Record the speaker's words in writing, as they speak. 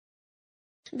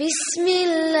بسم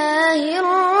الله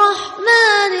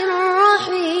الرحمن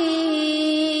الرحيم.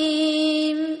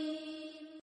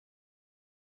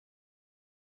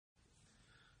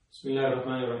 بسم الله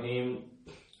الرحمن الرحيم.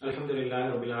 الحمد لله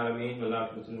رب العالمين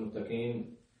والعاقبة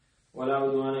للمتقين ولا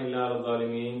عدوان إلا على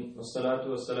الظالمين والصلاة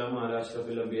والسلام على أشرف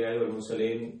الأنبياء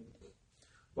والمرسلين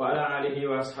وعلى آله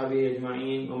وأصحابه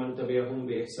أجمعين ومن تبعهم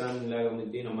بإحسان إلى يوم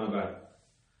الدين. أما بعد.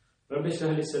 رب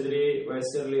اشرح لي صدري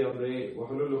ويسر لي أمري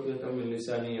واحلل عقدة من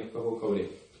لساني يفقهوا قولي.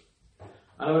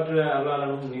 அளவற்ற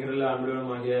அருளாளனும் நிகரில்லா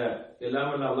அன்புடனுமாகிய எல்லாம்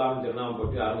வல்ல அல்லாஹ்வின் திருநாமம்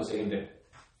போற்றி ஆரம்பம் செய்கின்றேன்.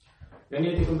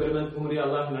 கண்ணியத்திற்கும் பெருமதிக்கும் உரிய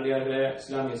அல்லாஹ்வின் அடியார்களே,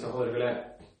 இஸ்லாமிய சகோதரர்களே,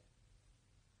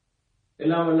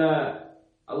 எல்லாம் வல்ல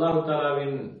அல்லாஹ்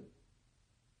தஆலாவின்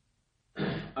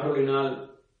அருளினால்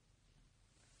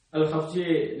அல் ஹஃப்ஜி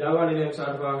தாவா நிலையம்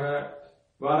சார்பாக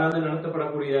வாராண்டு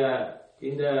நடத்தப்படக்கூடிய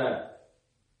இந்த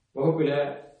வகுப்பில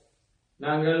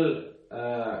நாங்கள்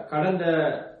கடந்த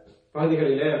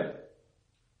பகுதிகளில்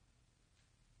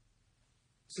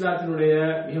இஸ்லாத்தினுடைய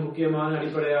மிக முக்கியமான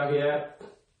அடிப்படையாகிய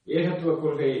ஏகத்துவ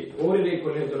கொள்கை, ஓரிரை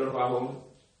கொள்கை தொடர்பாகவும்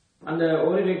அந்த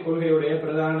ஓரிரை கொள்கையுடைய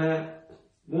பிரதான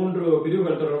 3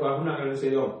 பிரிவுகள் தொடர்பாகவும் நாங்கள்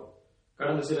செய்தோம்.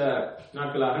 கடந்த சில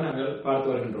நாட்களாக நாங்கள் பார்த்து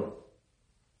வருகின்றோம்.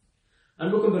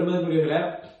 அன்புக்கும் பெருமதிக்குரியவர்களே,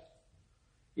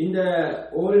 இந்த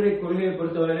ஓரிரை கொள்கையை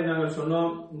பொறுத்தவரை நாங்கள்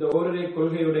சொன்னோம், இந்த ஓரிரை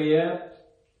கொள்கையுடைய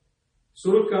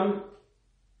சுருக்கம்,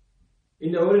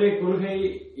 இந்த ஓரிரை கொள்கை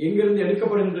எங்கிருந்து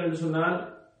எடுக்கப்படுகின்றது என்று சொன்னால்,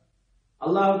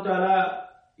 அல்லாஹ் தஆலா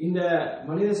இந்த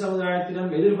மனித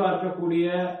சமுதாயத்திடம் எதிர்பார்க்கக்கூடிய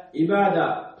இபாதா,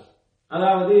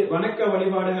 அதாவது வணக்க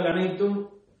வழிபாடுகள் அனைத்தும்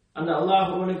அந்த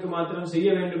அல்லாஹ்வுக்கு மாத்திரம் செய்ய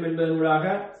வேண்டும் என்பதனூடாக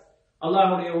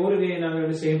அல்லாஹ்வுடைய ஓரிரையை நாங்கள்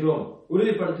என்ன செய்கின்றோம்,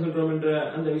 உறுதிப்படுத்துகின்றோம் என்ற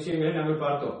அந்த விஷயங்களை நாங்கள்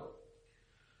பார்த்தோம்.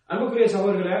 அன்புக்குரிய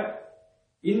சகோதரர்களே,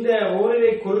 இந்த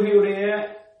ஓரிரை கொள்கையுடைய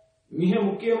மிக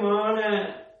முக்கியமான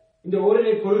இந்த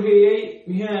ஓரிரை கொள்கையை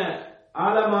மிக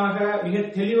ஆழமாக மிக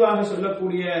தெளிவாக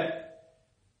சொல்லக்கூடிய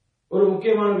ஒரு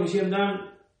முக்கியமான விஷயம்தான்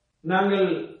நாங்கள்,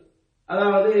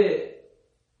 அதாவது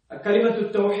கலிமத்து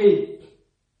தௌஹீத்,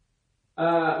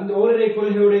 இந்த ஓரிரை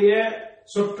கொள்கையுடைய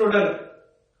சொற்றொடர்,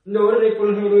 இந்த ஓரிரை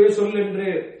கொள்கையுடைய சொல் என்று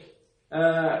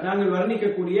நாங்கள்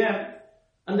வர்ணிக்கக்கூடிய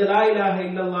அந்த லா இலாஹ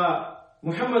இல்லல்லாஹ்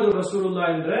முஹம்மது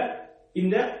ரசூலுல்லாஹ் என்ற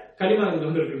இந்த கலிமா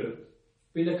கொண்டிருக்கின்றது.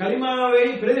 இந்த கலிமாவை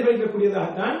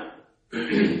பிரதிபலிக்கக்கூடியதாகத்தான்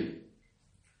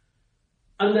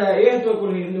அந்த ஏகத்துவ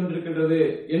கொள்கை இருந்து கொண்டிருக்கின்றது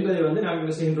என்பதை நாங்கள்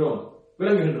என்ன செய்கின்றோம்,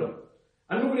 விளங்குகின்றோம்.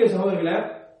 அன்புக்குரிய சகோதரர்களே,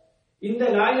 இந்த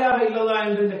லா இலாஹ இல்லல்லாஹ்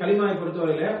என்ற இந்த கலிமாவை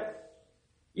பொறுத்தவரையில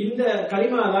இந்த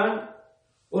கலிமா தான்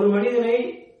ஒரு மனிதனை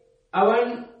அவன்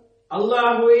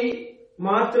அல்லாஹுவை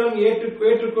மாத்திரம்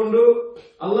ஏற்றுக்கொண்டு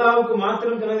அல்லாஹுக்கு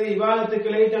மாத்திரம் தனது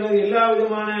இபாதத்துக்களை, தனது எல்லா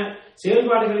விதமான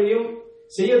செயல்பாடுகளையும்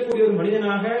செய்யக்கூடிய ஒரு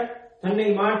மனிதனாக தன்னை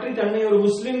மாற்றி தன்னை ஒரு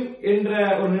முஸ்லிம் என்ற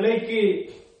ஒரு நிலைக்கு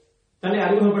தன்னை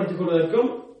அறிமுகப்படுத்திக் கொள்வதற்கும்,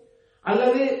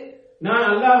 அல்லது நான்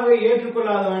அல்லாஹுவை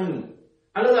ஏற்றுக்கொள்ளாதவன்,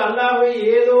 அல்லது அல்லாஹுவை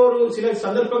ஏதோ ஒரு சில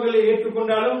சந்தர்ப்பங்களில்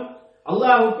ஏற்றுக்கொண்டாலும்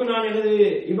அல்லாஹுக்கு நான் எனது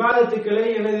இபாதத்துக்களை,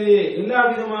 எனது எல்லா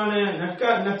விதமான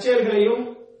நற்செயல்களையும்,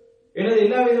 எனது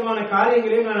எல்லா விதமான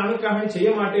காரியங்களையும் நான் அவனுக்காக செய்ய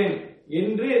மாட்டேன்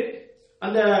என்று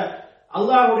அந்த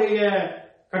அல்லாஹுடைய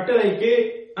கட்டளைக்கு,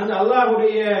 அந்த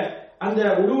அல்லாஹுடைய அந்த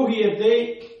உலூஹியத்தை,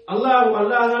 அல்லாஹ்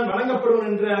தான் வணங்கப்படும்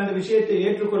என்ற அந்த விஷயத்தை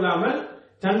ஏற்றுக்கொள்ளாமல்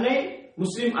தன்னை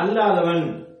முஸ்லிம் அல்லாதவன்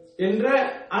என்ற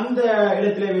அந்த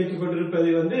இடத்திலே வைத்துக் கொண்டிருப்பது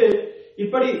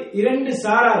இப்படி 2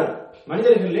 சாரார்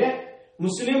மனிதர்களே,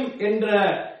 முஸ்லிம் என்ற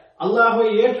அல்லாஹை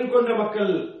ஏற்றுக்கொண்ட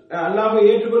மக்கள், அல்லாஹை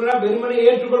ஏற்றுக்கொண்டா வெறுமனை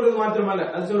ஏற்றுக்கொள்வது மாத்திரமல்ல,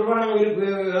 அது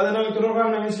தொடர்பாக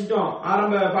நாங்கள் செஞ்சோம்,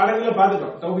 ஆரம்ப பாடங்களை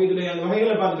பார்த்துட்டோம், தௌஹீதுடைய அந்த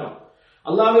வகைகளை பார்த்துட்டோம்.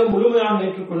 அல்லாஹை முழுமையாக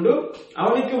ஏற்றுக்கொண்டு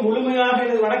அவனுக்கு முழுமையாக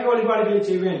எனது வணக்க வழிபாடுகளை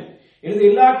செய்வேன், எனது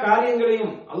எல்லா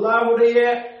காரியங்களையும் அல்லாஹுடைய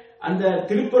அந்த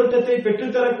திருப்பொருத்தத்தை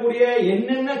பெற்றுத்தரக்கூடிய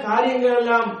என்னென்ன காரியங்கள்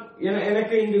எல்லாம்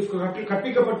எனக்கு இங்கு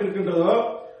கற்பிக்கப்பட்டிருக்கின்றதோ,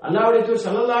 அல்லாஹ்வுடைய தூதர்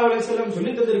ஸல்லல்லாஹு அலைஹி வஸல்லம்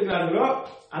சொல்லி தந்திருக்கிறார்களோ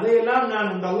அதையெல்லாம்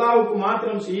நான் இந்த அல்லாஹ்வுக்கு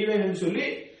மாத்திரம் செய்வேன் என்று சொல்லி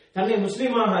தன்னை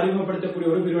முஸ்லிமாக அறிமுகப்படுத்தக்கூடிய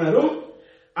ஒரு பிரிவினரும்,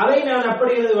 அதை நான்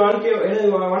அப்படி எனது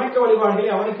வணக்க வழிபாடுகளை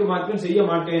அவனுக்கு மாத்திரம் செய்ய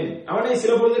மாட்டேன், அவனை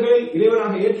சில பொழுதுகளில்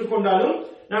இறைவனாக ஏற்றுக்கொண்டாலும்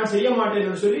நான் செய்ய மாட்டேன்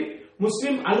என்று சொல்லி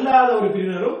முஸ்லிம் அல்லாத ஒரு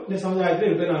பிரிவினரும் இந்த சமுதாயத்தில்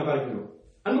இருப்பதை நாம் பார்க்கிறோம்.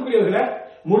 அன்புக்குரியவர்களே,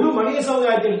 முழு மனித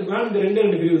சமுதாயத்தை எடுத்துக்கொண்டால் இந்த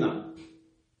 2 பிரிவு தான்,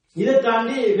 இதை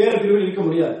தாண்டி வேற பிரிவில் இருக்க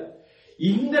முடியாது.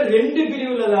 இந்த 2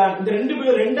 பிரிவுல தான், இந்த 2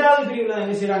 பிரிவு 2வது பிரிவுல தான்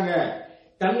என்ன செய்யறாங்க,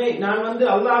 தன்னை நான்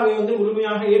அல்லாஹ்வை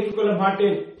முழுமையாக ஏற்றுக்கொள்ள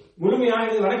மாட்டேன், முழுமையாக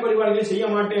வணக்க வழிபாடுகளை செய்ய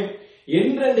மாட்டேன்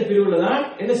என்ற இந்த பிரிவுல தான்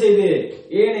என்ன செய்து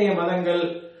ஏனைய மதங்கள்,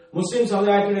 முஸ்லிம்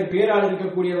சமுதாயத்தினுடைய பேரால்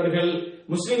இருக்கக்கூடியவர்கள்,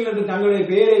 முஸ்லிம்கள் என்று தங்களுடைய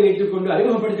பெயரை வைத்துக் கொண்டு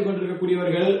அறிமுகப்படுத்திக்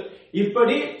கொண்டிருக்கக்கூடியவர்கள்,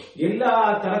 இப்படி எல்லா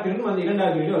தரப்பிலும் அந்த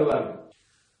 2வது பிரிவில் வருவார்கள்.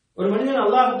 ஒரு மனிதன்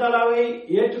அல்லாஹ் தஆலாவை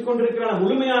ஏற்றுக்கொண்டிருக்கிறானா,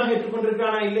 முழுமையாக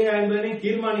ஏற்றுக்கொண்டிருக்கிறானா இல்லையா என்பதனை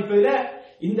தீர்மானிப்பதில்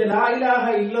இந்த லா இலாஹ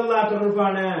இல்லல்லாஹ்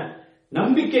தொடர்பான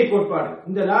நம்பிக்கை கோட்பாடு,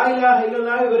 இந்த லா இலாஹ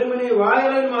இல்லல்லாஹ் வெறுமனே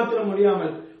வாயால் மாத்திரம்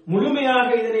முடியாமல் முழுமையாக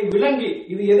இதனை விளங்கி,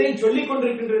 இது எதை சொல்லிக்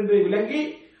கொண்டிருக்கின்ற என்பதை விளங்கி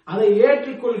அதை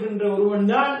ஏற்றுக்கொள்கின்ற ஒருவன்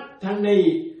தான் தன்னை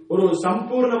ஒரு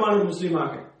சம்பூர்ணமான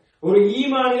முஸ்லீமாக, ஒரு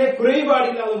ஈமானிலே குறைபாடு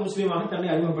இல்லாத ஒரு முஸ்லீமாக தன்னை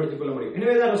அறிமுகப்படுத்திக் கொள்ள முடியும்.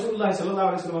 எனவேதான் ரசூலுல்லாஹி ஸல்லல்லாஹு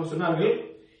அலைஹி வஸல்லம் சொன்னார்கள்,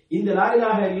 இந்த லா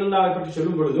இலாஹ இல்லல்லாஹை பற்றி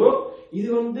சொல்லும் பொழுதோ இது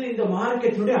இந்த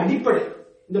மார்க்கத்தினுடைய அடிப்படை,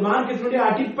 இந்த மார்க்கத்தினுடைய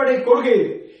அடிப்படை கொள்கை.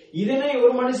 இதனை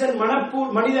ஒரு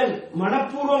மனிதன்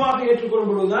மனப்பூர்வமாக ஏற்றுக்கொள்ளும்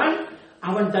பொழுதுதான்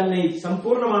அவன் தன்னை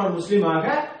சம்பூர்ணமான முஸ்லீமாக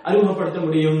அறிமுகப்படுத்த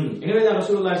முடியும். எனவேதான்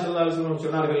ரசூலுல்லாஹி ஸல்லல்லாஹு அலைஹி வஸல்லம்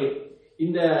சொன்னார்கள்,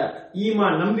 இந்த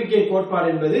ஈமான் நம்பிக்கை கோட்பாடு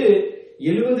என்பது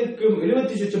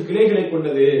 70 லட்சம் கிளைகளை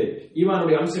கொண்டது.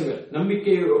 ஈமானுடைய அம்சங்கள்,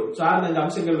 நம்பிக்கை சார்ந்த இந்த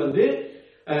அம்சங்கள்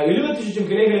 70 லட்சம்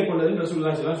கிளைகளை கொண்டது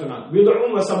ரசூலுல்லாஹி ஸல்லல்லாஹு அலைஹி வஸல்லம் சொன்னாங்க.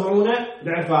 பிதுஉன் வ சபஊன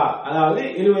தஃபா, அதாவது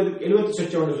 70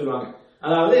 லட்சம் சொல்லுவாங்க.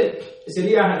 அதாவது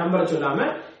சரியாக நம்பரை சொல்லாம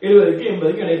 70க்கு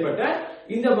 80க்கு இடைப்பட்ட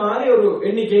இந்த மாதிரி ஒரு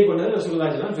எண்ணிக்கையை கொண்டது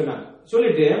ரசூலுல்லாஹி ஸல்லல்லாஹு அலைஹி வஸல்லம் சொன்னாங்க.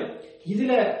 சொல்லிட்டு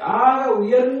இதுல ஆக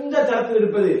உயர்ந்த தரத்தில்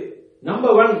இருப்பது,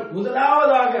 நம்பர் 1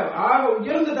 முதலாவதாக ஆக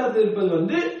உயர்ந்த தரத்தில்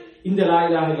இருப்பது இந்த லா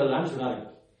இலாஹ இல்லல்லாஹ் சொன்னார்கள்.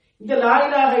 இந்த லா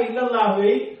இலாஹ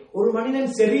இல்லல்லாஹை ஒரு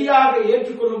மனிதன் சரியாக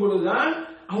ஏற்றுக்கொள்ளும் பொழுதுதான்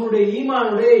அவனுடைய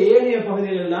ஈமானுடைய ஏனைய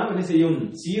பகுதிகள் எல்லாம் என்ன செய்யும்,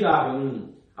 சீராகும்.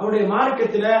 அவனுடைய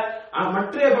மார்க்கத்துல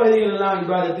மற்ற பகுதிகள் எல்லாம்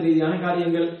இபாதத் ரீதியான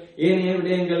காரியங்கள், ஏனைய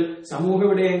விடயங்கள், சமூக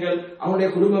விடயங்கள், அவனுடைய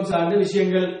குடும்பம் சார்ந்த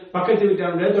விஷயங்கள், பக்கத்து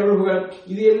வீட்டாருடைய தொடர்புகள்,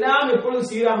 இது எல்லாம் எப்பொழுது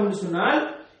சீராகும் என்று சொன்னால்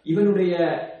இவனுடைய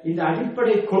இந்த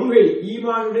அடிப்படை கொள்கை,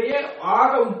 ஈமானுடைய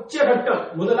ஆக உச்சகட்டம்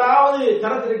முதலாவது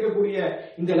தரத்தில் இருக்கக்கூடிய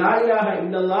இந்த லா இலாஹ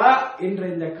இல்லல்லாஹ் என்ற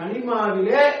இந்த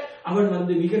கலிமாவிலே அவன்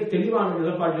மிக தெளிவான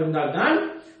நிலப்பாட்டில் இருந்தால்தான்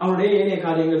அவனுடைய ஏனைய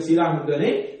காரியங்கள் சீராகும் என்பதை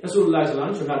ரசூலுல்லாஹி ஸல்லல்லாஹு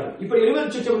அலைஹி வஸல்லம் சொன்னார்கள். இப்ப 70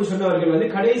 லட்சம்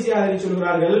சொன்னவர்கள் கடைசியாக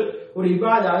சொல்கிறார்கள், ஒரு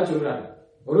இபாதத்தை சொல்கிறார்கள்,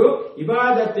 ஒரு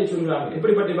இபாதத்தை சொல்கிறார்கள்.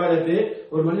 எப்படிப்பட்ட இபாதத்து?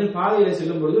 ஒரு மனிதன் பாதையில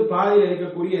செல்லும் பொழுது பாதையில்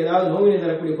இருக்கக்கூடிய ஏதாவது நோயினை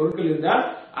தரக்கூடிய பொருட்கள் இருந்தால்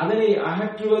அதனை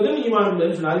அகற்றுவதும் ஈமான்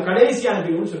என்பது சொன்னார். அது கடைசியான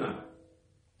பிரிவுன்னு சொன்னாங்க.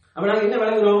 அப்ப நாங்க என்ன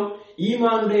விளங்குறோம்?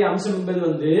 ஈமானுடைய அம்சம்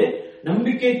என்பது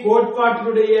நம்பிக்கை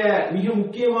கோட்பாட்டினுடைய மிக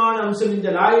முக்கியமான அம்சம்.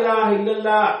 இந்த லா இலாஹ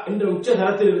இல்லல்லாஹ் என்ற உச்ச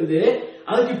தரத்திலிருந்து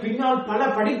அதுக்கு பின்னால் பல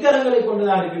படித்தரங்களை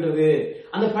கொண்டதாக இருக்கின்றது.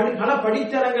 அந்த பல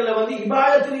படித்தரங்கள்ல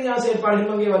இபாதத் ரீதியான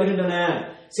செயற்பாடுகள் அங்கே வருகின்றன,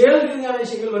 செயல் ரீதியான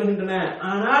விஷயங்கள் வருகின்றன.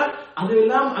 ஆனால்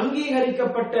அதுவெல்லாம்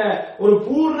அங்கீகரிக்கப்பட்ட ஒரு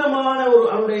பூர்ணமான ஒரு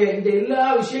அவனுடைய இந்த எல்லா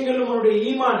விஷயங்களிலும் அவனுடைய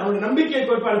ஈமான், அவனுடைய நம்பிக்கை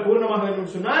கோட்பாடு பூர்ணமாக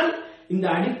வேண்டும் சொன்னால் இந்த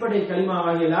அடிப்படை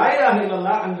கலிமாவாகிய லா இலாஹ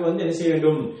இல்லல்லாஹ் அங்கு என்ன செய்ய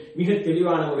வேண்டும்? மிக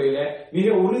தெளிவான முறையில, மிக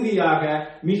உறுதியாக,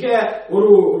 மிக ஒரு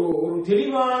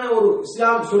தெளிவான ஒரு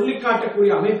இஸ்லாம் சொல்லி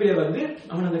காட்டக்கூடிய அமைப்பிலே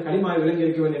அவன் அந்த கலிமாவை விளங்கி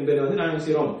இருக்க வேண்டும் என்பதை நாங்கள்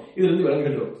செய்கிறோம். இதிலிருந்து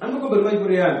விளங்குகின்றோம். அன்புக்கும்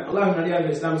பெருமைக்குரிய அல்லாஹ்வின்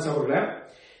அடியார்கள் இஸ்லாமிய சகோதரர்களே,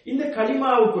 இந்த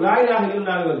கலிமாவுக்கு லா இலாஹ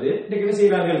இல்லல்லாஹ் இன்னைக்கு என்ன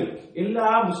செய்கிறார்கள்? எல்லா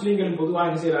முஸ்லிம்களும் பொதுவாக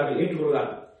என்ன செய்கிறார்கள்?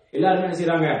 ஏற்றுக்கொள்கிறார்கள். எல்லாருமே என்ன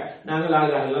செய்யறாங்க? நாங்க லா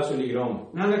இலாஹ இல்லல்லாஹ் சொல்லிக்கிறோம்,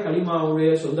 நாங்க கலிமாவுடைய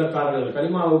சொந்தக்காரர்கள்,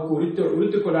 கலிமாவுக்கு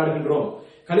உரித்து கொண்டாடுகின்றோம்,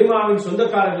 கலிமாவின்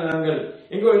சொந்தக்காரர்கள் நாங்கள்,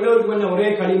 எங்க எல்லோருக்கும் என்ன ஒரே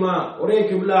கலிமா, ஒரே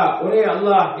கிப்லா, ஒரே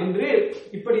அல்லாஹ் என்று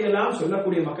இப்படியெல்லாம்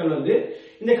சொல்லக்கூடிய மக்கள்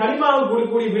இந்த கலிமாவுக்கு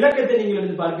கொடுக்கக்கூடிய விளக்கத்தை நீங்கள்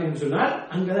எடுத்து பார்ப்பீங்கன்னு சொன்னால்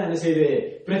அங்கதான் என்ன செய்யுது?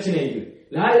 பிரச்சனை இருக்குது.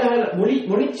 லா இலாஹ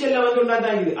மொழிச்செல்ல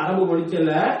ஒன்னாதான் இருக்குது, அரபு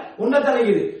மொழிச்செல்ல ஒன்னாதான்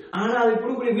இருக்குது. ஆனா அது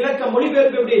கொடுக்கக்கூடிய விளக்கம்,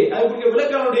 மொழிபெயர்ப்பு எப்படி? அது கொடுக்க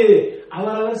விளக்கம் முடியுது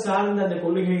அவரவர் சார்ந்த அந்த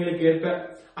கொள்கைகளுக்கு ஏற்ப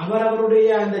அவரவருடைய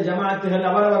அந்த ஜமாத்துகள்,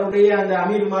 அவரவருடைய அந்த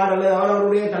அமீர்மார் அல்லது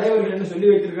அவரவருடைய தலைவர்கள் என்று சொல்லி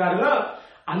வைத்திருக்கிறார்களோ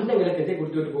அந்த விளக்கத்தை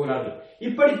கொடுத்துட்டு போகிறார்கள்.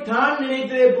 இப்படி தான்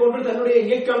நினைத்ததை போன்று தன்னுடைய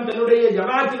இயக்கம், தன்னுடைய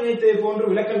ஜமாத்து நினைத்ததை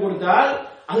போன்று விளக்கம் கொடுத்தால்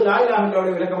அது லா இலாஹ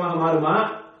இல்லல்லாஹ்வுடைய விளக்கமாக மாறுமா?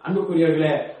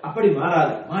 அன்புக்குரியவர்களே, அப்படி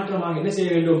மாறாது. மாற்றமாக என்ன செய்ய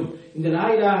வேண்டும்? இந்த லா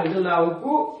இலாஹ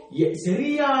இல்லல்லாஹ்வுக்கு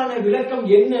சரியான விளக்கம்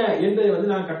என்ன என்பதை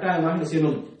நாம் கட்டாயமாக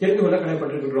செய்யணும், தெரிந்து கொள்ள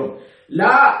கடமைப்பட்டிருக்கிறோம்.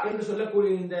 லா என்று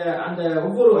சொல்லக்கூடிய இந்த அந்த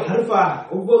ஒவ்வொரு ஹர்ஃபாக,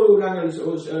 ஒவ்வொரு நாங்கள்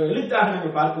எழுத்தாக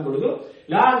நாங்கள் பார்க்கும் பொழுது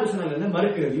லா என்று சொன்னால் என்ன?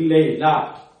 மறுக்கிறது, இல்லை. லா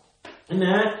என்ன?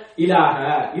 இலாஹ.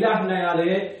 இலாஹ்னா யாரு?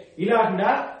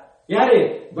 இலாஹ்னா யாரு?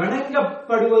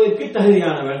 வணங்கப்படுவதற்கு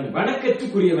தகுதியானவன்,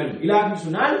 வணக்கத்துக்குரியவன். இலாஹ்னு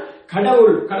சொன்னால்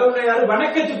கடவுள். கடவுள் யாரு?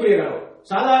 வணக்கத்துக்குரிய கடவுள்.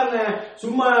 சாதாரண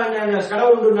சும்மா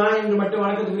கடவுள் நாயன் என்று மட்டும்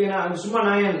வணக்கத்துக்குரிய சும்மா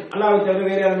நாயன் அல்லாஹ்வை தவிர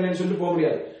வேற யாரும் சொல்லிட்டு போக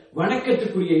முடியாது.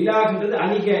 வணக்கத்துக்குரிய இலாஹ்ன்றது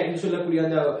அலிக என்று சொல்லக்கூடிய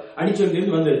அந்த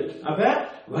அடிச்சொல்லிருந்து வந்தது. அப்ப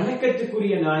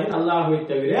வணக்கத்துக்குரிய நாயன் அல்லாஹ்வை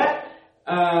தவிர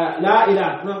லா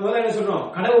இலாஹ். முதல்ல என்ன சொல்றோம்?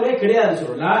 கடவுளே கிடையாது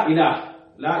சொல்றோம். லா இலாஹ்,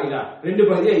 லா இலாஹ் ரெண்டு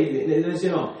பகுதியா இது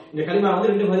செய்யணும். இந்த கலிமா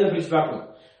ரெண்டு பகுதியா பிரிச்சு பார்க்கணும்.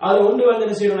 அதுல ஒன்று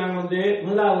என்ன செய்யறோம்? நாங்க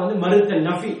முதலாவது மறுத்தல்,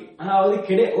 நஃபி, அதாவது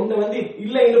ஒன்று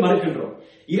இல்லை என்று மறுக்கின்றோம்.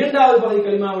 இரண்டாவது பகுதி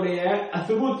கலிமாவுடைய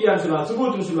சுபூத்தியான்னு சொல்லுவாங்க,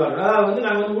 சுபூத்னு சொல்லுவாங்க. அதாவது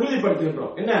நாங்க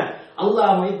உறுதிப்படுத்துகின்றோம். என்ன?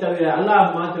 அல்லாஹ்வை தவிர,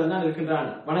 அல்லாஹ் மாத்திரம் தான் இருக்கின்றான்,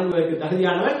 வணங்குவதற்கு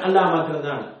தகுதியானவன் அல்லாஹ் மாத்திரம்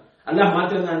தான். அல்லாஹ்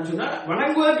மாத்திரம் தான் சொன்னா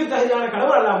வணங்குவதற்கு தகுதியான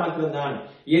கடவுள் அல்லாஹ் மாத்திரம் தான்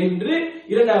என்று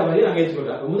இரண்டாவது பதில் அங்கே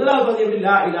சொல்றாங்க. முதலாவது பதில் எப்படி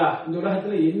லா இலாஹ், இந்த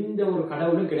உலகத்துல எந்த ஒரு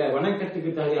கடவுளும் கிடையாது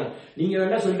வணக்கத்துக்கு தகுதியான. நீங்க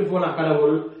வேணா சொல்லிட்டு போலாம்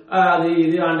கடவுள் அது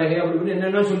இது ஆண்டகை அப்படி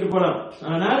என்னன்னா சொல்லிட்டு போலாம்.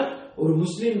 ஆனால் ஒரு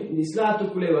முஸ்லிம்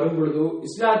இஸ்லாத்துக்குள்ளே வரும் பொழுதோ,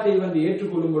 இஸ்லாத்தை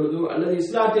ஏற்றுக்கொள்ளும் பொழுதோ, அல்லது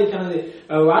இஸ்லாத்தை தனது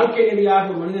வாழ்க்கை நெறியாக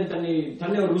ஒரு மனிதன்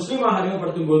தன்னை ஒரு முஸ்லிமாக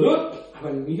அறிமுகப்படுத்தும் போது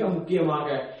அவன் மிக முக்கியமாக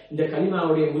இந்த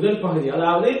கலிமாவுடைய முதல் பகுதி,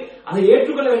 அதாவது அதை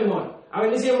ஏற்றுக்கொள்ள வேண்டுமான். அவன்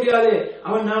என்ன செய்ய முடியாது,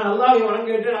 அவன் நான் அல்லாஹ்வை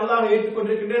வணங்குகிறேன், அல்லாஹ்வை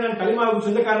ஏற்றுக்கொண்டிருக்கின்றேன், நான் கலிமாவுக்கு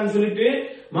சொந்தக்காரன் சொல்லிட்டு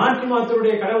மாற்று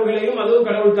மாத்தருடைய கடவுள்களையும் அதுவும்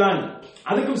கடவுள் தான்,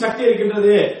 அதுக்கும் சக்தி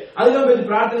இருக்கின்றது, அதுதான் வைத்து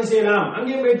பிரார்த்தனை செய்யலாம்,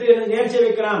 அங்கேயும் வைத்து நேர்ச்சி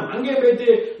வைக்கலாம், அங்கேயும் வைத்து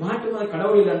மாற்று மத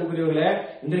கடவுளில் அனுப்புகிறவர்களே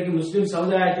இன்றைக்கு முஸ்லிம்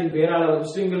சமுதாயத்தின் பேரால்,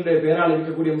 முஸ்லிம்களுடைய பேரால்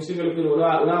இருக்கக்கூடிய முஸ்லிம்களுக்கு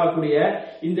உலாவக்கூடிய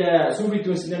இந்த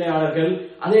சூபித்துவ சிந்தனையாளர்கள்,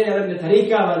 அதே நேரம் இந்த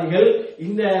தரீக்காவாதிகள்,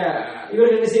 இந்த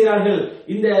இவர்கள் என்ன செய்கிறார்கள்,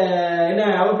 இந்த என்ன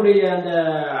அவருடைய அந்த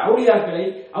அவுலியாக்களை,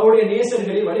 அவருடைய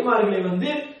நேசர்களை, வழிமார்களை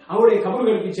அவருடைய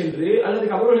கபர்களுக்கு சென்று அல்லது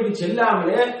கபர்களுக்கு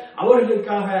செல்லாமலே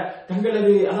அவர்களுக்காக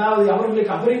தங்களது, அதாவது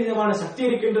அவர்களுக்கு அபரிமிதமான சக்தி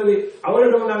இருக்கின்றது,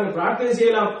 அவர்களிடம் நாங்கள் பிரார்த்தனை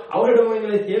செய்யலாம், அவர்களிடம்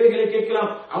எங்களை தேவைகளை கேட்கலாம்,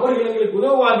 அவர்கள் எங்களுக்கு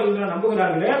உதவுவார்கள் என்று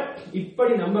நம்புகிறார்களே.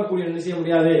 இப்படி நம்பக்கூடிய என்ன செய்ய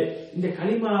முடியாது, இந்த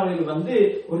கலிமாவில்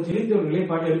ஒரு தெரிந்த ஒரு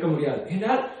நிலைப்பாட்டை இருக்க முடியாது.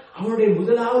 என்றால் அவனுடைய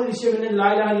முதலாவது விஷயம் என்ன,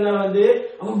 லா இலாஹ இல்லல்லாஹ்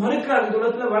அவன் மறுக்கிறான். இந்த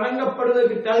உலகத்துல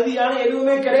வணங்கப்படுவதற்கு தகுதியான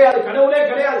எதுவுமே கிடையாது, கடவுளே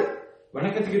கிடையாது,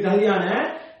 வணக்கத்துக்கு தகுதியான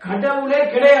கடவுளே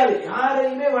கிடையாது,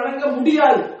 யாரையுமே வணங்க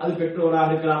முடியாது. அது பெற்றோராக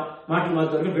இருக்கலாம், மாற்று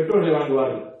மதத்தவர்கள் பெற்றோர்களை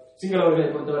வணங்குவார்கள், சிங்களவர்களை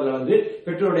பொறுத்தவரை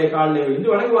பெற்றோருடைய காலில்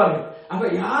விழுந்து வணங்குவார்கள். அப்ப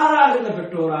யாராக இந்த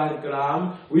பெற்றோராக இருக்கலாம்,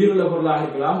 உயிருள்ள பொருளாக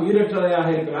இருக்கலாம், உயிரற்றவையாக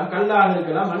இருக்கலாம், கல்லாக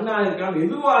இருக்கலாம், மண்ணாக இருக்கலாம்,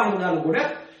 எதுவாக இருந்தாலும் கூட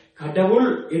கடவுள்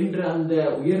என்ற அந்த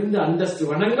உயர்ந்த அந்தஸ்து,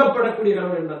 வணங்கப்படக்கூடிய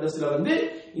கடவுள் என்ற அந்தஸ்துல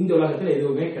இந்த உலகத்துல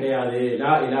எதுவுமே கிடையாது,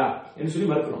 லா இலாஹ் என்று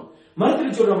சொல்லி மறுக்கிறோம்.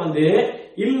 மறுத்துட்டு சொல்றோம்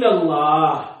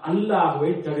இல்லல்லாஹ், அல்லாஹ்வை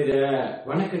தவிர,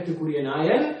 வணக்கத்துக்குரிய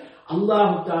நாயன்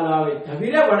அல்லாஹு தஆலாவை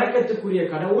தவிர வணக்கத்துக்குரிய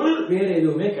கடவுள் வேற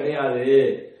எதுவுமே கிடையாது.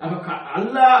 அப்ப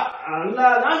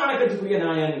அல்லாஹ் தான் வணக்கத்துக்குரிய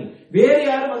நாயன், வேற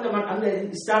யாரும் அந்த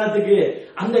ஸ்தானத்துக்கு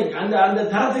அந்த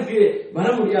தரத்துக்கு வர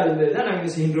முடியாது என்பதுதான்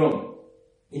நாங்கள் செய்கின்றோம்,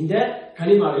 இந்த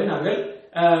கலிமாவை நாங்கள்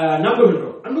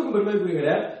நம்புகின்றோம். அன்புக்கும்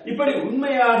பெருமைக்குரிய இப்படி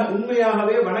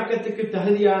உண்மையாகவே வணக்கத்துக்கு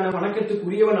தகுதியான,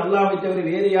 வணக்கத்துக்குரியவன் அல்லாஹ்வை தவிர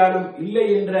வேறு யாரும் இல்லை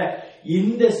என்ற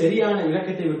இந்த சரியான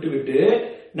விளக்கத்தை விட்டுவிட்டு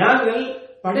நாங்கள்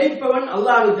படைப்பவன்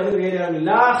அல்லாஹ்வை தவிர வேறு யாரும்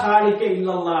இல்லா ஹாலிக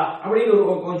இல்லல்லாஹ் அப்படின்னு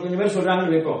கொஞ்சம் பேர்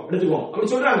சொல்றாங்கன்னு வைப்போம், எடுத்துக்குவோம்.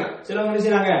 அப்படி சொல்றாங்க சிலவங்க என்ன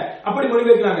செய்றாங்க, அப்படி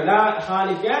மொழிபெயர்க்கிறாங்க, லா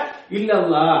ஹாலிக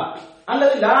இல்லல்லாஹ்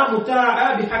அல்லது லா முத்தாஅ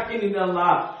பிஹக்கின்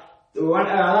இல்லல்லாஹ்,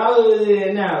 அதாவது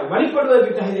என்ன,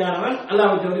 வழிபடுவதற்கு தகுதியானவன்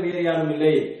அல்லாஹ்வை தவிர வேறு யாரும்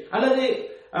இல்லை, அல்லது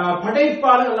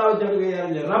படைப்பாளன் அல்லாஹ்வை தவிர வேறு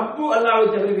யாரும் இல்லை, ரப்பு அல்லாஹ்வை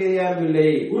தவிர வேறு யாரும்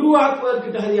இல்லை,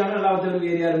 உருவாக்குவதற்கு தகுதியான அல்லாஹ்வை தவிர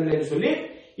வேறு யாரும் இல்லை என்று சொல்லி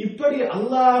இப்படி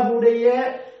அல்லாஹ்வுடைய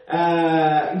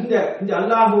இந்த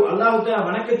அல்லாஹு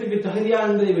வணக்கத்துக்கு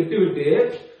தகுதியானதை விட்டுவிட்டு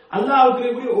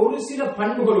அல்லாஹ்வுக்கு ஒரு சில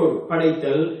பண்புகளோடு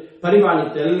படைத்தல்,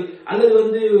 பரிபாலித்தல்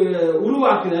அல்லது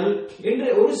உருவாக்குதல் என்ற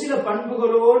ஒரு சில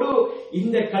பண்புகளோடு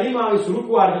இந்த கலிமாவை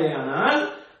சுருக்குவார்களே, ஆனால்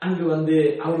அங்கு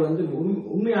அவர்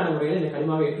உண்மையான முறையில் இந்த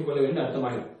கலிமாவை ஏற்றுக்கொள்ள வேண்டும்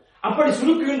அர்த்தமாகும். அப்படி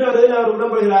சுருக்குகின்றவர்கள் அவர்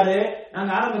உடன்படுகிறாரு.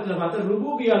 நாங்க ஆரம்பத்தில் பார்த்தா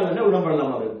ருபூபியால்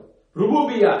உடன்படலாம். அவர்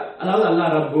ருபூபியா, அதாவது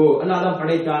அல்லாஹ் ரப்பு, அல்லாஹ் தான்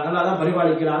படைத்தான், அல்லாஹ் தான்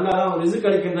பரிபாலிக்கிறான், அல்லாஹ் தான் ரிஸ்க்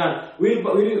அளிக்கின்றான்,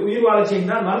 உயிர் வாழ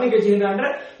செய்கின்றான், மரணிக்க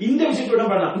செய்கின்றான், இந்த விஷயத்தை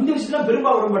உடன்படலாம். இந்த விஷயத்தான்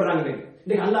பெரும்பாலும் உடன்படுறாங்க.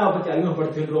 இன்னைக்கு அல்லாஹ்வை பற்றி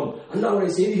அறிமுகப்படுத்துகின்றோம்,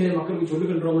 அல்லாஹ்வுடைய செய்திகளை மக்களுக்கு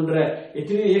சொல்லுகின்றோம் என்ற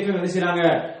எத்தனையோ இயக்கம் நினைச்சாங்க.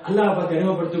 அல்லாஹ்வை பற்றி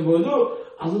அறிமுகப்படுத்தும் போது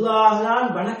அல்லாஹ் தான்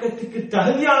வணக்கத்துக்கு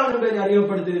தகுதியானவன் என்பதை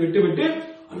அறிமுகப்படுத்தி விட்டுவிட்டு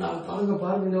அல்லாஹ்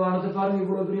பாருங்க இந்த வானத்தை பாருங்க,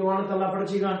 இவ்வளவு பெரிய வானத்தை அல்லாஹ்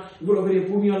படைச்சுக்கிறான், இவ்வளவு பெரிய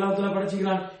பூமி அல்லாஹ் தஆலா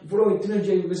படைச்சுக்கிறான், இவ்வளவு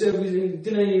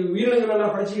இத்தனை உயிரினங்கள்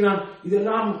எல்லாம் படைச்சுக்கிறான்,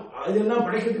 இதெல்லாம்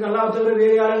படைக்கிறதுக்கு அல்லாஹ் தவிர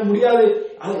வேற யாரும் முடியாது,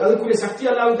 அதுக்குரிய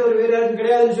சக்தி அல்லாஹ் தவிர வேற யாரும்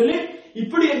கிடையாதுன்னு சொல்லி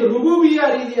இப்படி இந்த ருபூபியா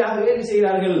ரீதியாகவே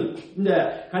செய்கிறார்கள். இந்த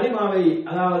கலிமாவை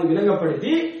அதாவது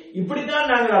விளங்கப்படுத்தி இப்படித்தான்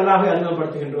நாங்கள் அல்லாஹ்வை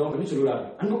அறிமுகப்படுத்துகின்றோம் என்று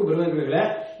சொல்கிறார்கள். அன்புக்கு பெருமைக்குரியவர்களே,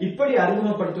 இப்படி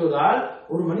அறிமுகப்படுத்துவதால்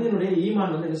ஒரு மனிதனுடைய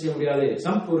ஈமான் என்ன செய்ய முடியாது,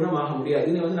 சம்பூர்ணமாக முடியாது.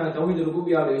 இதை நாங்கள் தௌஹீத்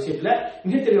ருபூபியாவுடைய விஷயத்துல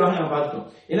மிக தெளிவாக நாம் பார்த்தோம்.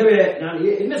 எனவே நான்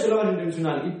என்ன சொல்ல வருகிறேன்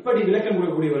சொன்னால், இப்படி விளக்கம்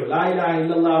கொடுக்கக்கூடியவர்கள் லா இலாஹ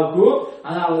இல்லல்லாஹ்வுக்கு,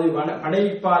 அதாவது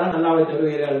படைப்பாளன் அல்லாஹ்வை தவிர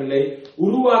வேறு யாரும் இல்லை,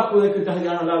 உருவாக்குவதற்கு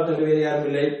தகுதியான அல்லாஹ்வை தவிர வேறு யாரும்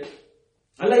இல்லை,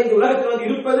 அல்ல இந்த உலகத்தில்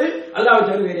இருப்பது அல்லாஹ்வை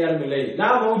தவிர வேறு யாரும் இல்லை, லா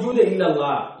மௌஜூத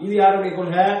இல்லல்லாஹ், இது யாருடைய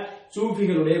கொள்கை,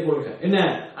 சூஃபிகளுடைய கொள்கை. என்ன,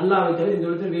 அல்லாஹ்வை தவிர இந்த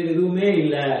உலகத்தில் வேறு எதுவுமே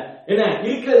இல்ல, என்ன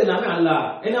இருக்கிறது எல்லாமே அல்லாஹ்.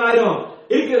 என்ன ஆயிரும்,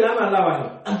 இருக்கிறதெல்லாம் அல்லாஹ்.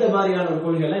 அந்த மாதிரியான ஒரு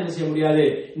கொள்கை எல்லாம் என்ன செய்ய முடியாது,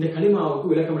 இந்த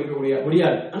கலிமாவுக்கு விளக்கம் அளிக்க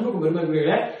முடியாது. அன்புக்கும்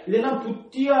பெருமைக்குரியவர்களே, இதெல்லாம்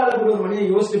புத்தியால கூட ஒரு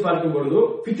மனிதன் யோசித்து பார்க்கும் பொழுது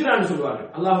ஃபித்ரான்னு சொல்லுவார்கள்.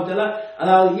 அல்லாஹ் தஆலா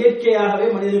அதாவது இயற்கையாகவே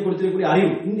மனிதனுக்கு கொடுத்திருக்கக்கூடிய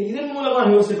அறிவு, இதன்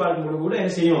மூலமாக யோசித்து பார்க்கும் பொழுது கூட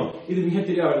என்ன செய்யும், இது மிக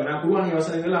தெளிவாக நான் குர்ஆனிய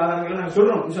வசனங்கள் ஆதாரங்கள் நாங்க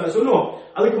சொல்றோம், இன்ஷாஅல்லாஹ் சொல்லுவோம்.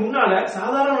 அதுக்கு முன்னால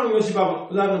சாதாரண நம்ம யோசிச்சு பார்ப்போம்.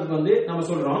 உதாரணத்துக்கு வந்து நம்ம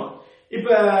சொல்றோம், இப்ப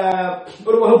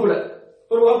ஒரு வகுப்புல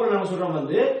நம்ம சொல்றோம்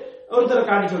வந்து ஒருத்தரை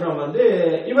காட்டி சொல்றோம் வந்து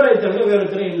இவரை தவிர வேற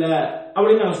ஒருத்தரும் இல்ல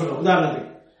அப்படின்னு நாங்க சொல்றோம் உதாரணத்துக்கு.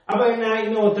 அப்ப என்ன,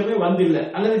 இன்னும் ஒருத்தருமே வந்து இல்ல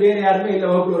அல்லது வேற யாருமே இல்ல,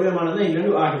 வகுப்புல ஒரே மானதான்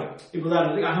இல்லைன்னு ஆகும். இப்ப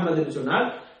உதாரணத்துக்கு அஹமது சொன்னால்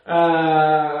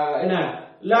என்ன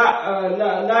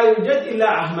லா யூஜத் இல்லா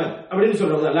அஹ்மத் அப்படின்னு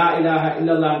சொல்றோம். லா இலாஹ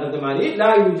இல்லல்லாஹ்ன்றது மாதிரி லா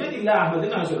யூஜத் இல்லா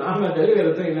அஹ்மத் நான் சொல்றேன். அஹ்மத் தவிர வேற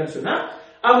ஒருத்தர் இல்லைன்னு சொன்னா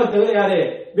அஹ்மத் தவிர யாரு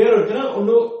வேற ஒருத்தர்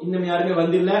ஒன்னும் இன்னும் யாருமே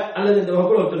வந்து இல்ல அல்லது இந்த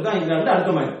வகுப்புல ஒருத்தர் தான் இல்லன்னு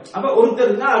அர்த்தமாயிடும். அப்ப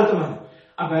ஒருத்தர் தான் அர்த்தமாகும்.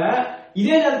 அப்ப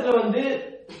இதே நேரத்துல வந்து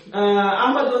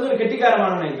அஹ்மத் வந்து ஒரு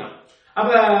கெட்டிக்காரமான இருக்கான். அப்ப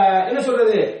என்ன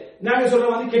சொல்றது, நாங்க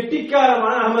சொல்றோம் வந்து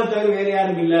கெட்டிக்காரமான அஹ்மத் தவிர வேற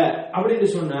யாரும் இல்ல அப்படின்னு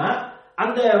சொன்னா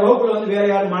அந்த வகுப்புல வந்து வேற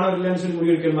யாரும் மாணவர் இல்லைன்னு சொல்லி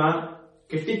முடிவெடுக்கணுமா?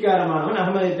 கெட்டிக்காரமானவன்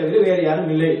அஹ்மதை தவிர வேற யாரும்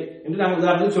இல்லை என்று நாங்க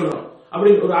உதாரணத்துக்கு சொல்றோம். அப்படி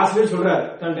ஒரு ஆசிரியர் சொல்றாரு,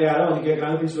 தன்ட்ட யாரோ வந்து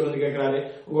கேட்கறாங்க, பிரின்சிபல் வந்து கேட்கறாரு,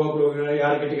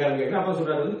 யாரு கெட்டிக்காரன் கேட்கறாரு. அப்ப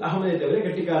சொல்றாரு வந்து அஹ்மதை தவிர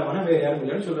கெட்டிக்காரமான வேற யாரும்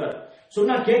இல்லைன்னு சொல்றாரு.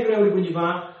 சொன்னா கேட்கிறவன் எப்படி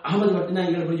புரிஞ்சுப்பான்? அஹ்மது மட்டும்தான்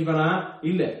இல்லைன்னு புரிஞ்சுப்பானா?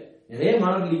 இல்ல, நிறைய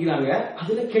மாணவர்கள் இருக்கிறாங்க,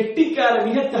 அதுல கெட்டிக்கார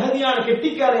மிக தகுதியான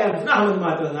கெட்டிக்கார யாருன்னா அஹ்மது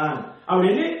மாத்திரம் தான்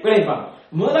அப்படின்னு விளைப்பாங்க.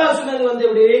 முதலாவது சொன்னது வந்து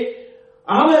எப்படி,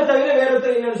 அஹ்மதை தவிர வேற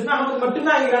ஒருத்தர் இல்லைன்னு சொன்னா அஹ்மது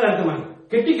மட்டும்தான் இருக்கிறான்னு அர்த்தமாங்க.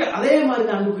 கெட்டிக்க அதே மாதிரி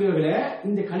தான் அன்புக்குரியவர்களே,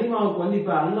 இந்த கலிமாவுக்கு வந்து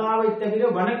இப்ப அல்லாஹ்வை தவிர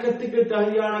வணக்கத்துக்கு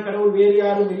தகுதியான கடவுள் வேறு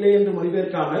யாரும் இல்லை என்று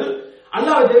மொழிபெயர்க்காமல்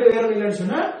அல்லாஹ்வை தவிர வேற இல்லைன்னு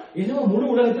சொன்னா என்னவோ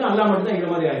முழு உலகத்துல அல்லாஹ் மட்டும் தான்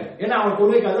இருக்கிற மாதிரி ஆயிடும். ஏன்னா அவன்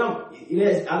கொள்கைக்கு அதான்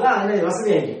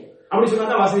வசதி ஆயிடும். அப்படி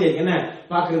சொன்னாதான் வசதி ஆயிடும். என்ன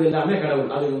பாக்குறது எல்லாமே கடவுள்,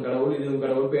 அதுவும் கடவுள், இதுவும்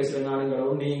கடவுள், பேசுற நானும்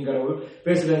கடவுள், நீயும் கடவுள்,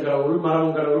 பேசுற கடவுள்,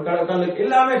 மரமும் கடவுள், கடவுள்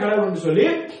எல்லாமே கடவுள் சொல்லி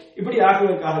இப்படி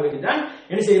ஆக்குவதற்காக வேண்டிதான்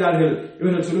என்ன செய்கிறார்கள்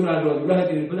இவர்கள் சொல்லுகிறார்கள்,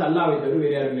 உலகத்தில் இருப்பது அல்லாஹ்வை தவிர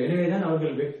வேறு யாரும் இல்லை. எனவேதான்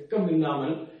அவர்கள் வெட்கம்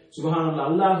இல்லாமல் சுப்ஹானல்லாஹ்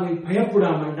அல்லாஹ்வை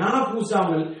பயப்படாமல்,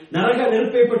 பூசாமல், நரக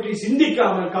நெருப்பை பற்றி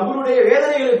சிந்திக்காமல், கபருடைய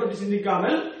வேதனைகளை பற்றி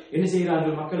சிந்திக்காமல் என்ன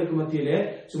செய்கிறார்கள், மக்களுக்கு மத்தியிலே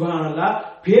சுப்ஹானல்லாஹ்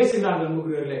பேசுகிறார்கள்.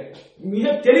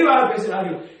 மிக தெளிவாக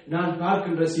பேசுகிறார்கள். நான்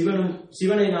பார்க்கின்ற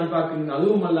சிவனை நான் பார்க்கின்ற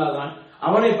அதுவும் அல்லாஹ்தான்,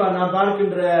 அவனை நான்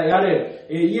பார்க்கின்ற யாரு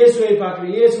இயேசுவை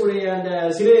பார்க்கிறேன், இயேசுடைய அந்த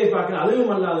சிலையை பார்க்கிறேன்,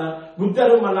 அதுவும் அல்லாஹ்தான்,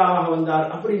 புத்தரும் அல்லாஹ்வாக வந்தார்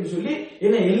அப்படின்னு சொல்லி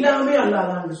என்ன எல்லாமே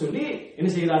அல்லாஹ்தான் என்று சொல்லி என்ன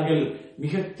செய்கிறார்கள்,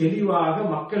 மிக தெளிவாக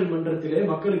மக்கள் மன்றத்திலே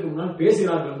மக்களுக்கு முன்னால்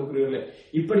பேசுகிறார்கள்.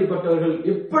 இப்படிப்பட்டவர்கள்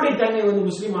எப்படி தன்னை வந்து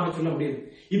முஸ்லீமாக சொல்ல முடியும்?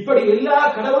 இப்படி எல்லா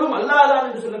கடவுளும் அல்லாஹ்தான்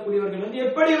என்று சொல்லக்கூடியவர்கள் வந்து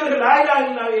எப்படி இவர்கள் லா இலாஹ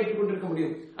இல்லல்லாஹ் ஏற்றுக்கொண்டிருக்க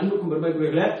முடியும்? அன்புக்கும்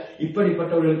பெருமைக்குரியவர்களே,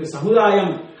 இப்படிப்பட்டவர்களுக்கு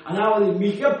சமுதாயம் அதாவது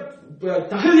மிக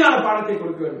தகுதியான பாடத்தை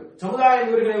கொடுக்க வேண்டும். சமுதாயம்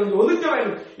இவர்களை வந்து ஒதுக்க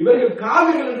வேண்டும், இவர்கள்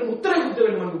காவிர்கள் என்று முத்திரை குத்த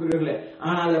வேண்டும் அன்புக்குரியவர்களே.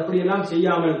 ஆனால் அப்படியெல்லாம்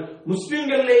செய்யாமல்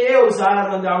முஸ்லிம்களிலேயே ஒரு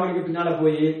சாரார் வந்து அவங்களுக்கு பின்னால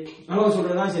போய் அவங்க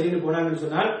சொல்றதுதான் சரின்னு போனாங்கன்னு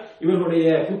சொன்னால் இவர்களுடைய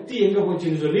புத்தி எங்க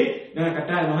போச்சுன்னு சொல்லி நாங்கள்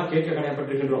கட்டாயமாக கேட்க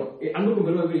கடமைப்பட்டிருக்கின்றோம். அன்புக்கும்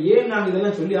பெருமைக்குரிய ஏன் நாங்கள்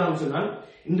இதெல்லாம் சொல்லி ஆகும் சொன்னால்,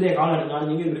 இன்றைய காலகட்டம்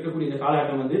நீங்க இருக்கக்கூடிய இந்த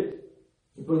காலகட்டம் வந்து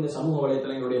இப்போ இந்த சமூக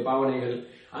வலைத்தளங்களுடைய பாவனைகள்,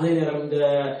 அதே நேரம்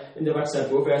இந்த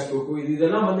வாட்ஸ்அப், பேஸ்புக்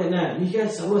இதெல்லாம் வந்து என்ன மிக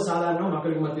சர்வசாதாரணமா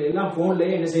மக்களுக்கு மத்திய எல்லாம்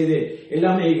போன்லயே என்ன செய்யுது,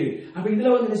 எல்லாமே இருக்குது. அப்ப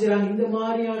இதுல வந்து என்ன செய்யறாங்க, இந்த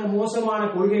மாதிரியான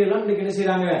மோசமான கொள்கை எல்லாம் இன்னைக்கு என்ன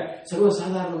செய்யறாங்க,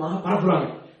 சர்வசாதாரணமாக பரப்புறாங்க.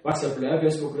 வாட்ஸ்அப்ல,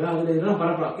 பேஸ்புக்ல அதுல இதெல்லாம்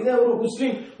பரப்பலாம். இதை ஒரு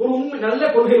முஸ்லீம் ஒரு உண்மை நல்ல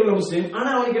கொள்கை உள்ள முஸ்லீம், ஆனா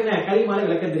அவனுக்கு என்ன களிமால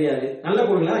விளக்கம் தெரியாது, நல்ல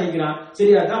கொள்கை தான் நினைக்கிறான்,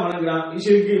 சரியா தான் வணங்குறான்,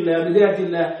 ஷிர்க் இல்ல, விளையாட்டு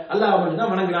இல்ல, அல்லாஹ் மட்டும்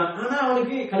தான் வணங்குறான், ஆனா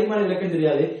அவனுக்கு களிமால விளக்கம்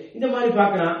தெரியாது. இந்த மாதிரி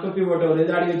பாக்குறான், தொப்பி போட்டவர்,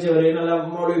 தாடி வச்சவர், நல்லா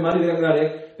மௌலவி மாதிரி இருக்கிறாரு,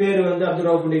 பேரு வந்து அப்துல்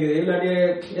ரவுப் இருக்குது, இல்லாட்டி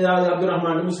ஏதாவது அப்துல்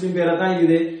ரஹ்மான் முஸ்லீம் பேரா தான்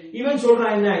இருக்குது. இவன்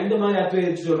சொல்றான் என்ன இந்த மாதிரி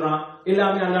அத்வைத்து சொல்றான்,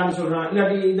 எல்லாமே அல்லான்னு சொல்றான்,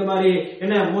 இல்லாட்டி இந்த மாதிரி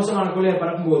என்ன மோசமான கொள்கையை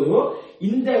பரப்பும் போது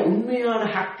இந்த உண்மையான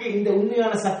ஹக்கு, இந்த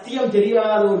உண்மையான சத்தியம்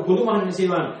தெரியாத ஒரு பொதுமகன் என்ன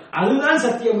செய்வான், அதுதான்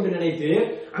சத்தியம் என்று நினைத்து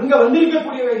அங்க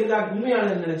வந்திருக்கக்கூடியவைகள்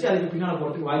உண்மையானது நினைச்சு அதுக்கு பின்னால்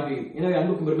போறதுக்கு வாய்ப்பு இருக்கு. எனவே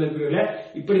அன்புக்கும் பெருமைக்குரியவர்களே,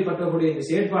 இப்படிப்பட்டவர்களுடைய இந்த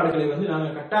செயற்பாடுகளை வந்து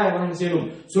நாங்கள் கட்டாயமாக செய்யணும்,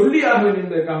 சொல்லி ஆக வேண்டும்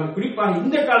என்பதற்காக, குறிப்பாக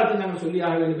இந்த காலத்தில் நாங்கள் சொல்லி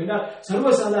ஆக வேண்டும் என்றால்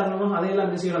சர்வசாதாரணமாக அதையெல்லாம்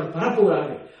என்ன செய்கிறார்கள்,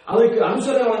 பரப்புகிறார்கள். அதற்கு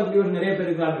அனுசரணை வழங்கக்கூடியவர்கள் நிறைய பேர்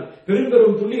இருக்கிறார்கள்.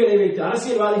 பெரும் புள்ளிகளை வைத்து,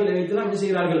 அரசியல்வாதிகளை வைத்து தான் என்ன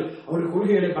செய்கிறார்கள், அவர்கள்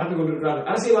கொள்கைகளை பரப்பிக் கொண்டிருக்கிறார்கள்.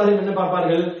 அரசியல்வாதிகள் என்ன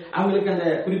பார்ப்பார்கள், அவங்களுக்கு அந்த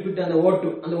குறிப்பிட்ட அந்த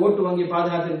ஓட்டு வங்கி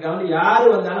பாதுகாத்திருக்காங்க, யாரு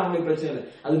வந்தாலும் அவங்களுக்கு பிரச்சனை இல்லை.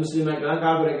 அது முஸ்லீம் இருக்கலாம்,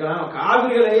 காவிரி இருக்கலாம்,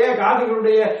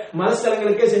 காவிரிகளுடைய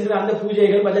மதஸ்தலங்களுக்கே சென்று அந்த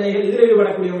பூஜைகள், பஜனைகள் இதில்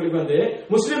ஈடுபடக்கூடியவங்களுக்கு வந்து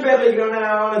முஸ்லீம் பேர்ல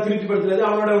இருக்கிறவன திருப்திப்படுத்துறது,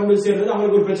 அவனோட ஒன்று சேர்றது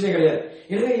அவங்களுக்கு ஒரு பிரச்சனை கிடையாது.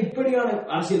 எனவே இப்படியான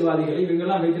அரசியல்வாதிகளை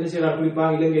இவங்கெல்லாம் வைத்து என்ன செய்யறார்,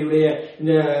 குறிப்பாக இலங்கையுடைய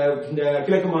இந்த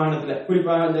கிழக்கு மாகாணத்துல,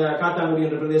 குறிப்பாக இந்த காத்தாங்குடி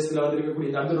என்ற பிரதேசத்துல வந்து இருக்கக்கூடிய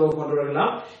இந்த அப்துல் ரவுப் போன்றவர்கள்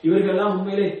எல்லாம் இவர்கள் எல்லாம்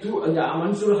உண்மையிலே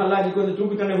மன்சூர் ஹல்லாஜிக்கு வந்து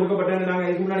தூக்கு தண்டனை கொடுக்கப்பட்டது நாங்க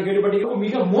இதுக்கு முன்னாடி கேள்விப்பட்டிருக்கோம்.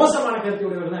 மிக மோசமான கருத்து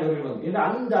உடையவர்கள் தான் இவர்கள் வந்து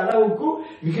அந்த அளவுக்கு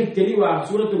மிக தெளிவாக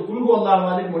சூரத்து குல்ஹு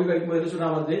அல்லாஹ் மொழிபெயர்க்கும் போது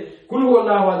சொல்றான் வந்து குல்ஹு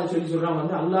அல்லாஹ் சொல்லி சொல்றான்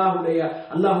வந்து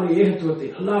அல்லாஹ்வுடைய ஏகத்துவத்தை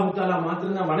அல்லாஹ் தஆலா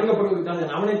மாத்திரம் தான் வணங்கப்படுவதற்கான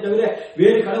அவனை தவிர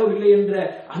வேறு கடவுள் இல்லை என்ற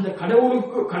அந்த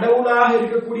கடவுளாக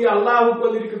இருக்கக்கூடிய அல்லாஹ்வுக்கு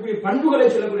வந்து இருக்கக்கூடிய பண்புகளை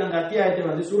சொல்லக்கூடிய அந்த அத்தியாயத்தை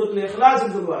வந்து சூரத்துல்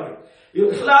இஹ்லாஸ் சொல்வார்கள்.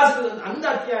 இஹ்லாஸ் அந்த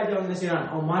அத்தியாயத்தை வந்து செய்யறான்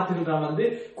அவன் மாத்துகின்றான் வந்து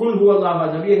குல் ஹுவல்லாஹ்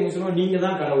நபியே நீங்க சொல்லுவாங்க நீங்க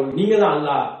தான் கடவுள் நீங்க தான்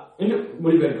அல்லாஹ் என்று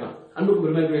மொழிபெயர்க்கிறான். அன்புக்கு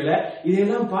பெருமைக்குரியவர்களே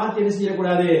இதெல்லாம் பார்த்து என்ன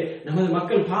செய்யக்கூடாது, நமது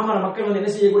மக்கள் பாமர மக்கள் வந்து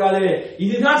என்ன செய்யக்கூடாது,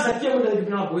 இதுதான் சத்தியம் என்றதுக்கு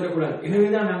பின்னால் போயிடக்கூடாது.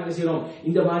 எனவேதான் நாங்கள் என்ன செய்யறோம்,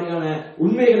 இந்த மாதிரியான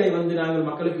உண்மைகளை வந்து நாங்கள்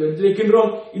மக்களுக்கு எடுத்து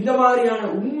வைக்கின்றோம். இந்த மாதிரியான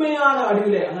உண்மையான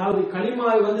அறிவிலே அதாவது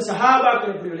கலிமாவை வந்து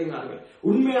சஹாபாக்கள் எப்படி விளங்கினார்கள்,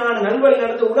 உண்மையான நல்வழி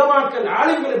நடந்த உலமாக்கள்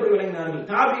ஆளுங்கள் எப்படி விளங்கினார்கள்,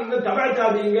 தாபியங்கள் தபா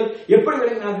தாபியங்கள் எப்படி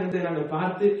விளங்கினார்கள் என்று நாங்கள்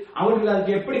பார்த்து அவர்கள்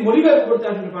அதுக்கு எப்படி மொழிபெயர்ப்பு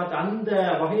கொடுத்தார்கள் என்று பார்த்து அந்த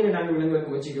வகையில நாங்கள்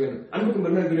விளங்குவதற்கு முயற்சிக்க வேண்டும். அன்புக்கும்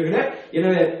பெருமைக்குரியவர்களே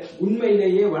எனவே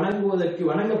உண்மையிலேயே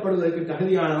வணங்கப்படுவதற்கு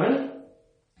தகுதியானவன்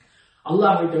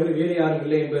அல்லாஹ்வை தவிர வேறு யாரும்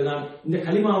இல்லை என்பதுதான் இந்த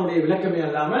கலிமாவுடைய விளக்கமே.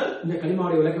 அல்லாமல் இந்த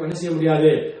கலிமாவுடைய விளக்கம் என்ன செய்ய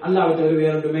முடியாது, அல்லாஹ்வை தவிர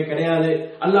வேற ஒன்றுமே கிடையாது,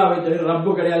 அல்லாஹ்வை தவிர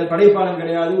ரப்பு கிடையாது, படைப்பாளன்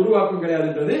கிடையாது, உருவாக்கம் கிடையாது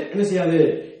என்றது என்ன செய்யாது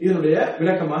இதனுடைய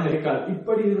விளக்கமாக இருக்காது.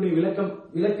 இப்படி இதனுடைய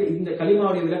இந்த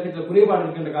கலிமாவுடைய விளக்கத்தில் குறைபாடு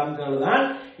இருக்கின்ற காரணத்தினால்தான்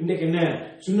இன்றைக்கு என்ன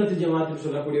சுன்னத்து ஜமாத்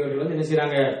சொல்லக்கூடியவர்கள் வந்து என்ன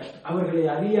செய்யறாங்க, அவர்களை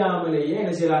அறியாமலேயே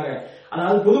என்ன செய்யறாங்க,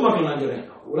 அதாவது பொதுமக்கள் நான் சொல்றேன்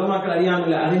உலமாக்கள்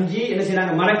அறியாமல் அறிஞ்சி என்ன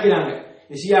செய்யறாங்க மறைக்கிறாங்க.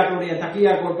 ஷியாக்களுடைய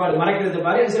தக்கியா கோட்பாடு மறைக்கிறது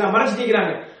பாரு என்ன செய்யறாங்க மறைச்சு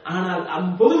தீக்கிறாங்க. ஆனால்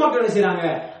பொதுமக்கள் என்ன செய்யறாங்க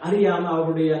அறியாம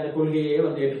அவருடைய அந்த கொள்கையே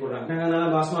வந்து ஏற்றுக்கொள்றாங்க.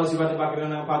 நாங்க அஸ்மா சிபாத்தை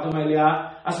பாக்குறோம், நாங்க பார்த்தோமா இல்லையா,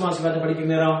 அஸ்மா சிபாத்தை படிக்கிற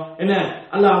நேரம் என்ன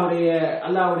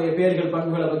அல்லாஹ்வுடைய பெயர்கள்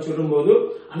பண்புகளை பற்றி சொல்லும் போது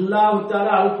அல்லாஹ்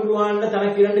தஆலா அல் குர்ஆன்ல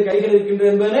தனக்கு 2 கைகள்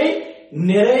இருக்கின்றன என்பதை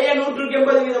நிறைய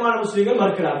 180% முஸ்லிம்கள்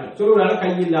மறுக்கிறார்கள். சொல்றாங்க கை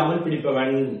இல்லாமல்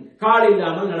பிடிப்பவன், கால்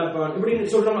இல்லாமல் நடப்பவன்,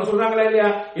 இப்படி சொல்றாங்களா இல்லையா?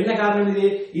 என்ன காரணம் இது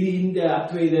இந்த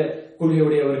அத்வைத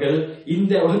கொள்கையுடையவர்கள்,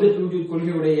 இந்த வஹ்தத்துல் வஜூத்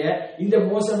கொள்கையுடைய இந்த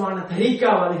மோசமான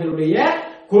தரீக்காவாதிகளுடைய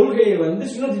கொள்கையை வந்து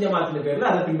சுன்னத் ஜமாத்தின் பேர்ல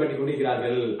அதை பின்பற்றி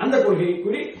கொண்டிருக்கிறார்கள். அந்த கொள்கையை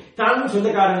கூறி தானும்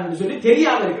சொந்தக்காரன் என்று சொல்லி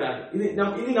தெரியாம இருக்கிறார்கள்.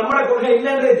 இது நம்மளோட கொள்கை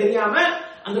இல்லைன்றதை தெரியாம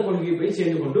அந்த கொள்கையை போய்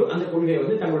சேர்ந்து கொண்டு அந்த கொள்கையை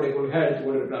வந்து தங்களுடைய கொள்கையை எடுத்துக்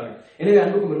கொண்டிருக்கிறார்கள். எனவே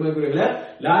அன்புக்கும் பெருமைக்குரியவர்களே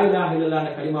லா இலாஹ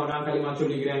இல்லல்லாஹ் கலிமா நான் கலிமா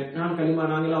சொல்லிக்கிறேன், நான் கலிமா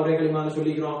நாங்களாம் ஒரே கலிமா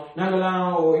சொல்லிக்கிறோம், நாங்கெல்லாம்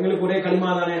எங்களுக்கு ஒரே கலிமா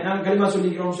தானே நாங்க கலிமா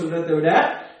சொல்லிக்கிறோம் சொல்றதை விட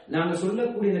நாங்க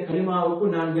சொல்லக்கூடிய இந்த கலிமாவுக்கு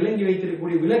நான் விளங்கி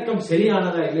வைத்திருக்கக்கூடிய விளக்கம்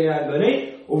சரியானதா இல்லையா என்பதை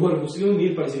ஒவ்வொரு முஸ்லிமும்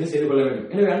நீர்பரிசீலனை செய்து கொள்ள வேண்டும்.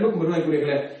 எனவே அன்புக்கும்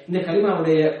பெருமைக்குரியவர்களே இந்த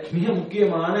கலிமாவுடைய மிக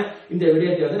முக்கியமான இந்த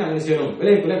விடயத்தை வந்து நாங்கள் செய்யணும்,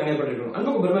 விளைவுக்குள்ள கடையப்பட்டிருக்கணும்.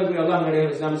 அன்புக்கும் பெருமைக்குரிய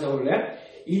அல்லாஹ் இஸ்லாமிய சகோதரர்களே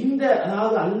இந்த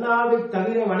அதாவது அல்லாஹ்வை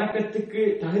தவிர வணக்கத்துக்கு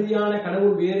தகுதியான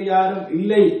கடவுள் வேறு யாரும்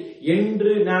இல்லை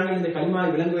என்று நாங்கள் இந்த கலிமாவை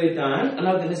விளங்குவதைத்தான்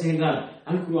அல்லாஹ் என்ன செய்கின்றான்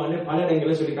அல் குர்ஆனில் பல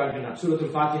இடங்களில் சொல்லி காட்டுகின்றான்.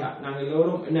 சூரத்துல் ஃபாத்திஹா நாங்கள்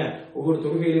எல்லோரும் என்ன ஒவ்வொரு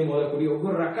தொழுகையிலும் ஓதக்கூடிய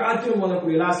ஒவ்வொரு ரக்காத்திலும்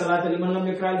ஓதக்கூடிய லா ஸலாத்த லிமன் லம்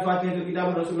யக்ரa'ல் ஃபாத்திஹா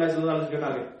கிதாப் ரசூலுல்லாஹி ஸல்லல்லாஹு அலைஹி வஸல்லம்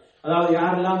சொன்னார்கள். அதாவது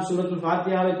யாரெல்லாம் சூரத்துல்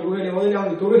ஃபாத்திஹாவை தொழுகையில ஓதலை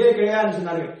அவங்க தொழுகை கிடையாதுன்னு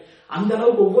சொன்னார்கள். அந்த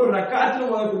அளவுக்கு ஒவ்வொரு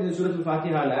ரக்காத்திலும் ஓதக்கூடிய சூரத்துல்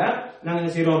ஃபாத்திஹால நாங்க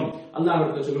என்ன செய்றோம்,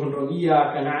 அல்லாஹ்விடத்தில் சொல்கின்றோம்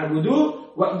இய்யாக நஅபுது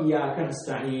வ இய்யாக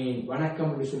நஸ்தஈன். வணக்கம்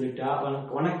என்று சொல்லிட்டா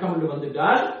வணக்கம் என்று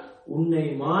வந்துட்டால் உன்னை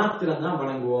மாத்திரம் தான்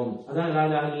வணங்குவோம். அதான் லா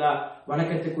இலாஹ இல்லல்லாஹ்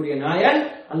வணக்கத்துக்குரிய நாயன்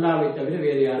அல்லாஹ்வை தவிர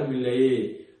வேறு யாரும் இல்லை.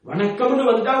 வணக்கம் என்று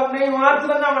வந்தா உன்னை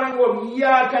மாத்திரம் தான் வணங்குவோம்.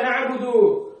 இய்யாக நஅபுது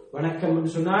வணக்கம்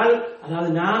என்று சொன்னால் அதாவது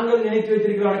நாங்கள் நினைத்து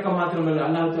வைத்திருக்கிற வணக்கம் மாத்திரமல்ல,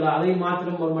 அல்லாஹ் தஆலா அதை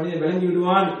மாத்திரம் ஒரு மனிதன் விளங்கி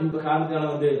விடுவான் என்ற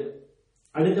காரணத்தால வந்து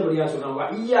அடுத்தபடியா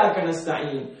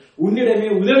சொன்னான் உன்னிடமே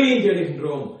உதவியும்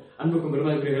தேடுகின்றோம். அன்புக்கும்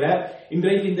பெருமதிக்குரியவர்களே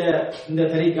இன்றைக்கு இந்த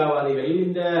தரீக்காவாதிகள்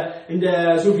இந்த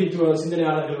சூஃபித்துவ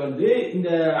சிந்தனையாளர்கள் வந்து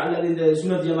அல்லது இந்த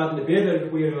சுன்னத் ஜமாத் இந்த பேர்ல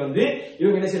இருக்கக்கூடியவர்கள் வந்து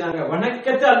இவங்க என்ன செய்றாங்க,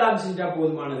 வணக்கத்தை அல்லாஹ் செஞ்சா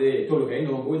போதுமானது, தொழுகை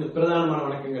நோன்பு இந்த பிரதானமான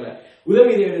வணக்கங்களை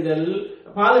உதவி தேடுதல்,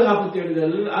 பாதுகாப்பு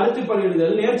தேடுதல், அறுத்து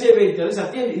பலியிடுதல், நேர்ச்சை வைத்தல்,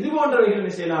 சத்தியம் இது போன்றவைகள்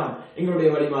என்ன செய்யலாம் எங்களுடைய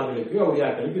வழிமார்களுக்கு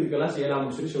அவுலியாக்களுக்கு இதுக்கெல்லாம்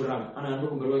செய்யலாம்னு சொல்றாங்க. ஆனா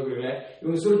அன்புக்கும் பெருமதிக்குரியவர்களே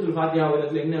இவங்க சூரத்துல் ஃபாத்திஹா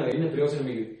ஓதுறதுல என்ன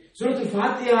பிரயோஜனம் இருக்குது? சூரத்துல்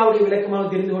ஃபாத்திஹாவுடைய விளக்கமாக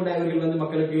தெரிந்து கொண்ட இவர்கள் வந்து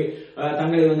மக்களுக்கு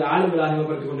தங்களை வந்து ஆளுங்களாக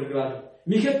அறிமுகப்படுத்திக் கொண்டிருக்கிறார்கள்.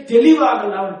 மிக தெளிவாக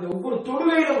ஒவ்வொரு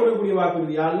தொழுகையிலும் கொடுக்கக்கூடிய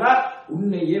வாக்குறுதி அல்லாஹ்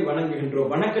உன்னையே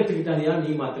வணங்குகின்றோம், வணக்கத்துக்கு தனியா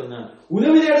நீ மாத்திரம்தான்,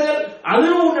 உதவி தேடுதல்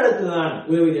அதுவும் உன்னிடத்துதான்,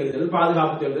 உதவி தேடுதல்,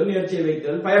 பாதுகாப்பு தேடுதல், நேர்ச்சியை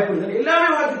வைத்தல், பயப்படுதல் எல்லாமே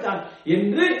உனக்குத்தான்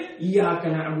என்று இய்யாக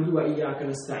நஅபுது வ இய்யாக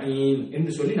நஸ்தஈன்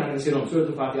என்று சொல்லி நாங்கள் செய்றோம்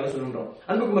சூரத்துல் ஃபாத்திஹா சொல்றோம்.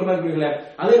 அன்புக்கும் பெருமதிக்குரியவர்களே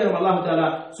அதே நேரம் அல்லாஹ் தஆலா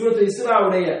சூரத்துல்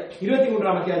இஸ்ராவுடைய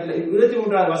 23ஆம் அத்தியாயத்தில்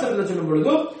 23வது வசனத்தில் சொல்லும்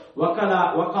பொழுது வகதா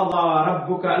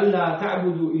ரப்புக அல்லா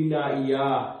தஅபுது இல்லா இய்யா,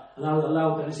 அதாவது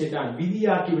அல்லாஹ் என்ன செய்தான்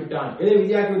விதியாக்கி விட்டான். எதை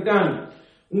விதியாக்கி விட்டான்?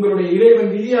 உங்களுடைய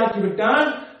இறைவன் விதியாக்கி விட்டான்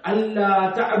அல்லா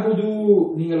தஅபுது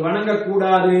நீங்கள்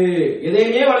வணங்கக்கூடாது,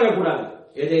 எதையுமே வணங்கக்கூடாது,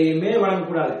 எதையுமே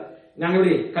வணங்கக்கூடாது. நாங்க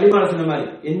எப்படி கலிமால சொன்ன மாதிரி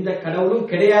எந்த கடவுளும்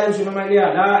கிடையாதுன்னு சொன்ன மாதிரி இல்லையா,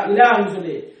 லா இலாஹன்னு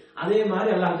சொல்லி, அதே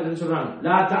மாதிரி அல்லாஹ் தஆலா சொல்றான்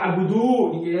லா தஅபுது,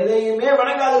 நீங்க எதையுமே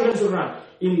வணங்காதீர்கள் சொல்றான்.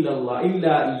 இல்லல்லாஹ்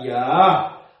இல்லா இய்யா,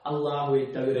 அல்லாஹ்வை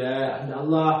தவிர அந்த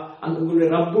அல்லாஹ், அந்த உங்களுடைய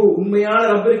ரப்பு, உண்மையான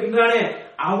ரப்பு இருக்கின்றானே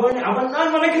அவன்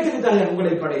தான் வணக்கத்துக்கு தகுதியானவன்.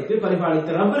 உங்களை படைத்து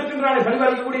பரிபாலித்த ரப்பு இருக்கின்றானே,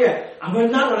 பரிபாலிக்கக்கூடிய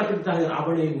அவன் தான் வணக்கத்துக்கு தகுதியானவன்.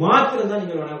 அவனை மாத்திரம் தான்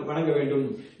நீங்கள் வணங்க வேண்டும்,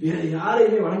 வேற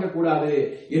யாரையுமே வணங்கக்கூடாது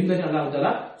என்பதை அல்லாஹ்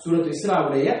தஆலா சூரத்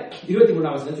இஸ்ராவுடைய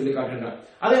 23ஆம் வசனத்தில் சொல்லி காட்டுகின்றார்.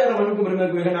 அதே நேரம் வணக்கம்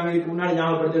பெருமைக்குரிய நாங்கள் இதுக்கு முன்னாடி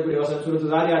ஞாபகப்படுத்தக்கூடிய வசனம்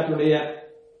சூரத் தாரியாத்துடைய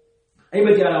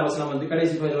 56ஆம் வசனம் வந்து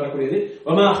கடைசி பகுதியில் வரக்கூடியது,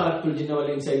 வமா ஹலக்துல் ஜின்ன வல்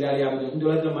இன்ஸ இல்லா லியஅபுதுன். இந்த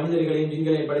உலகத்தில் மனிதர்களையும்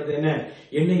ஜின்களையும் படைத்தது என்ன,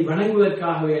 என்னை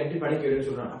வணங்குவதற்காகவே என்று படைக்கிறேன்னு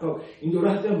சொல்றான். அப்போ இந்த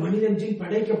உலகத்தில் மனிதன் ஜின்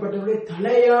படைக்கப்பட்டவருடைய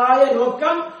தலையாய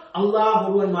நோக்கம் அல்லாஹ்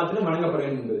ஒருவன் மாத்திரம் வணங்கப்பட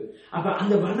வேண்டும் என்பது. அப்ப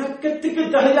அந்த வணக்கத்துக்கு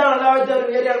தகுதியான அல்லாஹ்வை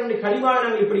தவிர வேறு யாருடைய கலிமா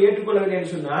நாங்கள் இப்படி ஏற்றுக்கொள்ளவில்லை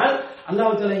என்று சொன்னால்,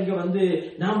 அல்லாஹ் தஆலா இங்க வந்து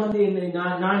நான் வந்து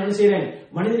நான் என்ன செய்றேன்,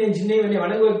 மனிதனின் ஜின்னை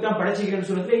வணங்குவதற்கு தான் படைச்சிக்கிறேன்னு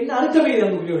சொன்னதுல என்ன அர்த்தமே இது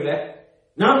அன்புக்குரியவர்களே.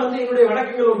 நான் வந்து என்னுடைய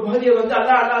வணக்கங்கள் ஒரு பகுதியை வந்து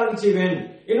அல்லாஹ்வுக்கு செய்வேன்,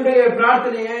 என்னுடைய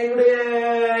பிரார்த்தனையை, என்னுடைய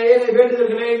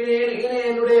வேண்டுதல்களை,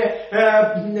 என்னுடைய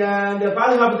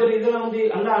பாதுகாப்பு இதெல்லாம் வந்து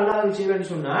அல்லாஹ்வுக்கு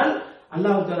செய்வேன்னு சொன்னால்,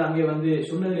 அல்லாஹ் தஆலா அங்கே வந்து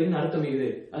சொன்னதுல என்ன அர்த்தம் இது,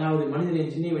 அதாவது மனிதனை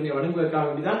ஜின்னை வணங்குவதற்காக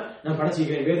வேண்டிதான் நான்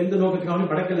படைச்சிக்கிறேன், வேற எந்த நோக்கத்துக்காக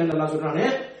படைக்கலன்னு அல்லாஹ் சொல்றானே.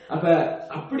 அப்ப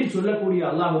அப்படி சொல்லக்கூடிய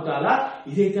அல்லாஹ் தஆலா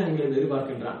இதைத்தான் எங்களை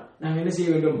எதிர்பார்க்கின்றான். நாங்க என்ன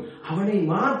செய்ய வேண்டும், அவனை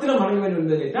மாத்திரம் வணங்க வேண்டும்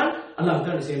என்பதைத்தான் அல்லாஹ்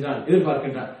தஆலா செய்கின்றான்,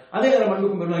 எதிர்பார்க்கின்றான். அதே நேரம்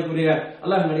அன்புக்கும் பெருமதிக்குரிய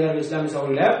அல்லாஹ் நடிகார்கள் இஸ்லாமிய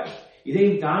சகோதரர்களே,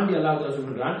 இதையும் தாண்டி அல்லாஹ் தஆலா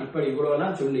சொல்கின்றான். இப்படி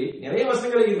இவ்வளவுலாம் சொல்லி நிறைய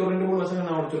வசனங்கள் இது, ஒரு 2-3 வசனங்கள்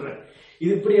நான் சொல்றேன்.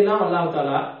 இது இப்படி எல்லாம் அல்லாஹ்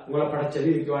தஆலா உங்களை படைச்சது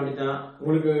இதுக்கு வேண்டிதான்,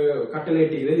 உங்களுக்கு கட்டளை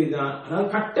இட்டிக்கிறது இதுதான், அதாவது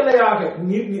கட்டளையாக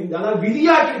அதாவது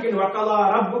விதியாக்கி இருக்கு. வக்கலா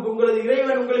ரப்புக்கு, உங்களது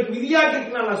இறைவன் உங்களுக்கு விதியாக்கி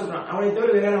இருக்குன்னு அல்லாஹ் சொல்றான். அவனை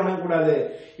தவிர வேற யாரும் வணங்கக்கூடாது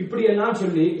இப்படி எல்லாம்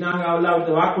சொல்லி, நாங்க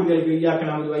அல்லாஹ்வுக்கு வாக்குறுதிகளுக்கு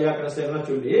விதியாக்க நமது வையாக்கிற எல்லாம்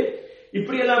சொல்லி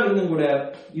இப்படி எல்லாம் இருந்தும் கூட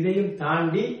இதையும்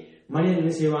தாண்டி மனிதன்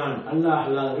என்ன செய்வான், அல்லாஹ்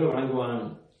அல்லாஹ்வை வணங்குவான்.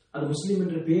 அது முஸ்லிம்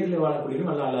என்ற பெயர்ல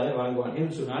வாழக்கூடியவன் அல்லாஹ் அல்லாஹ்வை வணங்குவான்.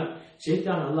 என்று சொன்னால்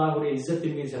ஷைத்தான் அல்லாஹ்வுடைய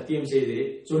இஸ்ஸத்தின் மீது சத்தியம் செய்து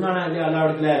சொன்னானா இல்லையா,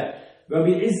 அல்லாஹ்விடத்துல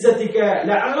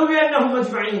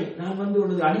நான் வந்து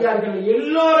உனது அடியார்கள்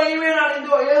எல்லோரையுமே நான்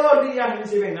ஏதோ ஒரு ரீதியாக என்ன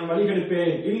செய்வேன், நான்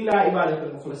வழிகெடுப்பேன். இல்லா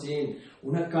இபாதத்துல் முஃப்லிஸீன்,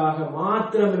 உனக்காக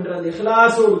மாத்திரம் என்ற அந்த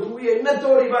இஹ்லாஸோடு தூய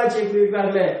எண்ணத்தோடு இபாதத்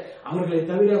செய்கிறார்களே அவர்களை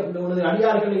தவிர உனது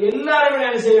அடியார்களை எல்லாரையுமே நான்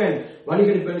என்ன செய்வேன்,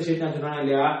 வழிகெடுப்பேன் ஷைத்தான் சொன்னானா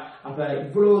இல்லையா. அப்ப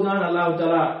இவ்வளவுதான் அல்லாஹ்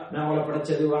தஆலா நான் உங்களை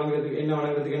படைச்சது வணங்குறதுக்கு,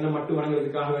 என்ன மட்டும்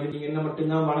வணங்குறதுக்காக வேண்டி, நீங்க என்ன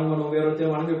மட்டும் தான் வணங்கணும், வேற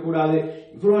ஒருத்தர் வணங்க கூடாது,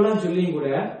 இவ்வளவுதான் சொல்லியும் கூட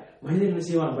மனிதன் என்ன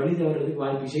செய்வான், வழி தவறதுக்கு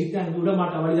வாய்ப்பு. ஷைத்தான் விட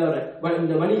மாட்டான், வழி தவற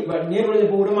இந்த வழி நேர்வழியை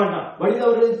போக விட மாட்டான், வழி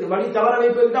தவற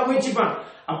வைப்பதற்கு தான் முயற்சிப்பான்.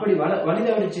 அப்படி வழி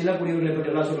தவறி செல்லக்கூடியவர்களை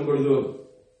பற்றி எல்லாம் சொல்லும் பொழுது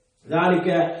ذلك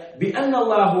بأن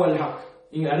الله هو الحق,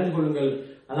 நீங்க அறிந்து கொள்ளுங்கள்,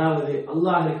 அதாவது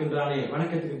அல்லாஹ் இருக்கின்றானே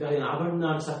வணக்கத்துக்கு தகுதி அவன்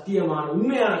தான் சத்தியமான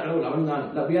உண்மையான கடவுள், அவன் தான்.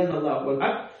 بأن الله هو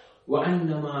الحق وأن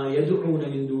ما يدعون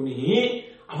من دونه,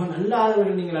 அவன்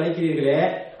அல்லாதவர்கள் நீங்கள் அழைக்கிறீர்களே,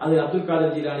 அது அப்துல்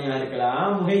காதர் ஜீலானியா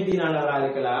இருக்கலாம், முஹைதீன் ஆனாரா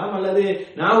இருக்கலாம், அல்லது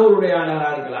நாகூருடைய ஆனாரா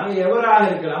இருக்கலாம், எவராக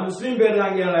இருக்கலாம், முஸ்லீம் பேர்ல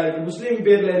அங்கேயாரா இருக்கு, முஸ்லீம்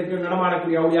பேர்ல இருக்க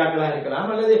நடமாடக்கூடிய அவுலியாக்களா இருக்கலாம்,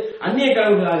 அல்லது அந்நிய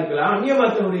கடவுளா இருக்கலாம், அந்நிய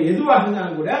மத்தனுடைய எதுவாக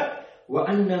இருந்தாலும் கூட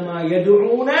வஅன்னமா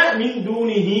யதுஊன மின்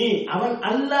தூனிஹி, அவன்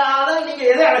அல்லாத நீங்க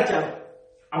எதை அழைச்சாலும்,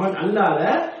 அவன் அல்லாத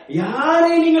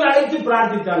யாரை நீங்கள் அழைத்து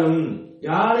பிரார்த்தித்தாலும்,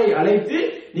 யாரை அழைத்து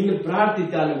நீங்கள்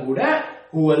பிரார்த்தித்தாலும் கூட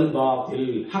ஹுவல்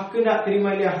பாத்தில், ஹக்குனா தெரியுமா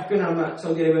இல்லையா, ஹக்கு நம்ம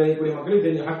சவுதி அரேபியாவில் கூடிய மக்களுக்கு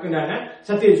தெரிஞ்ச ஹக்குனா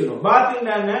சத்தியம் சொல்லுவோம்,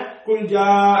 பாத்தில்னா என்ன, குல்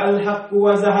ஜாஅல் ஹக்கு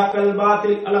வ ஸஹகல்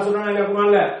பாத்தில், அல்லாஹ் சொல்றானே இல்லையா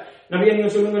குர்ஆன்ல, நபியே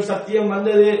நீங்க சொல்லுங்க சத்தியம்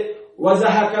வந்தது,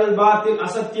 வஸஹகல் பாத்தில்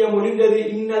அசத்தியம் ஒளிந்தது,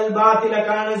 இன்னல் பாத்தில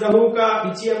கான ஸஹூகா,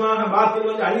 நிச்சயமாக பாத்தில்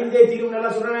வந்து அழிந்தே தீரும்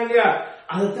அல்லாஹ் சொல்றானே இல்லையா.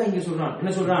 அதைத்தான் இங்க சொல்றான்.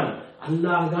 என்ன சொல்றான்,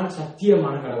 அல்லாஹ் தான்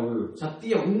சத்தியமான கடவுள்,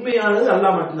 சத்தியம் உண்மையானது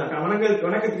அல்லாஹ் மட்டும்தான்,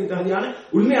 வணக்கத்துக்கு தகுதியான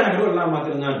உண்மையான கடவுள் அல்லாஹ்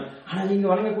மட்டும்தான். ஆனா நீங்க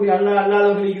வணங்கக்கூடிய அல்லாஹ்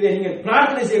அல்லாதவர்களுக்கு நீங்க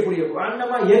பிரார்த்தனை செய்யக்கூடிய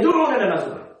அன்னமா எதுவும் அல்லாஹ்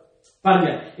சொல்றான். பாருங்க,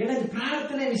 ஏன்னா இந்த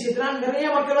பிரார்த்தனை விஷயத்துல நிறைய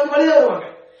மக்கள் வந்து வழி வருவாங்க,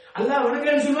 அல்லாஹ்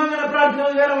வணங்கன்னு சொல்லுவாங்க, ஆனா பிரார்த்தனை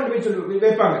வந்து வேற மட்டும் போய் சொல்லி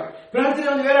வைப்பாங்க, பிரார்த்தனை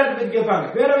வந்து வேற இடத்துல போய் கேட்பாங்க,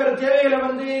 வேற தேவைகளை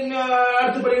வந்து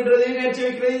அடுத்துப்படுகின்றது, நேர்ச்சி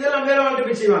வைக்கிறது, இதெல்லாம் வேற வாழ்க்கை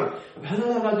போய் செய்வாங்க.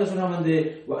 அதனால அல்லாஹ் சொன்னா வந்து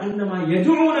அன்னமா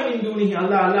எதுவும்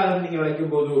அல்லாஹ் அல்லாஹ் நீங்க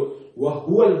வைக்கும் போது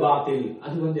வஹுவல் பாத்தில்,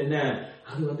 அது வந்து என்ன,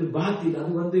 அது வந்து பாத்தில்,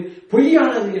 அது வந்து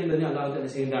பொய்யானது என்பதை அல்லாஹ்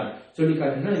என்ன செய்கிறார் சொல்லி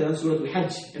காட்டுகிறார். இதுதான் சூரத்துல்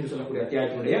ஹஜ் என்று சொல்லக்கூடிய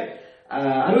அத்தியாயத்தினுடைய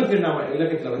 62ஆம்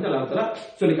இலக்கத்துல வந்து அல்லாஹ் தஆலா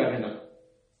சொல்லி காட்டுகிறார்.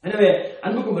 எனவே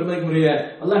அன்புக்கும் பெருமதிக்குரிய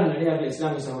அல்லாஹ்வின் அடியார்களே,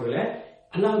 இஸ்லாமிய சகோதரர்களே,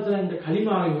 அல்லாஹ் தஆலா இந்த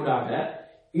கலிமாவை ஊடாக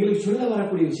எங்களுக்கு சொல்ல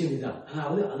வரக்கூடிய விஷயம் இதுதான்.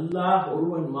 அதாவது அல்லாஹ்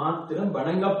ஒருவன் மாத்திரம்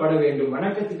வணங்கப்பட வேண்டும்,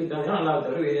 வணக்கத்துக்கு தான் அல்லாஹ்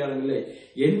தவிர வேறு யாரும் இல்லை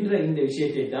என்ற இந்த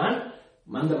விஷயத்தை தான்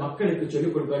அந்த மக்களுக்கு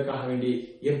சொல்லிக் கொடுப்பதற்காக வேண்டி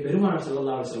என் பெருமானார்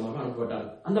ஸல்லல்லாஹு அலைஹி வஸல்லம் அனுப்பப்பட்டார்.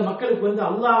 அந்த மக்களுக்கு வந்து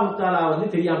அல்லாஹ் தஆலா வந்து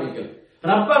தெரியாம இருக்கிறது,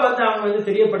 ரப்ப வந்து அவங்க வந்து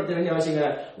தெரியப்படுத்த வேண்டிய அவசியம்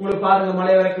கிடையாது. உங்களுக்கு பாருங்க,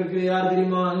 மலை இறக்கி வைக்கிறது யாரு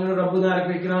தெரியுமா? ரப்பு தான்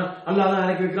இறக்கி வைக்கிறான், அல்லாஹ் தான்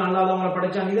இறக்கி வைக்கிறான், அல்லாஹ் தான் அவங்களை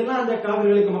படைச்சாங்க. இதெல்லாம் அந்த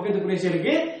காவிர்களுக்கு மக்கத்து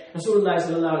குறைசியருக்கு ரசூலுல்லாஹி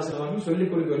ஸல்லல்லாஹு அலைஹி வஸல்லம்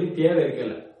சொல்லிக் கொடுக்க வேண்டிய தேவை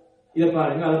இருக்கல. இதை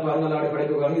பாருங்க, அதை பாருங்க, அல்லாஹ்வுடைய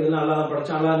படைப்பு பாருங்க, இதெல்லாம் அல்லாஹ் தான்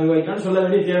படைச்சான், அல்லாஹ் நிர்வகிக்கான்னு சொல்ல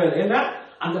வேண்டிய தேவை இல்லை. ஏன்னா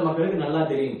அந்த மக்களுக்கு நல்லா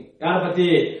தெரியும் யார பத்தி,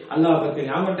 அல்லாஹ் பத்தி.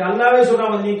 அவங்கள்ட்ட அல்லாவே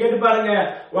சொல்றாங்க, நீங்க கேட்டு பாருங்க,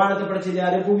 வானத்தை படைச்சது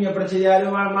யாரு, பூமியை படைச்சது யாரு,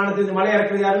 வானத்திலிருந்து மலை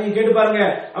இறக்குறது யாரு, நீங்க கேட்டு பாருங்க.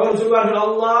 அவர் சொல்வார்கள்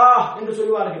அல்லாஹ் என்று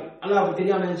சொல்வார்கள். அல்லாஹ் பத்தி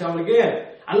தெரியாம இருந்துச்சு அவங்களுக்கு.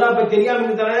 அல்லாஹ் பத்தி தெரியாம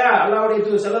இருந்தாலே அல்லாஹ்வுடைய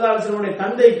தூதர் ஸல்லல்லாஹு அலைஹி வஸல்லம்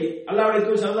தந்தைக்கு, அல்லாஹ்வுடைய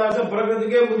தூதர் ஸல்லல்லாஹு அலைஹி வஸல்லம்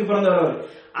பிறக்கிறதுக்கே முந்தி பிறந்தவர்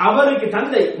அவருக்கு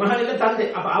தந்தை, மகனில தந்தை.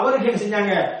 அப்ப அவருக்கு என்ன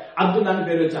செஞ்சாங்க? அப்துல்லான்னு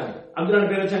பேர் வச்சாங்க. அப்துல்லான்னு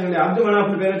பேர் வச்சாங்க இல்லையா, அப்துல்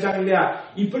மனாஃப்னு பேர் வச்சாங்க இல்லையா.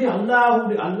 இப்படி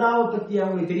அல்லாஹ்வை பத்தி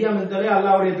அவங்களுக்கு தெரியாம இருந்தாலே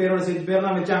அல்லாஹ்வுடைய பேரோட சேர்த்து பேர்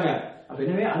தான் வச்சாங்க. அப்ப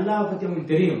எனவே அல்லாஹ்வை பத்தி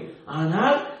அவங்களுக்கு தெரியும்.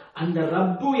 ஆனால் அந்த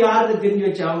ரப்பு யாருக்கு தெரிஞ்சு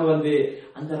வச்சு அவங்க வந்து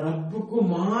அந்த ரப்புக்கு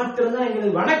மாத்திரம் தான்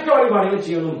எங்களுக்கு வணக்க வழிபாடுகள்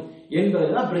செய்யணும்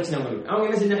என்பதுதான் பிரச்சனை அவங்களுக்கு. அவங்க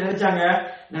என்ன செஞ்ச நினைச்சாங்க,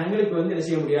 எங்களுக்கு வந்து என்ன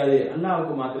செய்ய முடியாது,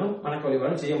 அல்லாஹ்வுக்கு மாத்திரம் வணக்க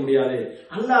வழிபாடு செய்ய முடியாது,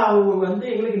 அல்லாஹ் வந்து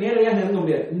எங்களுக்கு நேரடியாக நெருங்க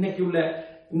முடியாது.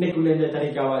 இன்னைக்குள்ள இந்த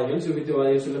தரிக்காவாதிகள்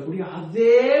சுபித்துவாதிகள் சொல்லக்கூடிய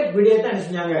அதே விடயத்தான் என்ன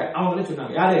செஞ்சாங்க அவங்களே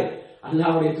சொன்னாங்க. யாரு?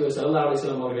 அல்லாஹ்வுடைய தூதர் ஸல்லல்லாஹு அலைஹி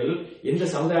வஸல்லம் அவர்கள் எந்த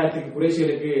சமுதாயத்துக்கு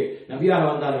குறைஷிகளுக்கு நபியாக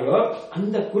வந்தார்களோ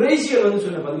அந்த குறைஷிகள் வந்து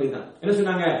சொன்ன பதில் தான். என்ன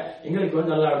சொன்னாங்க? எங்களுக்கு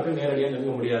வந்து அல்லாஹ்வுக்கு நேரடியாக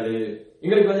நெருங்க முடியாது,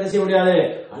 எங்களுக்கு வந்து என்ன செய்ய முடியாது,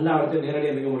 அல்லாஹ்வுக்கு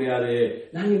நேரடியாக நெருங்க முடியாது,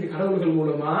 நாங்க இந்த கடவுள்கள்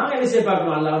மூலமா என்ன செய்ய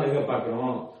பார்க்கிறோம், அல்லாஹ் நெருங்க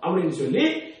பார்க்கிறோம் அப்படின்னு சொல்லி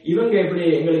இவங்க எப்படி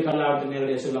எங்களுக்கு அல்லாஹ்வுக்கு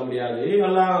நேரடியாக சொல்ல முடியாது,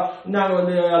 அல்லாஹ் நாங்க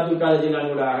வந்து அப்துல் காதர்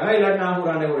ஜீலானி ஊடாக இல்லாட்டி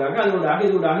நாகூரான ஊடாக அது ஊடாக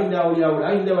இது ஊடாக இந்த அவுலியா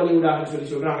ஊடாக இந்த வழி ஊடாக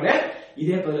சொல்லி சொல்றாங்களே,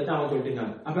 இதே பதில தான் அவங்க சொல்லிட்டு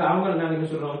இருந்தாங்க. அப்ப அவங்க நாங்க என்ன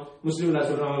சொல்றோம், முஸ்லிம்களா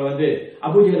சொல்றோம், அவங்க வந்து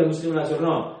அபூஜஹல முஸ்லிம்களா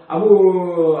சொல்றோம்,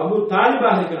 அபு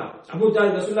தாலிபாக இருக்கிறான், அபு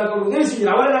தாலிப் ரசூலுல்லாஹ்வுக்கு உதவி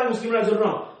செஞ்சார், அவரை நாங்க முஸ்லிம்களா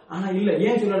சொல்றோம். ஆனா இல்ல,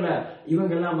 ஏன் சொல்லல,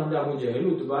 இவங்க எல்லாம் வந்து அபூஜஹல்,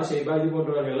 உத்பா, ஷைபா இது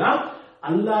போன்றவர்கள் எல்லாம்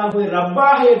அல்லாஹ்வை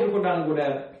ரப்பாக ஏற்றுக்கொண்டாலும் கூட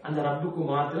அந்த ரப்புக்கு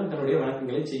மாத்திரம் தன்னுடைய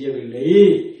வணக்கங்களை செய்யவில்லை.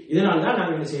 இதனால்தான்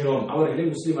நாங்கள் என்ன செய்கிறோம், அவர்களை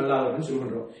முஸ்லீம் அல்லாதவர்கள்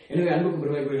சொல்கின்றோம். எனவே அன்புக்கும்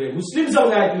பெருமைக்குரியவர்களே, முஸ்லிம்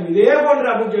சமுதாயத்திலும் இதே போன்ற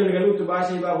அபூஜஹல்கள், உத்பா,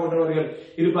 ஷைபா போன்றவர்கள்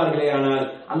இருப்பார்களே, ஆனால்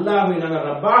அல்லாஹ்வை நாங்கள்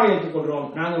ரப்பாக ஏற்றுக்கொள்றோம்,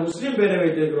 நாங்க முஸ்லீம் பேரை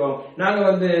வைத்திருக்கிறோம், நாங்க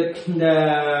வந்து இந்த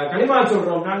கலிமா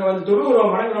சொல்றோம், நாங்க வந்து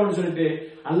தொழுகிறோம், வணங்குறோம்னு சொல்லிட்டு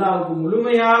அல்லாஹ்வுக்கு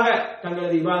முழுமையாக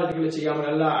தங்களது இபாதத்துகளை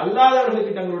செய்யாமல்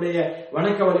அல்லாதவர்களுக்கு தங்களுடைய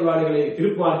வணக்க வழிபாடுகளை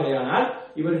திருப்புவார்களே, ஆனால்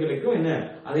இவர்களுக்கும் என்ன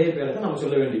அதே பேரை தான் நம்ம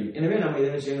சொல்ல வேண்டியது. எனவே நம்ம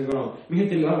இதை செய்யணும், மிக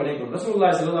தெளிவாக விளையாடும்.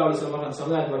 ரசூலுல்லாஹி ஸல்லல்லாஹு அலைஹி வஸல்லம்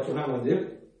சமுதாயத்தை சொன்னாங்க வந்து,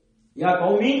 யா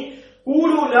கௌமி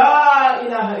கூலு லா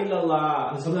இலாஹ இல்லல்லாஹ்.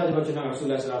 அந்த சமுதாயத்தை பற்றி சொன்னாங்க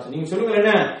ரசூலுல்லாஹி ஸல்லல்லாஹு அலைஹி வஸல்லம், நீங்க சொல்லுங்க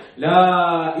என்ன, லா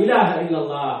இலாஹ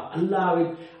இல்லல்லாஹ். அல்லாஹ்வை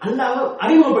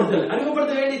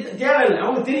அறிமுகப்படுத்த வேண்டிய தேவையில்லை,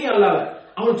 அவங்க தெரியும் அல்லாஹ்வை.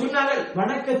 அவங்க சொன்னாங்க,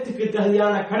 வணக்கத்துக்கு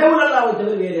தகுதியான கடவுள் அல்லாஹ்வை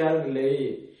தவிர வேற யாரும் இல்லை,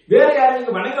 வேற யாரும்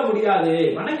நீங்க வணங்க முடியாது,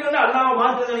 வணங்குறது அல்லாஹ்வை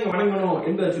மாத்திரம் நீங்க வணங்கணும்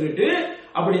என்பதை சொல்லிட்டு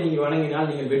அப்படி நீங்க வணங்கினால்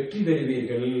நீங்கள் வெற்றி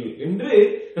பெறுவீர்கள் என்று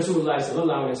ரசூலுல்லாஹி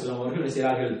ஸல்லல்லாஹு அலைஹி வஸல்லம் அவர்கள்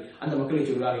செய்கிறார்கள். அந்த மக்களை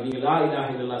சொல்றார்கள், நீங்க லா இலாஹ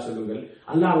இல்லல்லாஹ் சொல்லுங்கள்,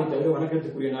 அல்லாஹ்வை தவிர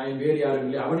வணக்கத்துக்குரிய நாயன் வேறு யாரும்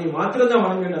இல்லை, அவனை மாத்திரம் தான்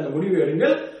வணங்க அந்த முடிவு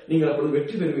எடுங்கள், நீங்கள் அப்பொழுது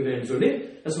வெற்றி பெறுவீர்கள் என்று சொல்லி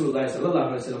ரசூலுல்லாஹி ஸல்லல்லாஹு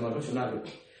அலைஹி வஸல்லம் அவர்கள் சொன்னார்கள்.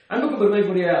 அன்புக்கு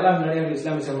பெருமைக்குரிய அல்லாஹ்வின் நல்லடியார்களே,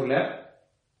 இஸ்லாமிய சகோதரர்களே,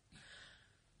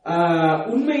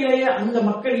 உண்மையிலேயே அந்த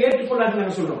மக்கள் ஏற்றுக்கொண்டார்கள்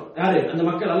நாங்க சொல்றோம். யாரு அந்த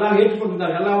மக்கள்? அல்லாஹ்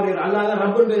ஏற்றுக்கொண்டிருந்தார்கள், அல்லாஹ் தான்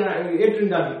ரப்பன்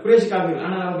ஏற்றிருந்தார்கள் குறைஷிக்காரர்கள்.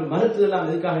 ஆனால் அவர்கள் மறுத்ததெல்லாம்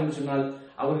எதுக்காக என்று சொன்னால்,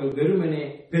 அவர்கள் வெறுமனே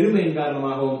பெருமையின்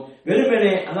காரணமாகவும்,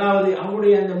 வெறுமனே அதாவது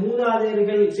அவருடைய அந்த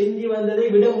மூதாதையர்கள் செஞ்சு வந்ததை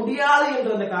விட முடியாது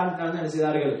என்ற அந்த காரணத்தால் என்ன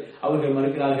செய்தார்கள், அவர்கள்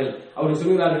மறுக்கிறார்கள். அவர்கள்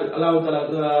சொல்கிறார்கள், அல்லாஹ்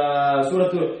தஆலா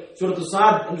சூரத்து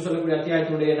ஸாத் என்று சொல்லக்கூடிய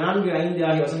அத்தியாயத்தினுடைய 4, 5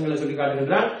 ஆகிய வசனங்களை சொல்லி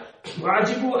காட்டுகின்றார்.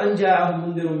 வாஜிபு அன்ஜாஹு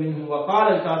முன்திரும் மின்ஹும் வகால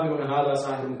காஃபிருன ஹாதா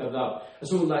சாஹிருன் கذاب.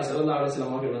 ரசூலுல்லாஹி ஸல்லல்லாஹு அலைஹி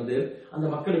வஸல்லம் அவர்கள் வந்து அந்த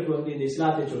மக்களுக்கு வந்து இந்த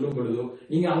இஸ்லாத்தை சொல்லும் பொழுது,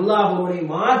 நீங்க அல்லாஹ்வை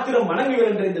மாத்திரம் வணங்குங்கள்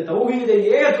என்ற இந்த தௌஹீதை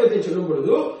ஏகத்துவத்தை சொல்லும்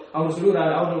பொழுது அவங்க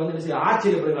சொல்கிறார்கள், அவர்கள் வந்து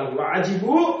ஆச்சரியப்படுகிறார்கள்.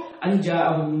 வாஜிபு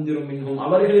அன்ஜாஹு முன்திரும் மின்ஹும்,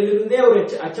 அவர்களிலிருந்தே ஒரு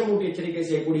அச்சமூட்டி எச்சரிக்கை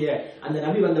செய்யக்கூடிய அந்த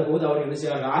நபி வந்த போது அவர்கள் என்ன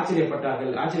செய்கிறார்கள்,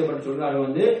 ஆச்சரியப்பட்டு சொல்றார்கள்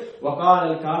வந்து,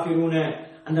 வகால காஃபிருன,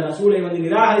 அந்த ரசூலை வந்து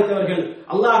நிராகரித்தவர்கள்,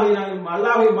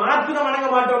 அல்லாஹ்வை மாத்திரம் வணங்க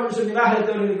மாட்டோம் என்று சொல்லி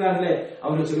நிராகரித்தவர்கள் இருக்கிறார்களே,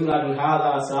 அவர்கள் சொல்கிறார்கள்,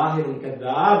 ஹாதா சாஹிருன்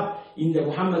கذاب, இந்த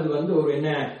முஹம்மது வந்து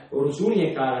ஒரு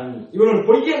சூனியக்காரன், இவர் ஒரு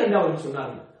பொய்யன் என்று அவர்கள்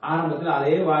சொன்னார்கள். ஆரம்பத்தில்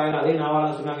அதே வாயால் அதே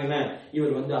நாவால சொன்னாங்க, என்ன,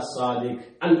 இவர் வந்து அஸ்ஸாதிக்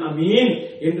அல் அமீன்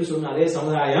என்று சொன்ன அதே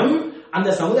சமுதாயம், அந்த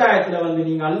சமுதாயத்துல வந்து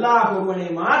நீங்க அல்லாஹ் ஒருவனை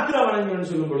மாத்திரம் வணங்குன்னு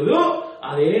சொல்லும் பொழுது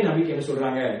அதே நபிக்கு என்ன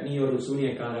சொல்றாங்க, நீ ஒரு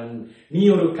சூனியக்காரன், நீ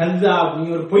ஒரு கذاب, நீ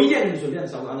ஒரு பொய்யன் என்று சொல்லி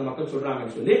அந்த மக்கள்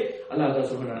சொல்றாங்கன்னு சொல்லி அல்லாஹ்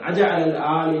தஆலா சொல்றாங்க. அஜஅல்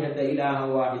ஆலிஹத இலாஹா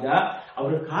வாஹிதா.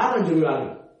 அவர்கள் காரணம்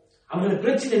சொல்கிறார்கள். அவர்கள்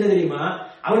பிரச்சனை என்ன தெரியுமா,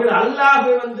 அவர்கள்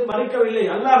அல்லாஹ்வை வந்து மறுக்கவில்லை,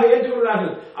 அல்லாஹ்வை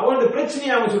ஏற்றுக்கொள்கிறார்கள். அவர்களுடைய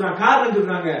பிரச்சனையை அவங்க சொல்றாங்க, காரணம்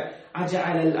சொல்றாங்க,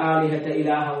 அஜஅல் ஆலிஹத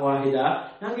இலாஹா வாஹிதா,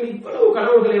 நாங்கள் இவ்வளவு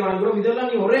கடவுள்களை வணங்குறோம், இதெல்லாம்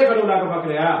நீ ஒரே கடவுளாக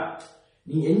பார்க்கலையா,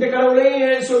 நீ எந்த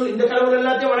கடவுளையும் சொல்லு, இந்த கடவுள்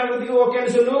எல்லாத்தையும் வணங்குறதுக்கு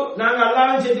ஓகேன்னு சொல்லு, நாங்க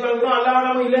அல்லாவும் சேர்த்து வணங்குறோம், அல்லாஹ்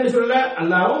நாம இல்லைன்னு சொல்லல,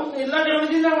 அல்லாவும் எல்லா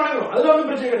கடவுளையும் தான் வணங்குறோம், அதுல ஒன்றும்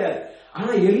பிரச்சனை கிடையாது.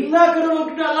 ஆனா எல்லா கடவுளும்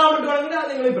விட்டுட்டு அல்லாஹ் மட்டும் வணங்குறது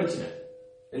அது எங்களுக்கு பிரச்சனை.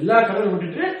 எல்லா கடவுளும்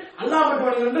விட்டுட்டு அல்லாஹ் மட்டும்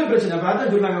வணங்குறது பிரச்சனை. அப்ப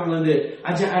அதான் சொல்றாங்க அவங்க வந்து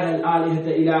அஜஅல் ஆலிஹத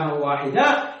இலாஹன் வாஹிதா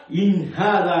இன்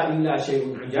ஹாதா இல்லா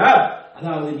ஷைஉன் அஜாப்.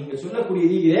 அதாவது நீங்க சொல்லக்கூடிய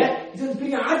இது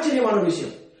பெரிய ஆச்சரியமான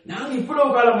விஷயம். நாங்க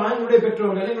இவ்வளவு காலமா எங்களுடைய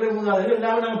பெற்றோர்கள், எங்களுடைய மூதாதையர்கள்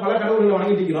எல்லாமே நாங்க பல கடவுள்களை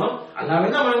வணங்கிட்டு இருக்கிறோம், அல்லாஹ்வை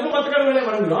தான் வணங்குறோம், மற்ற கடவுள்களை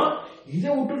வணங்குறோம். இதை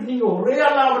விட்டுட்டு நீங்க ஒரே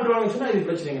அல்லாஹ் மட்டும் வணங்க சொன்னா இது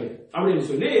பிரச்சனைகள் அப்படின்னு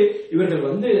சொல்லி இவர்கள்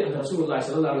வந்து அந்த ரசூலுல்லாஹி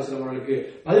ஸல்லல்லாஹு அலைஹி வஸல்லம் அவர்களுக்கு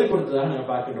பதில் கொடுத்ததாக நாங்கள்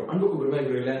பார்க்கின்றோம். அன்புக்கு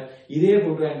பெருமைக்குரியவர்களே, இதே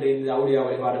போன்ற இந்த அவுலியா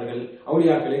வழிபாடுகள்,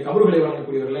 அவுலியாக்களை கபறுகளை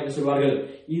வணங்கக்கூடியவர்கள் என்ன சொல்வார்கள்,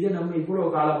 இதை நம்ம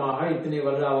இவ்வளவு காலமாக இத்தனை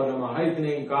வருடமாக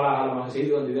இத்தனை காலகாலமாக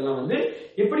செய்து வந்து இதெல்லாம் வந்து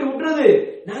எப்படி விட்டுறது?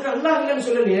 நாங்க அல்லாஹ் இல்லைன்னு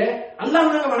சொல்லலையே,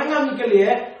 அல்லாஹ் நாங்க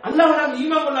வணங்காமிக்கலையே, அல்லாஹ் நாங்க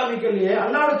ஈமான் கொள்ளாமிக்கலையே,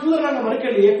 அல்லாஹ்வோட தூதர் நாங்க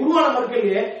மறுக்கலையே, குர்ஆனை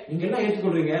மறுக்கலையே, நீங்க எல்லாம்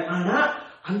ஏற்றுக்கொள்றீங்க. ஆனா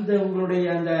அந்த உங்களுடைய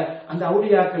அந்த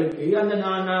அவுலியாக்களுக்கு, அந்த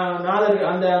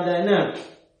அந்த என்ன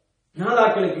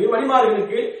நாதாக்களுக்கு,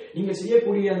 வழிமார்களுக்கு நீங்க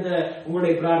செய்யக்கூடிய அந்த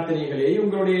உங்களுடைய பிரார்த்தனைகளை,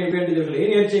 உங்களுடைய வேண்டுதல்களை,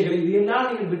 நேர்ச்சைகளை இது எல்லாம்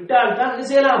நீங்க விட்டால் தான் என்ன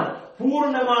செய்யலாம்?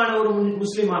 பூர்ணமான ஒரு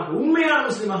முஸ்லிமாக, உண்மையான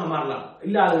முஸ்லிமாக மாறலாம்.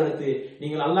 இல்லாத இடத்து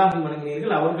நீங்கள் அல்லாஹை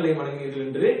வணங்கினீர்கள், அவர்களை வணங்கினீர்கள்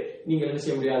என்று நீங்கள் என்ன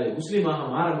செய்ய முடியாது, முஸ்லிமாக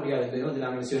மாற முடியாது என்பதை வந்து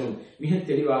நாங்கள் செய்யணும். மிக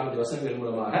தெளிவாக இந்த வசனங்கள்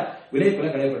மூலமாக விடைப்பெற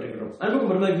கடைபெற்றிருக்கிறோம்.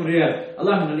 அன்புக்கும் பெருமதிக்குரிய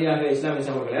அல்லாஹ் நல்லியாக இஸ்லாமிய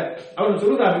சகோதரர்களே, அவர்கள்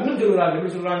சொல்லுகிறார்கள், இன்னும் சொல்லுகிறார்கள்,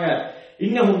 எப்படி சொல்றாங்க?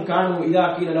 இன்னஹும் கானு இதா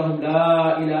கீல லஹும் லா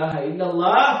இலாஹ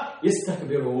இல்லல்லாஹ்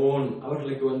யஸ்தக்பிரூன்.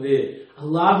 அவர்களுக்கு வந்து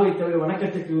அல்லாஹ்வை தவிர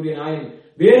வணக்கத்துக்கு உரிய நாயன்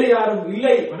வேறு யாரும்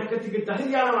இல்லை, வணக்கத்துக்கு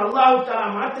தகுதியானவன் அல்லாஹ் தஆலா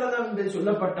மாத்திரம்தான் என்று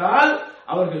சொல்லப்பட்டால்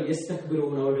அவர்கள்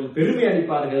யஸ்தக்பிரூன், அவர்கள் பெருமை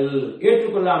அடிப்பார்கள்,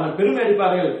 ஏற்றுக்கொள்ளாமல் பெருமை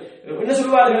அடிப்பார்கள். என்ன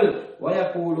சொல்வார்கள்?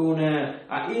 வயகூலூன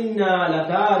அஇன்னா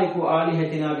லதாரிகு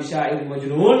ஆலிஹத்தினா பிஷாஇர்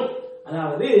மஜ்னூன்.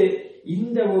 அதாவது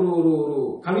இந்த ஒரு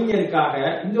கவிஞருக்காக,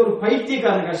 இந்த ஒரு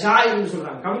பைத்தியக்காரனுக்காக, ஷாயிர்னு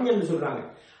சொல்றாங்க, கவிஞர்னு சொல்றாங்க,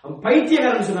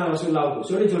 பைத்தியக்காரன் சொன்னாங்க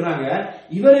ரசூலுல்லாஹ்வுக்கு சொல்றாங்க,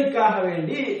 இவருக்காக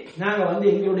வேண்டி நாங்க வந்து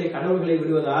எங்களுடைய கடவுள்களை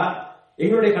விடுவதா,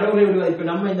 எங்களுடைய கடவுளை விடுவதா? இப்ப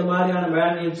நம்ம இந்த மாதிரியான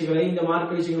வேலை நிகழ்ச்சிகளை, இந்த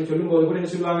மார்க்க விஷயங்களை சொல்லும் போது கூட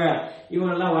என்ன சொல்லுவாங்க,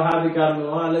 இவன் எல்லாம்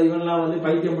வஹாபிக்காரனோ அல்லது இவன் எல்லாம் வந்து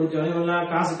பைத்தியம் முடிச்சவனோ, இவன் எல்லாம்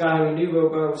காசுக்காக வேண்டி,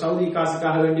 சவுதி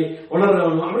காசுக்காக வேண்டி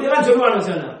உளர்றவனோ அப்படி எல்லாம் சொல்லுவாங்க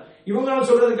சார். இவங்களும்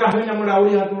சொல்றதுக்காகவே நம்மளுடைய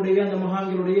அவுலியாக்களுடைய, அந்த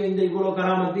மகான்களுடைய இந்த இவ்வளவு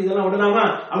கராமத்து இதெல்லாம் விடலாமா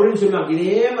அப்படின்னு சொல்லுவாங்க.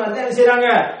 இதே மாதிரிதான் என்ன செய்யறாங்க,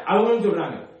 அவங்களும்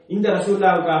சொல்றாங்க. இந்த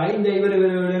ரசூலுல்லாஹ்வுக்காக இந்த இவர்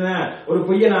ஒரு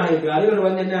பொய்யனாக இருக்கிறார், இவர்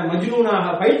வந்து என்ன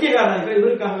மஜ்னூனாக பைத்தியக்காரனாக இருக்கிறார்,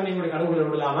 இவருக்காக எங்களுடைய கடவுளை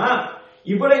விடலாமா?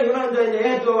 இவ்வளவு இந்த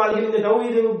ஏகத்துவவாதிகள், இந்த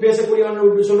தௌஹீது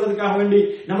பேசக்கூடியவர்கள் சொல்றதுக்காக வேண்டி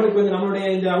நம்மளுக்கு வந்து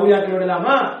நம்மளுடைய இந்த அவுலியாக்களை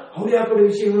விடலாமா? அவுலியாக்களுடைய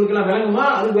விஷயம் இவங்களுக்கு எல்லாம் விளங்குமா?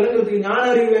 அது விளங்குறதுக்கு ஞான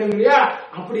அறிவு வேணும் இல்லையா?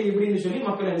 அப்படி இப்படின்னு சொல்லி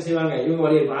மக்கள் என்ன செய்வாங்க, இவங்க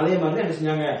வழி இருப்பாங்க. அதே மாதிரி என்ன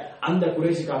செஞ்சாங்க, அந்த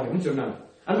குறைஷிக்காரர்கள் சொன்னாங்க.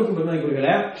 அன்புக்கும்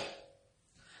பெருமதிக்குரியவர்களே,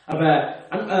 அப்ப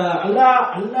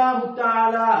அல்லாஹ்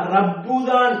தஆலா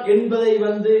ரப்புதான் என்பதை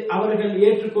வந்து அவர்கள்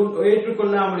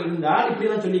ஏற்றுக்கொள்ளாமல் இருந்தால்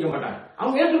இப்படிதான் சொல்லிக்க மாட்டாங்க.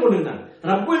 அவங்க ஏற்றுக்கொண்டிருந்தாங்க,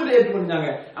 ரப்பு என்று ஏற்றுக்கொண்டாங்க.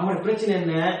 அவங்களோட பிரச்சனை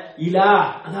என்ன? இலா,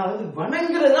 அதாவது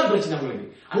வணங்குறது தான் பிரச்சனை. அவங்களுக்கு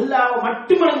அல்லாஹ்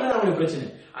மட்டும் வணங்குறது அவங்களுக்கு பிரச்சனை.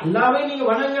 அல்லாஹ்வை நீங்க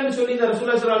வணங்கன்னு சொல்லி இந்த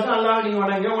ரசூலுல்லாஹி ஸல்லல்லாஹு அலைஹி வஸல்லம் அல்லாஹ்வை நீங்க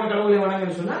வணங்க, உங்க கடவுளை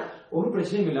வணங்கன்னு சொன்னா ஒரு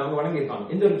பிரச்சனையும் இல்லை, அவங்க வணங்கிப்பாங்க,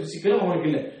 எந்த ஒரு சிக்கலும் அவங்களுக்கு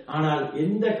இல்லை. ஆனால்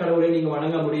எந்த கடவுளை நீங்க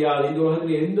வணங்க முடியாது, இந்த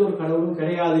உலகத்தில் எந்த ஒரு கடவுளும்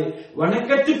கிடையாது,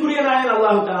 வணக்கத்துக்குரிய நாயன்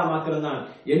அல்லாஹ் தஆலா மாத்திரம்தான்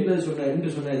என்று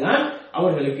சொன்னதுதான்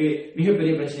அவர்களுக்கு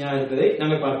மிகப்பெரிய பிரச்சனையாக இருப்பதை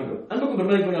நாங்கள் பார்க்கின்றோம். அன்புக்கும்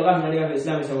பெருமதிக்குரிய அல்லாஹ் நல்லடியார்களே,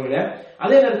 இஸ்லாமிய சகோதரர்களே,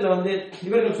 அதே நேரத்தில் வந்து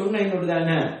இவர்கள் சொன்ன இன்னொருதான்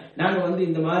என்ன, நாங்க வந்து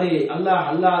இந்த மாதிரி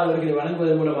அல்லாஹ்வர்களை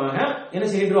வணங்குவதன் மூலமாக என்ன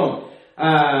செய்கிறோம்,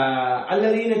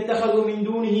 அல்லதீன இத்தஹது மின்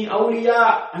தூனிஹி அவுலியா,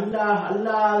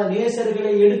 அல்லாஹ்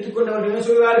நேசர்களை எடுத்துக்கொண்டவர்கள் என்ன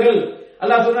சொல்வார்கள்?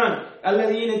 அல்லாஹ் சொல்றான்,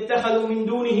 அல்லதீன இத்தஹது மின்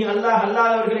தூனிஹி,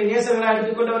 அல்லாஹ்வர்களை நேசர்களாக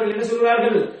எடுத்துக்கொண்டவர்கள் என்ன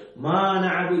சொல்வார்கள்? மா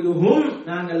நஅபுதுஹும்,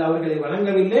 நாங்கள் அவர்களை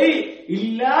வணங்கவில்லை,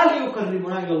 இல்லா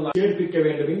லியுகர்ரிமுனா இலல்லாஹ், கேட்பிக்க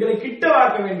வேண்டும், எங்களை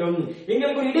கிட்டவாக்க வேண்டும்,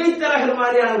 எங்களுக்கு ஒரு இடைத்தரகர்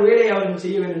மாதிரியான ஒரு வேலையை அவர்கள்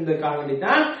செய்ய வேண்டும் என்பதற்காக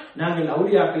வேண்டித்தான் நாங்கள்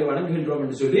அவுலியாக்களை வணங்குகின்றோம்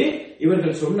என்று சொல்லி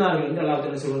இவர்கள் சொன்னார்கள் என்று அல்லாஹ்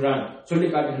தஆலா சொல்றான், சொல்லி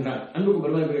காட்டுகின்றான். அன்புக்கு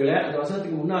பெருமதிக்குரியவர்களே, அந்த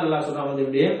வசனத்துக்கு முன்னால் அல்லாஹ் சொல்றான் வந்து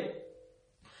இப்படி,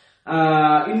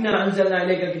 இன்னா அன்ஸல்னா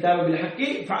இலைக்கல் கிதாப பில் ஹக்கி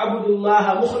ஃபஅபுதுல்லாஹ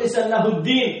முக்லிஸன்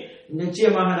லஹுத்தீன்,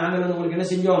 நிச்சயமாக நாங்கள் வந்து உங்களுக்கு என்ன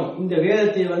செஞ்சோம், இந்த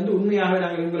வேதத்தை வந்து உண்மையாக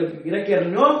நாங்கள் உங்களுக்கு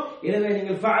இறக்கினோம், எனவே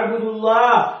நீங்கள்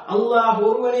ஃபஅபுதுல்லாஹ், அல்லாஹ்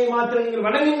ஒருவனை மாத்திரம் நீங்கள்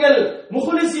வணங்குங்கள்,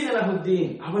 முக்லிஸீன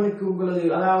லஹுத்தீன், அவனுக்கு உங்களது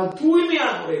அதாவது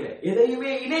தூய்மையான முறையில்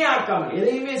எதையுமே இணையாக்காமல்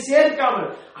எதையுமே சேர்க்காமல்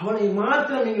அவனை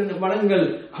மாத்திரம் நீங்கள் வணங்குங்கள்,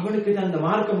 அவனுக்கு தான் இந்த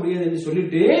மார்க்க முடியாது என்று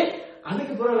சொல்லிட்டு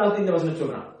அதுக்கு பிறகு அல்லாஹ் இந்த வசனம்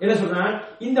சொல்றான். என்ன சொல்றான்?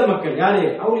 இந்த மக்கள் யாரு?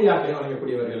 அவுலியாக்களை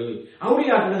வணங்கக்கூடியவர்கள்,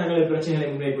 அவுலியாக்கள் தங்களது பிரச்சனைகளை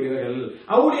முன்வைக்கக்கூடியவர்கள்,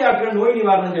 அவுலியாக்கள் நோய்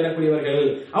நிவாரணம் செய்யக்கூடியவர்கள்,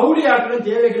 அவுலியாக்கள்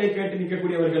தேவைகளை கேட்டு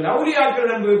நிற்கக்கூடியவர்கள்,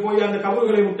 அவுலியாக்கள் போய் அந்த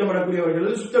கபறுகளை முத்தமிடக்கூடியவர்கள்,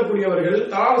 சுத்தக்கூடியவர்கள்,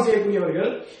 தவாஃப்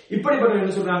செய்யக்கூடியவர்கள், இப்படிப்பட்ட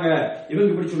என்ன சொல்றாங்க,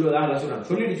 இவங்க இப்படி சொல்வதா அல்லாஹ் சொல்றான்.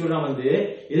 சொல்லிட்டு சொல்றான் வந்து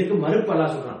இதுக்கு மறுப்பு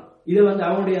அல்லாஹ் சொல்றான். இதை வந்து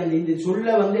அவனுடைய அந்த இந்த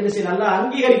சொல்ல வந்து என்ன செய்ய நல்லா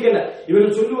அங்கீகரிக்கல.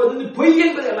 இவர்கள் சொல்லுவது பொய்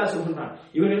என்பதை அல்லாஹ் சொல்கிறான்.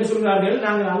 இவர்கள் என்ன சொல்கிறார்கள்,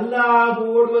 நாங்கள்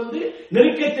அல்லாஹ்வோடு வந்து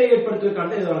நெருக்கத்தை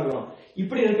ஏற்படுத்துவதற்காக இதை வழங்குறோம்.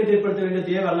 இப்படி நெருக்கத்தை ஏற்படுத்த வேண்டிய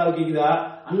தேவை அல்லாஹ் கேக்குதா?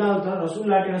 அல்லாஹ் தான்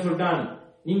ரசூலுல்லாஹ் என்ன சொல்லிட்டான்,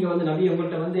 நீங்க வந்து நபி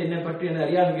உங்கள்கிட்ட வந்து என்ன பற்றி என்ன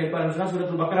அறியாது கேட்பாரு.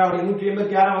 சூரத்துல் பக்ராவுடைய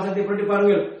 186 வசனத்தை பற்றி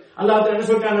பாருங்கள். அல்லாஹ் என்ன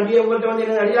சொல்லிட்டான், நபி உங்கள்கிட்ட வந்து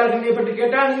என்ன அறியாது பற்றி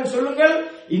கேட்டா நீங்க சொல்லுங்கள்,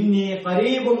 இன்னி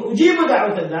கரீபுன் உஜீபு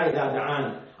தஅவத்தத் தாஇ இதா தஆன்.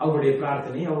 அவருடைய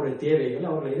பிரார்த்தனை, அவருடைய தேவைகள்,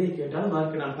 அவர்கள் எதை கேட்டாலும்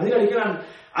அதற்கு நான் பதிலளிக்க நான்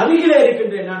அருகிலே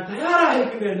இருக்கின்றேன், நான் தயாராக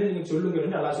இருக்கின்றேன் என்று நீங்க சொல்லுங்கள்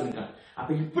என்று அல்லாஹ் சொல்லிட்டான். அப்ப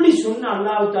இப்படி சொன்ன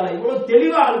அல்லாஹ் தஆலா இவ்வளவு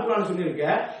தெளிவாக அல்குர்ஆன் சொல்லியிருக்க,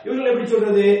 இவங்க எப்படி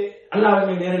சொல்றது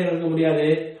அல்லாஹ்வை நேரடியாக இருக்க முடியாது,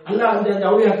 அல்லாஹ் வந்து அந்த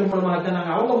அவுலியாக்கள் மூலமாக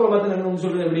நாங்க அவங்க மூலமாக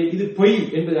சொல்றது எப்படி, இது பொய்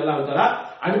என்பது அல்லாஹ் தஆலா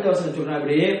அடுத்த வசனம் சொல்றா.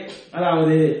 அப்படியே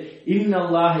அதாவது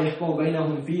இன்னல்லாஹ யஹ்குமு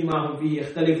பைனஹும் ஃபீமா ஹும் ஃபீஹி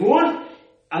யக்தலிஃபூன்.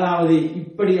 அதாவது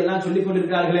இப்படி எல்லாம் சொல்லிக்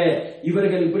கொண்டிருக்கிறார்களே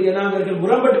இவர்கள், இப்படி எல்லாம் இவர்கள்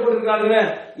முரண்பட்டுக் கொண்டிருக்கிறார்களே,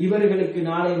 இவர்களுக்கு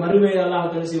நாளை மறுமையில் அல்லாஹ்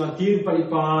தஆலா செய்வான்,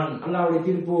 தீர்ப்பளிப்பான். அல்லாஹ்வுடைய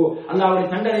தீர்ப்பு, அல்லாஹ்வுடைய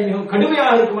தண்டனை மிகவும்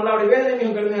கடுமையாக இருக்கும், அல்லாஹ்வுடைய வேதனை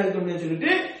மிகவும் கடுமையாக இருக்கும் என்று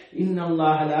சொல்லிட்டு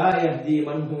இன்னல்லாஹ லா யஹ்தி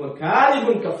மன் ஹுவ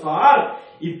காலிபுல் கஃபார்.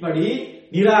 இப்படி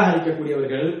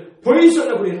நிராகரிக்கக்கூடியவர்கள், பொய்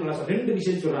சொல்லக்கூடியவர்கள், ரெண்டு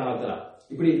விஷயம் சொல்றாங்க அல்லாஹ் தஆலா.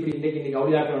 இப்படி இன்னைக்கு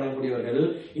அவுலியாக்கள் வணங்கக்கூடியவர்கள்,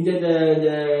 இந்த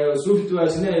சூஃபித்துவ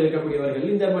சிந்தனையில் இருக்கக்கூடியவர்கள்,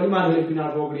 இந்த வழிமார்களுக்கு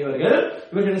பின்னால் போகக்கூடியவர்கள்,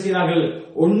 இவர்கள் என்ன செய்கிறார்கள்,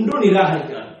 ஒன்று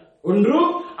நிராகரிக்கிறார்கள், ஒன்று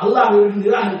அல்லாஹ்வை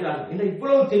நிராகரிக்கிறார்கள். என்ற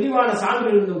இவ்வளவு தெளிவான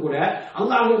சான்றுகள் இருந்தும் கூட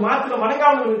அல்லாஹ்வை மாத்திரம்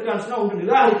வணங்காமல் இருக்கிறார்கள் சொன்னா ஒன்று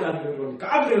நிராகரிக்கிறார்கள்,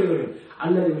 காபிர்கள் இவர்கள்,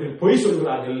 அல்லது இவர்கள் பொய்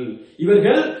சொல்கிறார்கள்,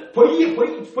 இவர்கள்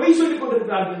பொய் சொல்லிக்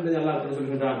கொண்டிருக்கிறார்கள் என்று அல்லாஹ்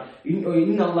சொல்கின்றான்.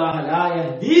 இன்னல்லாஹ லா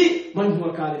யஹ்தி மன் ஹுவ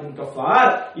காலிபுன்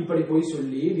கஃபார். இப்படி பொய்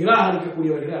சொல்லி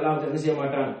நிராகரிக்கக்கூடியவர்கள் அல்லாஹ் என்ன செய்ய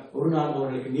மாட்டான், ஒரு நாள்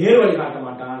அவர்களுக்கு நேர்வழி காட்ட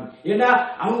மாட்டான். ஏன்னா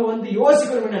அவங்க வந்து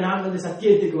யோசிக்கணும், என்ன நான் வந்து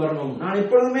சத்தியத்துக்கு வரணும், நான்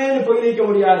எப்பொழுதுமே பொய் வைக்க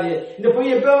முடியாது, இந்த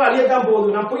பொய் எப்பவும் அழியத்தான்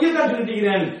போகுது, நான் பொய்யத்தான்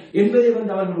சொல்லிட்டுகிறேன் என்பதை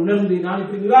வந்து அவர்கள் உணர்ந்து நான்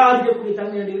இப்படி நிராகரிக்கக்கூடிய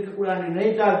தன்மை இருக்கக்கூடாது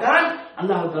நினைத்தால் தான்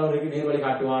அல்லாஹ் தஆலா அவர்களுக்கு நேர்வழி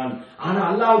காட்டுவான். ஆனா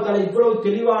அல்லாஹ் தஆலா இவ்வளவு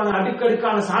தெளிவான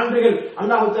அடுக்கடுக்கான சான்றுகள்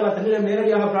அல்லாஹ் தஆலா தன்னிடம்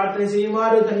நேரடியாக பிரார்த்தனை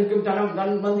செய்யுமாறு தனக்கும்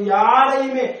தன் வந்து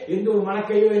யாரையுமே எந்த ஒரு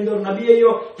மலக்கையோ எந்த ஒரு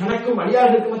நபியையோ தனக்கும்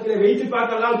அடியார்களுக்கு மத்தியிலே வைத்து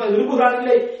பார்க்க அல்லாஹ் தஆலா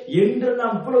விரும்புகிறார்களே என்று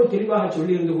நாம் இவ்வளவு தெளிவாக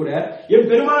சொல்லி இருந்து கூட என்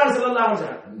பெருமானார் ஸல்லல்லாஹு அலைஹி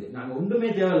வஸல்லம் நாங்க ஒன்றுமே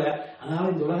தேவையில்ல.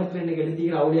 அதாவது இந்த உலகத்துல இன்னைக்கு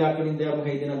எடுத்தீங்க அவுலியாக்கள், இந்த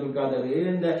முஹைதீன் அப்துல் காதர்,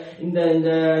 இந்த இந்த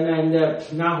இந்த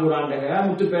நாகூர் ஆண்டக,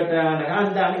 முத்துப்பேட்டை ஆண்டக,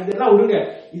 அந்த இதெல்லாம் விடுங்க.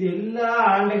 இது எல்லா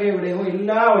ஆண்டகை விடவும்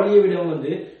எல்லா வழியை விடவும்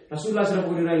வந்து ரசூலுல்லாஹ் சிறப்பு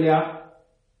கூறுகிறா இல்லையா?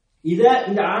 இத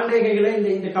இந்த ஆண்டகைகளை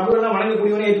இந்த கபரெல்லாம்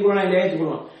வணங்கக்கூடியவனே ஏற்றுக்கொள்ளலாம் இல்லையா?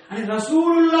 ஏற்றுக்கொள்ளும். ஆனா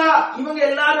ரசூலுல்லாஹ் இவங்க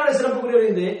எல்லாரோட சிறப்பு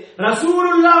கூறியது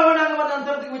ரசூலுல்லாஹ் நாங்க வந்து அந்த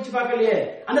தரத்துக்கு வச்சு பார்க்கலையே,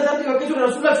 அந்த தரத்துக்கு வைக்க சொல்ல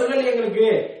ரசூலுல்லாஹ் சொல்லலையே எங்களுக்கு.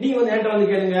 நீங்க வந்து என்கிட்ட வந்து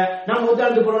கேளுங்க, நான்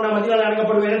முத்தாண்டு போறோம், நான் மதினால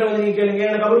அடங்கப்படுவேன், என்கிட்ட வந்து நீங்க கேளுங்க,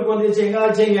 எனக்கு கபருக்கு வந்து எங்க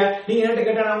செய்யுங்க, நீங்க என்கிட்ட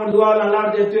கேட்டா நான் உங்களுக்கு துஆ நல்லா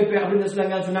எடுத்து வைப்பேன்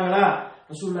அப்படின்னு சொன்னாங்களா?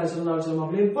 ரசூலுல்லாஹி ஸல்லல்லாஹு அலைஹி வஸல்லம்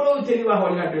அவர்கள் எவ்வளவு தெளிவாக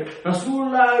வழிகாட்டு.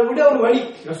 ரசூலுல்லாஹை விட ஒரு வழி,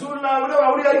 ரசூலுல்லாஹை விட ஒரு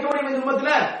அவுலியா இருக்க முடியும் இந்த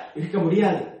உம்மத்துல? இருக்க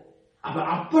முடியாது. அப்ப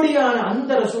அப்படியான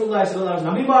அந்த ரசூலுல்லாஹி ஸல்லல்லாஹு அலைஹி வஸல்லம்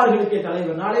நபிமார்களுக்கே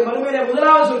தலைவர், நாளை மறுமையிலே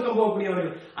முதலாவது சொர்க்கம்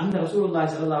போகக்கூடியவர்கள் அந்த ரசூலுல்லாஹி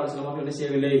ஸல்லல்லாஹு அலைஹி வஸல்லம் அவர்கள் என்ன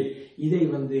செய்யவில்லை, இதை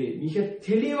வந்து மிக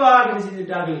தெளிவாக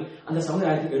செய்துவிட்டார்கள். அந்த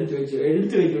சமுதாயத்துக்கு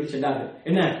எடுத்து வைத்து சென்றார்கள்.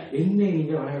 என்னை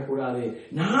நீங்க வணங்கக்கூடாது,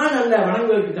 நான் அல்ல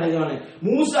வணங்குவதற்கு தகுதியான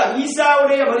மூசா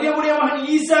ஈசாவுடைய மரியமுடைய மகன்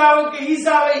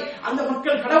ஈசாவை அந்த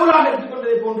மக்கள் கடவுளாக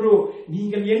எடுத்துக்கொண்டதை போன்று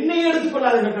நீங்கள் என்னை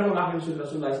எடுத்துக்கொள்ளாதீர்கள் கடவுளாக சொல்லி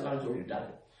ரசூலுல்லாஹி ஸல்லல்லாஹு அலைஹி வஸல்லம்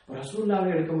சொல்லிட்டார்கள்.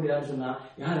 ரசூலுல்லாஹ்வை எடுக்க முடியாதுன்னு சொன்னா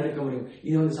யார் எடுக்க முடியும்?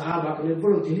 இது வந்து சஹாபாக்கள்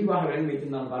எவ்வளவு தெளிவாக விளங்கி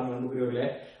வைத்திருந்தாங்க பாருங்க. அன்புக்குரியவர்களே,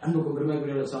 அன்புக்கும்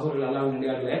பெருமைக்குரிய சகோதரர்கள் அல்லாஹ்வின்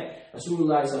நல்லடியார்களே,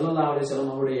 ரசூலுல்லாஹி ஸல்லல்லாஹு அலைஹி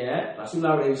வஸல்லம் அவருடைய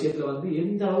ரசூலுல்லாஹ்வுடைய விஷயத்துல வந்து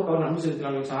எந்த அளவுக்கு அவர் அன்பு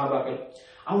செலுத்தினாங்க சஹாபாக்கள்.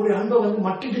 அவருடைய அன்பை வந்து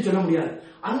மட்டிட்டு சொல்ல முடியாது.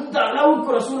 அந்த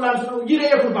அளவுக்கு ரசூலுல்லாஹி சொன்ன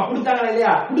உயிரையே கொடுத்தாங்களா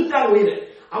இல்லையா? கொடுத்தாங்க உயிர்.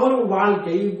 அவர்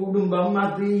வாழ்க்கை, குடும்பம்,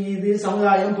 அது இது,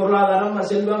 சமுதாயம், பொருளாதாரம்,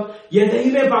 செல்வம்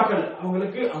எதையுமே பார்க்கல.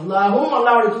 அவங்களுக்கு அல்லாஹ்வும்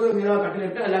அல்லாஹ்வுடைய தூதர் மீது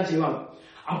கட்டளையிட்டு எல்லாம் செய்வாங்க.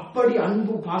 அப்படி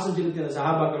அன்பு பாசம் செலுத்திய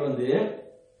சஹாபாக்கள் வந்து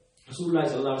ரசூலுல்லாஹி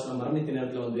ஸல்லல்லாஹு அலைஹி வஸல்லம் மரணித்த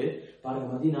நேரத்துல வந்து பாருங்க,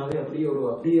 மதீனாவே அப்படியே ஒரு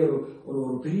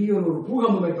பெரிய ஒரு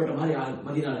பூகம்பம் ஏற்பட்ட மாதிரி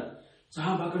மதீனால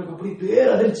சஹாபாக்களுக்கு அப்படி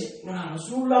பேர் அதிர்ச்சி.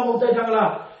 ரசூலுல்லாஹ் மௌத்தாயிட்டாங்களா?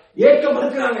 ஏற்க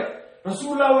மறுக்கிறாங்க.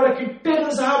 ரசூலுல்லாஹ்வோட கிட்ட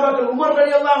இருந்த சஹாபாக்கள் உமர்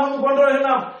ரலியல்லாஹு அன்ஹு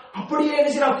போன்றவர்கள் அப்படியே என்ன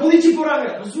செய்யறாங்க, கொதிச்சு போறாங்க.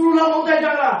 ரசூலுல்லாஹ்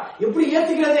மௌத்தாயிட்டாங்களா? எப்படி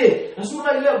ஏத்துக்கிறது?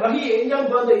 ரசூலுல்லாஹ் இல்ல வஹி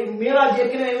எங்களுக்கு வந்து மிராஜ்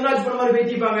ஏற்கனவே மிராஜ் பண்ண மாதிரி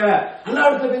பேத்திப்பாங்க,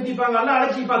 அல்லாஹ்வுக்கு பேத்திப்பாங்க, அல்லாஹ்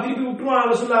அழைச்சிப்பா திருப்பி விட்டுருவாங்க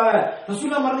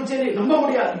ரசூலுல்லாஹ் மரணிச்சது நம்ப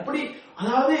முடியாது. இப்படி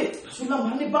அதாவது ரசூலுல்லாஹ்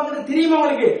மரணிப்பாங்கன்னு தெரியுமா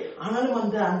அவங்களுக்கு, ஆனாலும்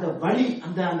அந்த வலி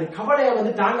அந்த கவலையை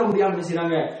வந்து தாங்க முடியாம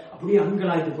பேசுறாங்க, அப்படியே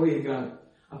அங்கலாய்த்து போய் இருக்கிறாங்க.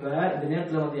 அப்ப இந்த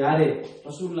நேரத்துல வந்து யாரு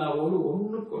ரசூலுல்லாஹ்வோடு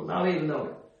ஒண்ணுக்கு ஒன்னாவே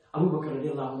இருந்தவங்க, அபூபக்கர்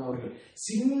ரலியல்லாஹு அன்ஹு அவர்கள்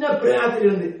சின்ன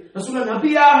பிராயத்திலிருந்து ரசூலுல்லாஹ்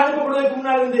நபியாக அனுப்பப்படுவதற்கு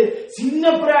முன்னால் இருந்து சின்ன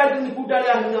பிராயத்திலிருந்து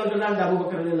கூட்டாளியாக இருந்தவர்கள் தான் அந்த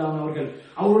அபூபக்கர் ரலியல்லாஹு அன்ஹு அவர்கள்.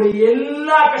 அவருடைய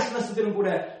எல்லா கஷ்ட நஷ்டத்திலும் கூட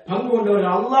பங்கு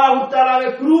கொண்டவர்கள். அல்லாஹ் தஆலாவே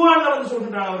குர்ஆன்ல வந்து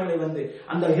சொல்றான் அவர்களை வந்து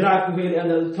அந்த ஹிரா குகையிலே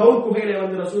அந்த தௌர் குகையிலே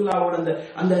வந்து ரசூலுல்லாஹ்வோட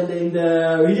அந்த இந்த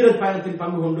ஹிஜ்ரத் பயணத்தில்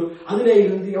பங்கு கொண்டு அதிலே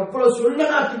இருந்து எவ்வளவு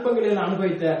சொல்லனா துன்பங்களை எல்லாம்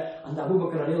அனுபவித்த அந்த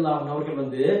அபூபக்கர் ரலியல்லாஹு அன்ஹு அவர்கள்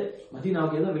வந்து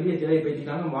மதீனாவுக்கு ஏதோ வெளியே திரை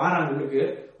பேசிட்டாங்க வாராங்களுக்கு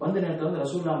வந்த நேரத்தில் வந்து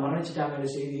ரசூலுல்லாஹ் மரணிச்சிட்டாங்க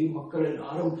செய்தி மக்கள்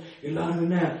எல்லாரும்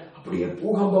என்ன அப்படியே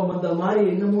பூகம்பம் வந்த மாதிரி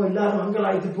என்னமோ எல்லாரும்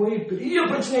அங்கலாய்த்து போய் பெரிய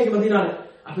பிரச்சனைக்கு மதீனால.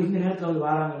 அப்ப இந்த நேரத்துல வந்து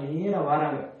வாராங்க, நேரா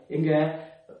வாராங்க எங்க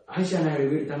ஆயிஷா நாயுடு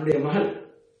வீடு, தன்னுடைய மகள்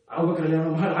அபூபக்கர்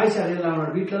ரலியல்லாஹு மகள் ஆயிஷா ரலியல்லாஹு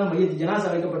அன்ஹா வீட்டுலதான் மையத்து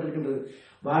ஜனாசா வைக்கப்பட்டிருக்கின்றது.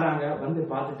 வாராங்க, வந்து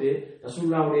பார்த்துட்டு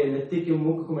ரசூலுல்லாஹ்வுடைய நெத்திக்கும்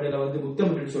மூக்குக்கும் இடையில வந்து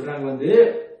முத்தமிட்டு சொல்றாங்க வந்து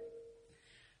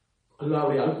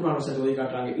அல்லாஹ்வுடைய அல்குர்ஆன் வசனத்தை ஓதி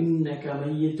காட்டுறாங்க. இன்னக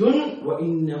மையிதுன் வ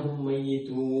இன்னஹும்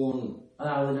மையிதூன்.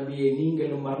 அதாவது நபியே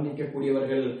நீங்களும்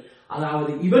மரணிக்கக்கூடியவர்கள்,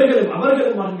 அதாவது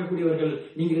அவர்களும் மரணிக்கக்கூடியவர்கள்,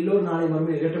 நீங்கள் எல்லோரும் நாளை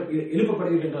மறுமையில்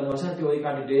எழுப்பப்படுவீர்கள் என்ற அந்த வசனத்தை ஓதி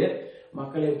காட்டிட்டு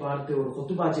மக்களை பார்த்து ஒரு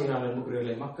குத்துபா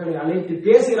செய்கிறார்கள். மக்களை அழைத்து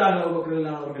பேசுகிறார்கள்.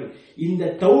 அவர்கள்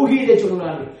இந்த தௌஹீதை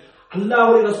சொல்கிறார்கள்.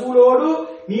 அல்லாஹ்வுடைய ரசூலோடு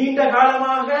நீண்ட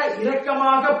காலமாக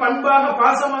இரக்கமாக பண்பாக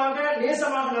பாசமாக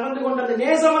நேசமாக நடந்து கொண்ட அந்த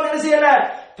நேசம் என்ன செய்யல,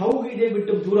 தௌஹீதை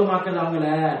விட்டு தூரமாக்கல. அவங்கள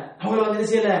வந்து என்ன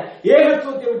செய்யல,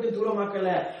 ஏகத்துவத்தை விட்டு தூரமாக்கல.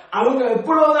 அவங்க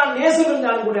எப்பொழுதுதான் நேசம்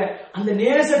இருந்தாலும் கூட அந்த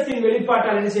நேசத்தின்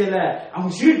வெளிப்பாட்டால் என்ன செய்யல,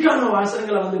 அவங்க ஷிர்கான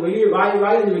வாசகங்களை வந்து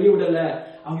வாயிலிருந்து வெளிவிடல.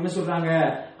 அவங்க என்ன சொல்றாங்க,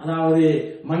 அதாவது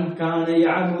மன் கான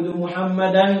யஅபுது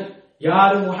முஹம்மதன்,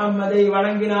 யார் முஹம்மதை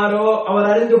வணங்கினாரோ அவர்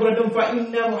அறிந்து கொள்ளட்டும்,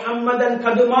 ஃபஇன்ன முஹம்மதன்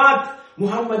கத் மாத்,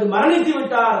 முஹம்மது மரணித்து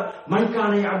விட்டார். மன்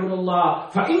கான யஅபுதுல்லாஹ்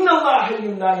ஃபஇன்னல்லாஹ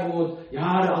ஹய்யுன் லா யமூத்,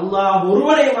 யார் அல்லாஹ்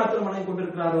ஒருவனை மாத்திரம் வணங்கிக்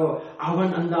கொண்டிருக்கிறாரோ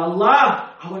அவன் அந்த அல்லாஹ்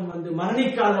அவன் வந்து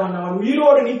மரணிக்காதவன், அவன்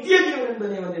உயிரோடு நித்திய ஜீவன்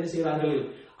என்பதை வந்து என்ன செய்கிறார்கள்.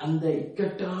 அந்த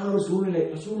இக்கட்டான ஒரு சூழ்நிலை,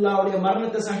 ரசூலுல்லாஹ்வுடைய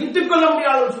மரணத்தை சகித்துக் கொள்ள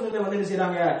முடியாத ஒரு சூழ்நிலை வந்து என்ன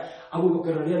செய்றாங்க,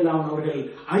 அபூபக்கர் ரலியல்லாஹு அன்ஹு அவர்கள்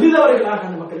அழுதவர்களாக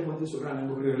அந்த மக்களுக்கு வந்து சொல்றாங்க.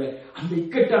 அன்புக்குரியவர்களே, அந்த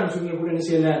இக்கட்டான சூழ்நிலை கூட என்ன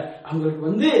செய்யல, அவங்களுக்கு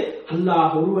வந்து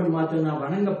அல்லாஹ் ஒருவன் மாத்திரம் நான்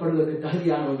வணங்கப்படுவதற்கு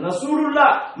தகுதியானவன்.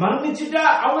 ரசூலுல்லாஹ் மரணிச்சுட்டா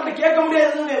அவங்கள்ட்ட கேட்க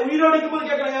முடியாது, உயிரோடு இருக்கும்போது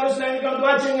கேட்கலாம், யார் ரசூலுல்லாஹ் எங்களுக்கு வந்து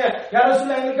வாச்சுங்க, யார்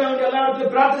ரசூலுல்லாஹ் எங்களுக்கு அவங்க எல்லா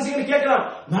இடத்துல பிரார்த்தனை செய்ய கேட்கலாம்.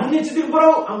 மரணிச்சதுக்கு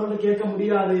பிறகு அவங்கள்ட்ட கேட்க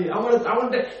முடியாது,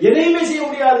 அவங்கள்ட்ட எதையுமே செய்ய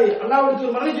முடியாது.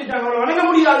 அல்லாஹ்வுக்கு மரணிச்சுட்டாங்க, அவங்களை வணங்க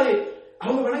முடியாது,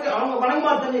 அவங்க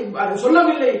வணங்கமாத்தனை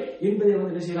சொல்லவில்லை என்பதை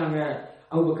வந்து என்ன செய்யறாங்க,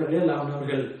 அபூபக்கர் ரலியல்லாஹு அன்ஹு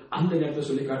அவர்கள் அந்த நேரத்தை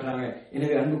சொல்லி காட்டுறாங்க.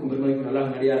 எனவே அன்புக்கும் பெருமதிக்கும் நல்லா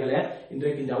நடிகார்களே,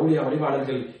 இன்றைக்கு இந்த அவுலியா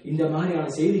வழிபாடல்கள் இந்த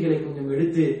மாதிரியான செய்திகளை கொஞ்சம்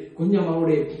எடுத்து கொஞ்சம்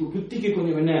அவருடைய புத்திக்கு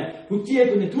கொஞ்சம் என்ன புத்தியை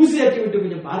கொஞ்சம் தூசியாக்கி விட்டு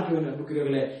கொஞ்சம் பார்க்க வேண்டும்.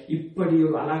 அன்புக்குரியவர்களே, இப்படி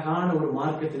ஒரு அழகான ஒரு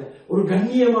மார்க்கத்துல, ஒரு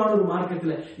கண்ணியமான ஒரு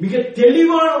மார்க்கத்துல, மிக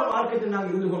தெளிவான ஒரு மார்க்கத்தில்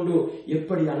நாங்கள் இருந்து கொண்டு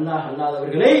எப்படி அல்லாஹ்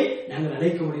அல்லாதவர்களை நாங்கள்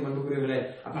அழைக்க முடியும். அன்புக்குரியவர்களே,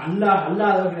 அப்ப அல்லாஹ்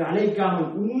அல்லாதவர்களை அழைக்காமல்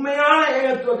உண்மையான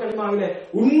ஏகத்துவ கலிமாவில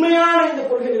உண்மையான இந்த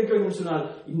கொள்கை இருக்க வேண்டும் சொன்னால்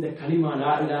இந்த கலிமா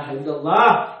லா இலாஹ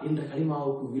இல்லல்லாஹ் என்ற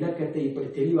கலிமாவுக்கு விளக்கத்தை இப்படி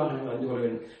தெளிவாக நாங்கள் அறிந்து கொள்ள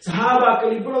வேண்டும்.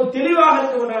 சஹாபாக்கள் இவ்வளவு தெளிவாக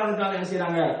இருந்து கொண்டாங்க, என்ன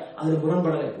செய்யறாங்க, அதுல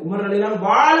முரண்படலை. உமர் ரலியல்லாஹு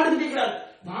வாள் எடுத்துக்கிறார்,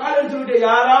 வாள் எடுத்து விட்டு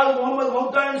யாராவது முகமது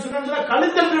மௌத்தான்னு சொன்னா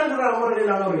கழுத்தென்றார் உமர்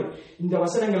ரலியல்லாஹு அவர்கள். இந்த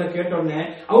வசனங்களை கேட்டோடனே,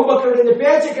 அபூபக்கருடைய இந்த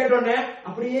பேச்சை கேட்டோடனே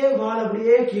அப்படியே வாள்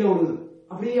அப்படியே கீழே விடுது,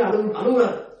 அப்படியே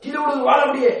அழுகுறார், கீழே விடுது வாள்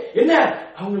அப்படியே. என்ன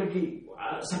அவங்களுக்கு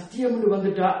சத்தியம்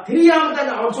வந்துட்டா தெரியாம தான்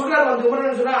அவர் சொல்றாரு, வந்து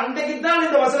உமர் சொல்றாரு, அன்றைக்கு தான்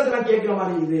இந்த வசனத்தை நான் கேட்கிற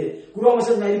மாதிரி இது குர்ஆன்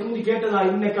வசனம் நான் இதுக்கு கேட்டதா,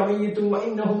 இன்னக மையிதுன் வ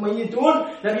இன்னஹும் மையிதுன்,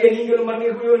 நபியே நீங்களும்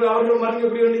மரணிக்கக்கூடியவர்கள் அவர்களும்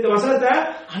மரணிக்கக்கூடியவர்கள், இந்த வசனத்தை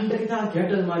அன்றைக்கு தான்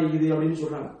கேட்டது மாதிரி இது அப்படின்னு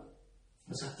சொல்றாங்க.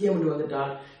 சத்தியம் என்று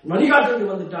வந்துட்டால்,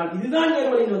 வழிகாட்டு வந்துட்டால், இதுதான்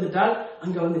நேர்வழி வந்துட்டால்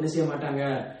அங்க வந்து என்ன செய்ய மாட்டாங்க,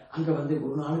 அங்க வந்து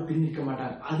ஒரு நாள் பிரிக்க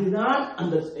மாட்டாங்க. அதுதான்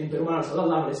அந்த பெருமானார்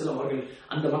ஸல்லல்லாஹு அலைஹி வஸல்லம் அவர்கள்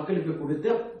அந்த மக்களுக்கு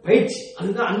கொடுத்த பயிற்சி.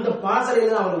 அதுதான் அந்த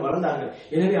பாசறையில தான் அவர்கள் வளர்ந்தார்கள்.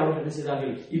 எனவே அவர்கள் என்ன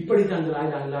செய்தார்கள், இப்படித்தான் அந்த லா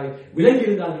இலாஹ இல்லல்லாஹ் விளங்கி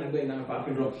இருந்தார்கள் என்பதை நாங்கள்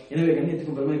பார்க்கின்றோம். எனவே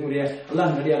கண்ணியத்துக்கும் பெருமைக்குரிய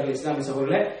அல்லாஹ் நடிகார்கள் இஸ்லாமிய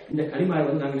சகோதரர்களே, இந்த கலிமாவை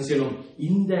வந்து நாங்கள் செய்யணும்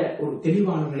இந்த ஒரு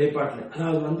தெளிவான நிலைப்பாட்டில்,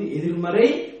 அதாவது வந்து எதிர்மறை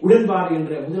உடன்பாடு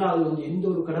என்ற முதலாவது வந்து எந்த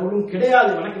ஒரு கடவுளும்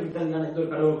கிடையாது, வணக்கத்திற்கான எந்த ஒரு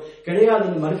கடவுளும் கிடையாது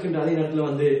என்று மறுக்கின்ற அதே நேரத்தில்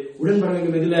வந்து உடன்பட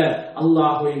வேண்டும். இதுல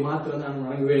அல்லாஹ்வை மாத்திரம் நான்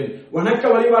வணங்குவேன். வணக்க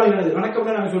வழிபாடுகிறது, வணக்கம்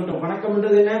நாங்க சொல்லிட்டோம். வணக்கம்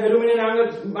என்றது என்ன, வெறுமனே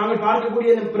நாங்கள் பார்க்கக்கூடிய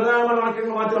பிரதானமான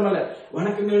வணக்கங்கள் மாத்திரமல்ல,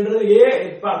 வணக்கங்கள் என்றது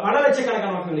பல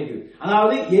லட்சக்கணக்கான வணக்கங்கள் இருக்குது.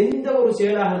 அதாவது எந்த ஒரு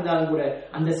செயலாக இருந்தாலும் கூட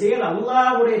அந்த செயல்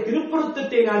அல்லாஹ்வுடைய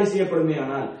திருப்பொருத்தத்தை நாடி செய்யப்படுமே,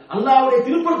 ஆனால் அல்லாஹ்வுடைய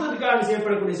திருப்பொருத்தத்துக்காக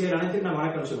செய்யப்படக்கூடிய செயல் அனைத்துக்கும் நான்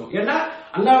வணக்கம் சொல்லுவோம். ஏன்னா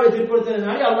அல்லாஹ்வுடைய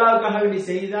திருப்பொருத்தத்தினாலே அல்லாஹ்வுக்காக வேண்டி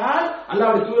செய்தால்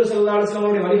அல்லாஹ்வுடைய தூதர் ஸல்லல்லாஹு அலைஹி வஸல்லம்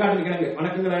அவருடைய வழிகாட்டலுக்கு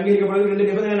வணக்கங்கள் அங்கீகரிக்கப்படுவது. ரெண்டு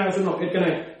நிபந்தனை நாங்கள் சொன்னோம்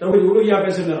ஏற்கனவே, தௌஹீத் உலூஹிய்யா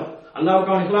பேசுகிறோம்.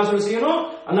 அல்லாஹ்வுக்கான இக்லாஸோட செய்யணும்,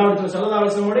 அல்லாஹ்வுடைய ஸல்லல்லாஹு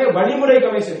அலைஹி வஸல்லம் வழிமுறைக்கு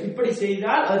அமைச்சர். இப்படி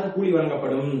செய்தால் அதற்கு கூலி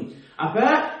வழங்கப்படும். அப்ப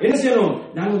என்ன செய்யணும்,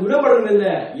 நாங்க விடப்படுறதில்ல.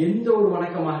 எந்த ஒரு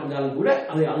வணக்கமாக இருந்தாலும் கூட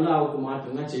அதை அல்லாஹ்வுக்கு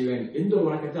மாற்றம் தான் செய்வேன். எந்த ஒரு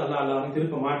வணக்கத்தை அல்லாஹ்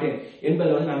திருப்ப மாட்டேன் என்பதை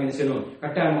வந்து நாங்க என்ன செய்யணும்,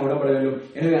 கட்டாயமா விடப்பட வேண்டும்.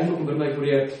 எனவே அன்புக்கும்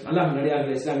பெருமதிக்குரிய அல்லாஹ்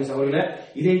நடிகார்கள் இஸ்லாமிய சகோதரர்களே,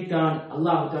 இதைத்தான்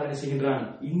அல்லாஹ் தஆலா என்ன செய்கின்றான்,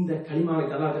 இந்த கலிமாவை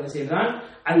அல்லாஹ் என்ன செய்கின்றான்,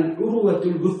 அல்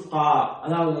உருவத்துல் குஸ்கா,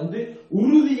 அதாவது வந்து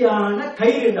உறுதியான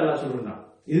கயிறு என்று அல்லாஹ் சொல்றான்.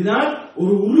 இதுதான்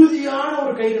ஒரு உறுதியான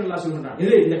ஒரு கயிறு அல்லாஹ் சொல்றான்.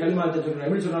 இது இந்த கலிமாவை சொல்றான்.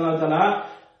 எப்படி சொல்றான் அல்லாஹ் தஆலா,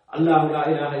 அல்லாஹு லா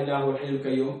இலாஹா இல்லல்லாஹு அல் ஹய்யுல்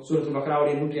கய்யூம், சூரத்துல்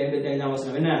பக்ராவுடைய 155ஆம்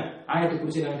வசனம். என்ன ஆயத்தை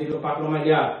குறித்து நாம தெளிவா பார்க்கணுமா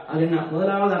இல்லையா? அது என்ன,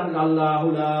 முதலாவது அல்லாஹு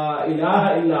லா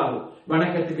இலாஹா இல்லல்லாஹு,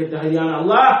 வணக்கத்துக்கு தகுதியான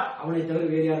அல்லாஹ், அவனை தவிர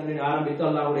வேறு யாரும் ஆரம்பித்து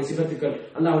அல்லாஹ்வுடைய சிபத்துக்கள்,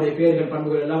 அல்லாஹ்வுடைய பெயர்கள்,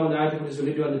 பண்புகள் எல்லாம் அந்த ஆயத்தை குறித்து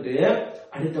சொல்லிட்டு வந்துட்டு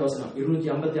அடுத்த வசனம்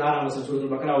 256ஆம் வசனம்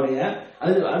சூரத்துல் பக்ராவுடைய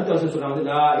அடுத்த வசனம் சொல்றாங்க,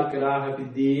 லா இக்ராஹ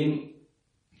ஃபித்தீன்.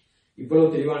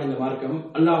 இவ்வளவு தெளிவான இந்த மார்க்கம்,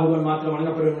 அல்லாஹ்வுடன் மாத்திரம்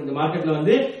வணங்கப்படும் இந்த மார்க்கத்துல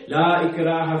வந்து லா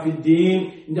இக்ராஹ ஃபித்தீன்,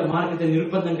 இந்த மார்க்கத்தை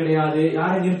நிர்பந்தம் கிடையாது,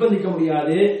 யாரையும் நிர்பந்திக்க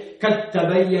முடியாது. கத்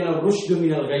தபையன ருஷ்து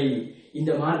மினல் கை,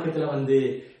 இந்த மார்க்கத்துல வந்து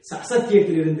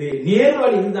சத்தியத்திலிருந்து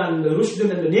நேர்வழி இருந்தான், இந்த ருஷ்து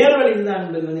என்ற நேர்வழி இருந்தான்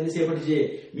என்பது வந்து என்ன செய்யப்பட்டுச்சு,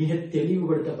 மிக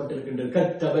தெளிவுபடுத்தப்பட்டிருக்கின்றது.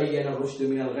 கத் தபையன ருஷ்து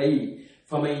மினல் கை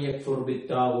ஃபமை யக்ஃபுர்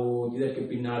பித்தாகூத், இதற்கு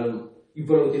பின்னாலும்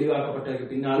இவ்வளவு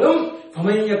தெளிவாக்கப்பட்டதற்கு பின்னாலும்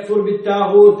ஃபமை யக்ஃபுர்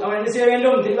பித்தாகூத், அவன் என்ன செய்ய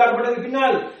வேண்டும், தெளிவாக்கப்பட்டதற்கு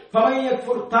பின்னால் ஃபமை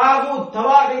யக்ஃபுர் தாகூத்,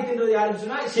 தவாகைத் என்றது யாருன்னு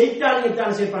சொன்னா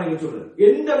ஷைத்தானியத்தான செயற்பாடுகள் சொல்றது.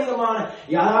 எந்த விதமான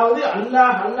யாராவது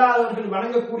அல்லாஹ்வர்கள்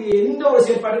வணங்கக்கூடிய எந்த ஒரு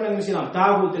செயற்பாடும் நம்ம செய்யலாம்,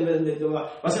 தாகூத் என்ற இந்த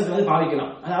வசனத்தை வந்து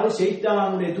பாவிக்கலாம். அதாவது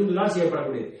ஷைத்தானுடைய தூண்டுதலால்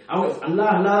செய்யப்படக்கூடியது. அவங்க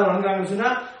அல்லாஹ் வணங்குறாங்கன்னு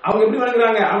சொன்னா அவங்க எப்படி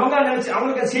வணங்குறாங்க, அவங்க நினைச்சு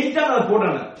அவங்களுக்கு ஷைத்தான் அதை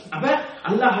போடுறாங்க. அப்ப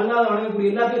அல்லாஹ்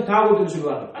வணங்கக்கூடிய எல்லாத்தையும் தாகூத்னு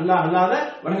சொல்லுவாங்க. அல்லாஹ்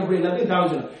வணங்கக்கூடிய எல்லாத்தையும்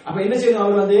தாகூத் சொல்லுவாங்க. அப்ப என்ன செய்யணும்,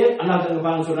 அவர் வந்து அல்லாஹ்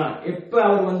பாருங்க சொல்றான், எப்ப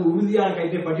அவர் வந்து உறுதியான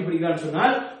கைத்தை பற்றி பிடிக்கிறான்னு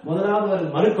சொன்னால் முதலாவது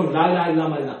அவர் மறுக்கணும், லா இலாஹா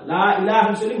இல்லாம இருந்தான், லா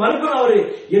இலாஹன்னு சொல்லி மறுக்கணும். அவரு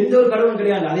எந்த ஒரு கடவுளும்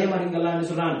கிடையாது. அதே மாதிரி இங்க அல்லாஹ் என்ன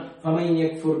சொல்றான், ஃபமை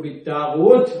யக்ஃபுர்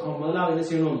பித்தாகூத், அவன் முதலாவது என்ன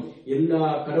செய்யணும், எல்லா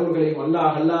கடவுள்களையும்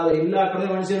அல்லாஹ் அல்லாத எல்லா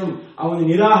கடவுளையும் என்ன செய்யணும், அவன்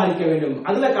நிராகரிக்க வேண்டும்.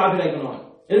 அதுல காபிராக்கணும்.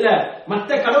 இல்ல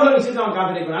மத்த கடவுள் விஷயத்தை அவன்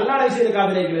காபிராக்கணும், அல்லாஹ் விஷயத்தை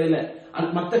காபிராக்கிறது இல்ல.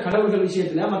 மத்த கடவுள்கள்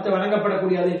விஷயத்துல மத்த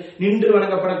வணங்கப்படக்கூடியது, நின்று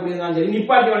வணங்கப்படக்கூடியதான் சரி,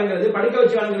 நிப்பாட்டி வணங்குறது, படுக்க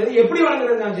வச்சு வணங்குறது, எப்படி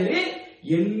வணங்குறதுதான் சரி,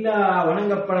 எல்லா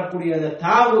வணங்கப்படக்கூடிய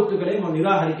தாகூத்துகளையும் அவன்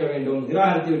நிராகரிக்க வேண்டும்.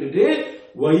 நிராகரித்து விட்டுட்டு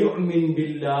வயுமின்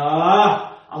பில்லாஹ்,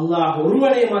 அல்லாஹ்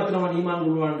ஒருவனை மாத்திரம் ஈமான்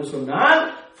கொள்வான் என்று சொன்னால்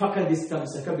ஃபகத்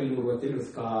இஸ்தம்ஸக பில் உர்வத்தில்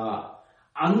உஸ்கா,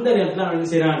 அந்த நேரத்தில் அவன்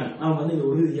என்ன செய்யறான், அவன் வந்து இந்த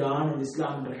உறுதியான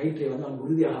இஸ்லாம் என்ற கயிற்றை வந்து அவன்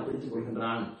உறுதியாக பிடித்துக்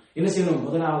கொள்கின்றான். என்ன செய்யணும்,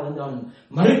 முதலாவது வந்து அவன்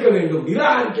மறுக்க வேண்டும்,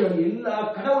 நிராகரிக்க வேண்டும். எல்லா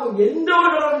கடவுளும் எந்த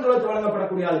ஒரு கடவுளும்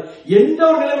வழங்கப்படக்கூடாது. எந்த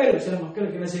ஒரு நிலைமையிலும் சில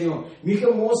மக்களுக்கு என்ன செய்யும்,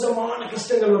 மிக மோசமான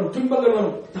கஷ்டங்கள் வரும், துன்பங்கள்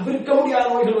வரும், தவிர்க்க முடியாத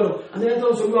நோய்கள் வரும். அந்த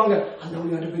நேரத்தில் சொல்லுவாங்க, அந்த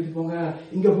வழியாட்டு போயிட்டு போங்க,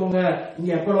 இங்க போங்க,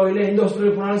 இங்க எப்போ இல்ல எந்த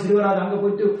ஹாஸ்பிட்டல் போனாலும் சரி வராது, அங்க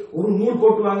போயிட்டு ஒரு நூல்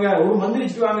போட்டுவாங்க, ஒரு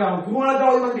மந்திரிச்சுட்டு வாங்க, அவன்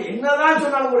குருவானத்தான் மந்திரி என்னதான்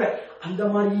சொன்னாலும் கூட அந்த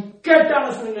மாதிரி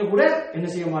இக்கட்டான சூழ்நிலை கூட என்ன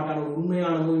செய்ய மாட்டான். ஒரு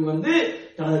உண்மையான மூவி வந்து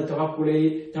தனது தவக்குலை,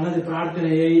 தனது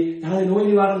பிரார்த்தனையை, தனது நோய்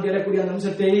நிவாரணம் தேடக்கூடிய அந்த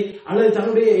அம்சத்தை, அல்லது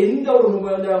தன்னுடைய எந்த ஒரு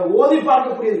ஓதி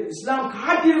பார்க்கக்கூடிய இஸ்லாம்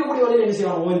காட்டியிருக்கக்கூடிய வழியில் என்ன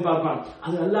செய்வான், ஓதி பார்ப்பான்.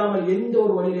 அது அல்லாமல் எந்த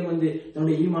ஒரு வழியிலும் வந்து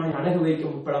தன்னுடைய ஈமானை அடகு வைக்க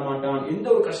முற்பட மாட்டான். எந்த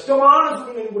ஒரு கஷ்டமான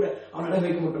சூழ்நிலையும் கூட அவன் அடகு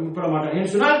வைக்க முற்பட மாட்டான்.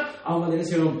 ஏன்னு சொன்னால் அவங்க வந்து என்ன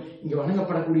செய்யணும், இங்க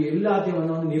வணங்கப்படக்கூடிய எல்லாத்தையும்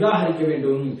வந்து நிராகரிக்க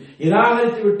வேண்டும்.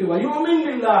 நிராகரித்து விட்டு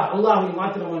வயோமின் இல்லா அல்லாஹ்வை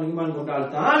மாத்திரமான ஈமான்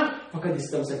கொண்டால் தான் ஃபகத்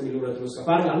இஸ்தம்ஸக பில் உர்வத்தில் உஸ்கா.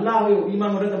 பாருங்க, அல்லாஹ்வை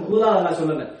ஈமான் கொண்டத முதலாவது அல்லாஹ்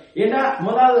சொல்லல. ஏன்னா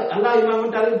முதலாவது அல்லாஹ் ஈமான்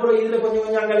கொண்டு அதுக்கு பிறகு இதுல கொஞ்சம்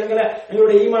கொஞ்சம் அங்கங்களை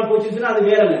எங்களுடைய ஈமான் போச்சுன்னு சொன்னா அது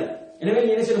வேற இல்ல. எனவே நீ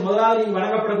என்ன செய்யணும், முதலாவது நீ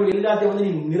வணங்கப்படக்கூடிய எல்லாத்தையும் வந்து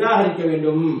நீ நிராகரிக்க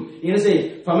வேண்டும். என்ன செய்,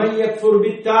 ஃபமை யக்ஃபுர்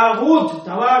பித்தாகூத்,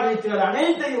 தவாகைத்துகள்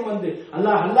அனைத்தையும் வந்து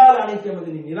அல்லாஹ் அல்லாத அனைத்தையும்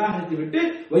வந்து நீ நிராகரித்து விட்டு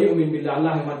வயுமின் பில்லாஹ்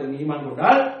அல்லாஹ்வை மாத்திரம் நீ ஈமான்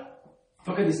கொண்டால்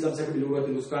ஃபகத் இஸ்தம்ஸக பில்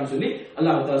உர்வத்தில் உஸ்கான்னு சொல்லி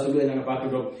அல்லாஹ் தஆலா சொல்வதை நாங்கள்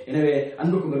பார்க்கிறோம். எனவே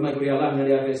அன்புக்கும் பெருமைக்குரிய அல்லாஹ்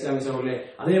நேரடியாக இஸ்லாமிய சகோதரர்களே,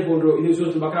 அதே போன்று இது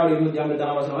சூரத்துல் பக்ராவுடைய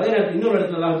 250ஆம் வசனம். அதே நேரத்தில் இன்னொரு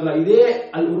இடத்துல அல்லாஹ் தஆலா இதே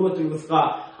அல் உர்வத்துல் உஸ்கா,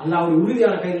 அல்லாஹ்வுடைய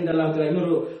உறுதியான கயிறு என்று அல்லாஹ் தஆலா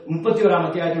இன்னொரு 31ஆம்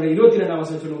அத்தியாயத்தினுடைய 22ஆம்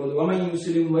வசனம் சொல்லும்போது வமை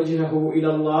யுஸ்லிம் வஜ்ஹஹு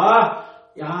இலல்லாஹ்,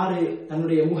 யாரு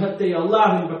தன்னுடைய முகத்தை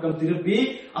அல்லாஹ்வின் பக்கம் திருப்பி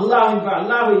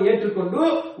அல்லாஹ்வை ஏற்றுக்கொண்டு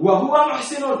வஹுவ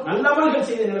முஹ்ஸினுன், நல்லமல்கள்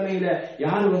செய்த நிலைமையில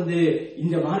யாரு வந்து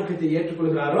இந்த மார்க்கத்தை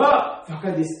ஏற்றுக்கொள்கிறாரோ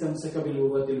ஃபகத் இஸ்தம்ஸக பில்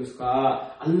உர்வத்தில் உஸ்கா,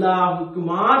 அல்லாஹ்வுக்கு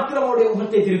மாத்திரம் அவருடைய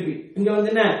முகத்தை திருப்பி, இங்க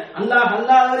வந்து என்ன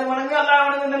அல்லாஹ்வை வணங்க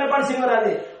அல்லாஹ் நிலைப்பாடு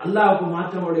செய்வாரு, அல்லாஹ்வுக்கு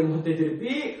மாத்திரம் அவருடைய முகத்தை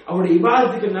திருப்பி அவருடைய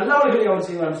இபாதத்துக்கு நல்லவர்களை அவர்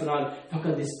செய்வார் சொன்னால்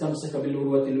ஃபகத் இஸ்தம்ஸக பில்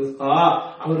உர்வத்தில் உஸ்கா,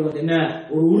 அவர் வந்து என்ன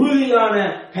ஒரு உறுதியான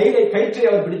கயிற்றை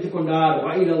அவர் பிடித்துக் கொண்டார்.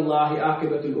 வஇலல்லாஹி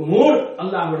ஆகிபத்துல் உமூர்,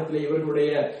 அல்லாஹ்விடத்திலே இவர்களுடைய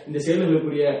இந்த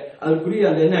செயல்களுக்குரிய அதற்குரிய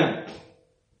அந்த என்ன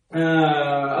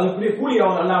அதுக்குரிய கூலி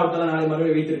அவன் அல்லாஹ் தஆலா நாளை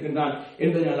மறுமை வைத்திருக்கின்றான்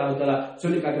என்பதை அல்லாஹ் தஆலா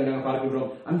சொல்லி காட்ட நாங்கள் பார்க்கிறோம்.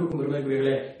 அன்புக்கும்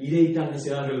பெருமைக்குரியவர்களே, இதைத்தான்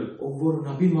செய்கிறார்கள் ஒவ்வொரு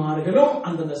நபிமார்களும்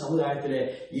அந்தந்த சமுதாயத்திலே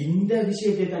இந்த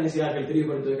விஷயத்தை தான் செய்கிறார்கள்,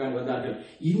 தெளிவுபடுத்துவதற்காக வந்தார்கள்.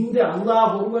 இந்த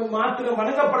அல்லாஹ் ஒருவன் மாத்திரம்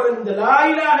வணங்கப்பட வேண்டும், இந்த லா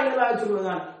இலாஹ இல்லல்லாஹ்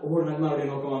சொல்வதுதான் ஒவ்வொரு நபிமாருடைய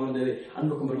நோக்கமாக இருந்தது.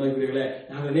 அன்புக்கும் பெருமைக்குரியவர்களே,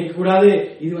 நாங்கள் நினைக்கக்கூடாது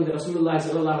இது ரசூலுல்லாஹி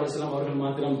ஸல்லல்லாஹு அலைஹி வஸல்லம் அவர்கள்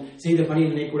மாத்திரம் செய்த பணியை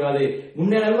நினைக்கக்கூடாது.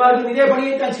 முன்னே நபிமார்கள் இதே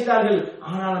பணியைத்தான் செய்தார்கள்.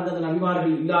 ஆனால் அந்த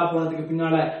நபிமார்கள் இல்லா போனதுக்கு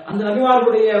பின்னால, அந்த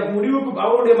நபிமார்களுடைய முடிவுக்கு,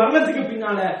 அவருடைய மரணத்துக்கு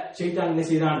பின்னால ஷைத்தான் என்ன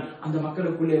செய்தான், அந்த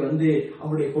மக்களுக்குள்ளே வந்து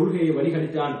அவருடைய கொள்கையை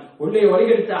வழிகெடுத்தான். கொள்கையை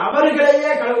வழிகெடுத்த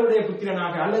அவர்களையே கடவுளுடைய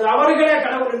புத்திரனாக அல்லது அவர்களே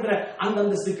கடவுள் என்ற அந்த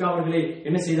அந்தஸ்துக்கு அவர்களை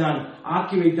என்ன செய்தான்,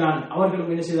 ஆக்கி வைத்தான்.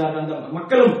 அவர்களும் என்ன செய்தார்கள், அந்த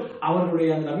மக்களும் அவர்களுடைய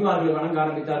அந்த நபிமார்களை வணங்க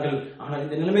ஆரம்பித்தார்கள். ஆனால்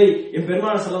இந்த நிலைமை என்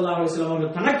பெருமானார் ஸல்லல்லாஹு அலைஹி வஸல்லம்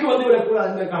அவர்கள் தனக்கு வந்துவிடக் கூடாது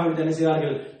என்பதற்காக என்ன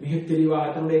செய்தார்கள், மிக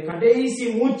தெளிவாக தன்னுடைய கடைசி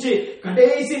மூச்சு,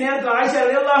 கடைசி நேரத்தில் ஆயிஷா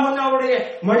ரலியல்லாஹு அன்ஹா அவருடைய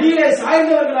மடியிலே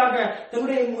சாய்ந்தவர்களாக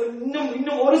தன்னுடைய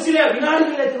இன்னும் ஒரு சில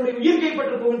வினாடிகளிலே தன்னுடைய உயிர்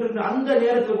கைப்பற்ற போகின்ற அந்த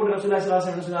நேரத்தில் கூட ரசூலுல்லாஹி ஸல்லல்லாஹு அலைஹி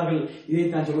வஸல்லம் சொன்னார்கள்,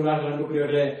 இதைத்தான் சொல்கிறார்கள்.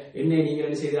 அன்புக்குரியவர்களே, என்னை நீங்கள்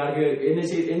என்ன செய்தார்கள்,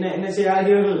 என்ன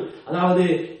செய்யாதீர்கள். அதாவது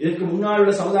இதற்கு முன்னால்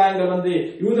உள்ள சமுதாயங்கள் வந்து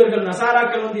யூதர்கள்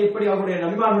நசாராக்கள் வந்து எப்படி அவருடைய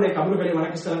நபிமார்களுடைய கபறுகளை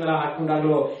வணக்க ஸ்தலங்களாக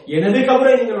ஆக்கிக்கொண்டார்களோ, எனது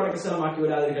கபரை நீங்கள் வணக்க ஸ்தலம் ஆக்கி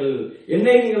விடாதீர்கள்,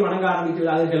 என்னை நீங்கள் வணங்க ஆரம்பித்து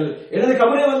விடாதீர்கள், எனது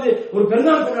கபரை வந்து ஒரு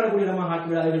பெருநாள் கொண்டாடக்கூடிய இடமாக ஆக்கி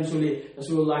விடாதீர்கள் சொல்லி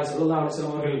ரசூலுல்லாஹி ஸல்லல்லாஹு அலைஹி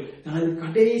வஸல்லம் அவர்கள் தனது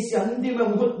கடைசி அந்திம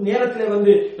நேரத்திலே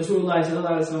வந்து ரசூலுல்லாஹி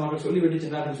ஸல்லல்லாஹு அலைஹி வஸல்லம் அவர்கள் சொல்லிவிட்டு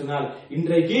சென்றார்கள் சொன்னால்,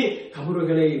 இன்றைக்கு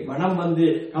கபறுகளை மனம் வந்து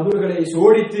கபறுகளை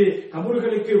சோடித்து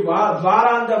கபறுகளுக்கு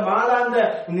வாராந்த மாதாந்த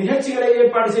நிகழ்ச்சிகளை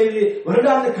ஏற்பாடு செய்து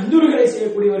வருடாந்த கந்தூரிகளை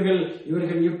செய்யக்கூடியவர்கள்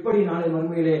இவர்கள் எப்படி நாளை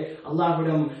மறுமையிலே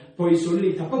அல்லாஹ்விடம் போய் சொல்லி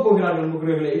தப்ப போகிறார்கள்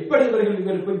என்பவர்களை எப்படி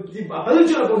இவர்கள் பதில்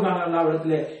சொல்ல போகிறார்கள்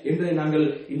அல்லாஹ்விடத்திலே என்பதை நாங்கள்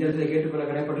இந்த இடத்துல கேட்டுக்கொள்ள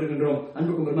கடமைப்பட்டிருக்கின்றோம்.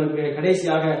 அன்புக்கும் பெருமதிக்குரிய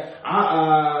கடைசியாக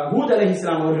ஹூத்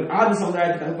அலைஹிஸ்ஸலாம் அவர்கள், ஆதி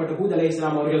சமுதாயத்துக்கு அனுப்பப்பட்ட ஹூத்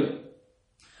அலைஹிஸ்ஸலாம் அவர்கள்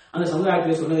அந்த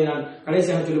சமுதாயத்தில் சொன்னதை நான்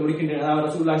கடைசியாக சொல்லி முடிக்கின்றேன். அதாவது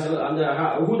ரசூலுல்லாஹி அந்த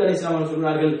ஹூத் அலைஹிஸ்ஸலாம் அவர்கள்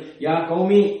சொல்றார்கள், யா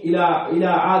கௌமி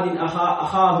இலா ஆதின்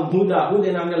அஹாஹும் ஹூதா,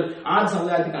 ஹூதை நாங்கள் ஆதி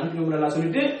சமுதாயத்துக்கு அனுப்பினோம் அல்லாஹ்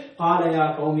சொல்லிட்டு, قال يا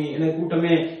قومي, எனது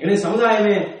கூட்டமே, எனது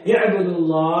சமுதாயமே,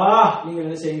 இஅ்புதுல்லாஹ், நீங்கள்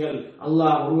என்ன செய்யுங்கள்,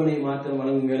 அல்லாஹ் ஒருவனை மாத்திரம்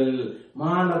வணங்குங்கள்,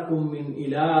 மா லக்கும் மின்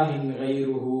இலாஹின்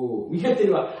கைருஹு. மிக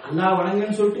தெளிவா அல்லாஹ்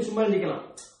வணங்குன்னு சொல்லிட்டு சும்மா இருக்கலாம்,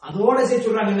 அதோட சேர்த்து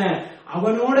சொல்றாங்க என்ன,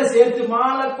 அவனோட சேர்த்து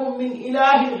மாலக்கும் மின்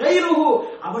இலாஹின் கைருஹு,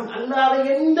 அவன் அல்லாத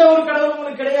எந்த ஒரு கடவுள்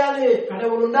உங்களுக்கு கிடையாது,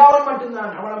 கடவுள் உண்டா அவன்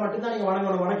மட்டும்தான், அவனை மட்டும்தான் நீங்க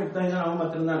வணங்கணும், வணக்கத்தான் அவன்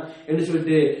மட்டும்தான் என்று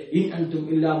சொல்லிட்டு, இன் அன்தும்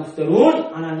இல்லா முஃப்தரூன்,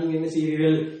 ஆனா நீங்க என்ன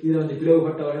செய்கிறீர்கள், இதுல வந்து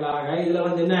பிளவுபட்டவர்களாக, இதுல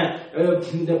வந்து என்ன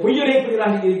இந்த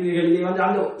பொய்யுரைப்புகளாக இருக்கிறீர்கள், இதை வந்து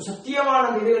அந்த சத்தியமான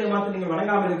அந்த இறைவனை மாத்திரம் நீங்கள்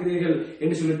வணங்காமல் இருக்கிறீர்கள்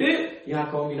என்று சொல்லிட்டு, யா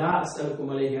கௌமிலா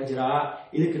அஸ்அலுக்கும் அலைஹி அஜ்ரா,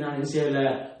 இதுக்கு நான் என்ன செய்யல,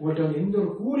 உங்கள்கிட்ட வந்து எந்த ஒரு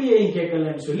கூலியையும்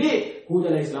கேட்கலன்னு சொல்லி ஹூத்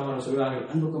அலைஹிஸ்ஸலாம் அவர்கள் சொல்றார்கள்.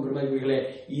 அன்புக்கும் பெருமதிக்குரியவர்களே,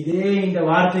 இதே இந்த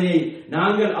வார்த்தையை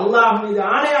நாங்கள் அல்லாஹ் மீது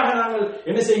ஆணையாக நாங்கள்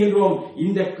என்ன செய்கின்றோம்,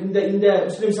 இந்த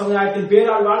முஸ்லிம் சமுதாயத்தின்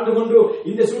பேரால் வாழ்ந்து கொண்டு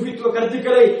இந்த சூஃபித்துவ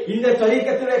கருத்துக்களை, இந்த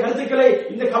தரீக்கத்துடைய கருத்துக்களை,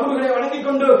 இந்த கபறுகளை வணங்கிக்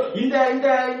கொண்டு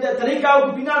இந்த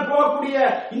தரீக்காவுக்கு பின்னால் போகக்கூடிய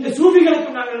இந்த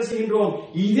சூஃபிகளுக்கும் நாங்கள் என்ன செய்கின்றோம்,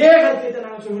 இதே கருத்தை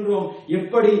நாங்கள் சொல்கின்றோம்.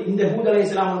 எப்படி இந்த ஹூத்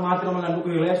அலைஹிஸ்ஸலாம் மாத்திரமல்ல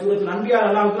அன்புக்குரியவர்களே, சூரத்துல் அன்பியா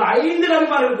அல்லாஹ் 5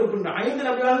 நபிமார்கள் கொடுக்கின்றார், 5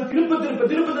 நபிமார்கள் திருப்ப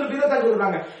இதைத்தான்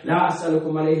சொல்றாங்க, லா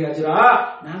அஸ்அலுக்கும் அலைஹி அஜ்ரா,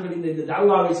 நாங்கள் இந்த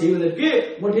தஅவாவை செய்வதற்கு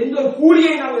உங்களுக்கு எந்த ஒரு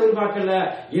கூலியை நாங்கள் எதிர்பார்க்கல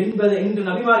என்பதை இன்று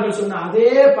நபிமார்கள் சொன்ன அதே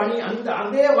பணி,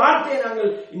 அதே வார்த்தையை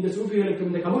நாங்கள் இந்த சூஃபிகளுக்கும்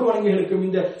இந்த கபர் வணங்கிகளுக்கும்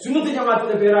இந்த சுன்னத்து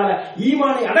ஜமாத்தின் பேரால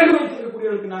ஈமானை அடகு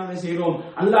வைத்திருக்கக்கூடியவர்களுக்கு நாங்கள் செய்கிறோம்.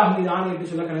 அல்லாஹ் மீது ஆணையிட்டு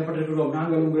சொல்ல கடமைப்பட்டிருக்கிறோம்.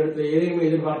 நாங்கள் உங்களிடத்தில் எதையுமே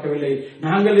எதிர்பார்க்கவில்லை,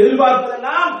 நாங்கள்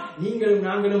எதிர்பார்ப்பதெல்லாம் நீங்களும்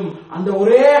நாங்களும் அந்த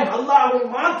ஒரே அல்லாஹ்வை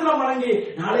மாத்திரம் வணங்கி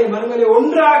நாளை மறுமையிலே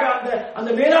ஒன்றாக அந்த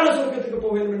மேலான சொர்க்கத்துக்கு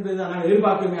போக வேண்டும் என்பதுதான் நாங்கள்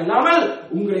எதிர்பார்க்கவே அல்லாமல்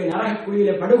உங்களை நரக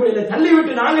குழியிலே படுகொலையிலே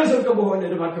தள்ளிவிட்டு நாங்கள் சொர்க்கம் போக வேண்டும்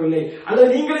எதிர்பார்க்கவில்லை, அல்லது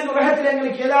நீங்கள் இந்த உலகத்தில்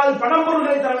எங்களுக்கு ஏதாவது பணம்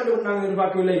பொருள்களை தர வேண்டும் நாங்கள்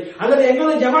எதிர்பார்க்கவில்லை, அல்லது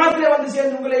எங்களது ஜமாத்திலே வந்து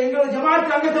சேர்ந்து உங்களை எங்களது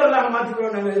ஜமாத்து அங்கத்தவர்களாக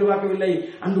மாற்றிக்கொள்ள நாங்கள் எதிர்பார்க்கவில்லை.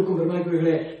 அன்புக்கும்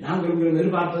பெருமதிக்குரியவர்களே, நாங்கள் உங்களை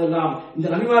எதிர்பார்ப்பதெல்லாம் இந்த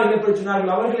நபிமார்கள் எப்படி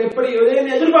சொன்னார்கள், அவர்கள் எப்படி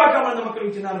எதையும் எதிர்பார்க்காம அந்த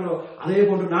மக்களுக்கு சொன்னார்களோ அதே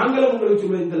போன்று நாங்களும் உங்களுக்கு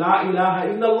சொல்ல, இந்த லா இலாஹ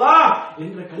இல்லல்லாஹ்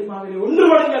என்ற கலிமாவிலே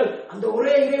ஒன்றுபடுங்கள், அந்த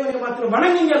ஒரே இறைவனை மாத்திரம்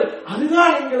வணங்குங்கள்,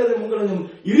 அதுதான் எங்களதும் உங்களதும்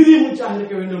இறுதி மூச்சாக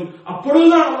இருக்க வேண்டும்.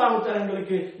 அப்பொழுதுதான் அல்லாஹ்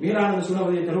எங்களுக்கு மேலான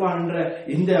சுனவதை தருவான் என்ற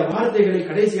இந்த வார்த்தைகளை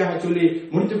கடைசியாக சொல்லி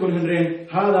முடித்துக் கொள்கின்றேன்.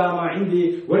 ஹாதா மா இந்தி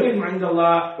வலில் மா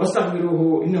இந்தல்லாஹ் வஸ்தக்பிருஹு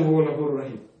இன்னஹு லகஃபூருர்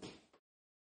ரஹீம்.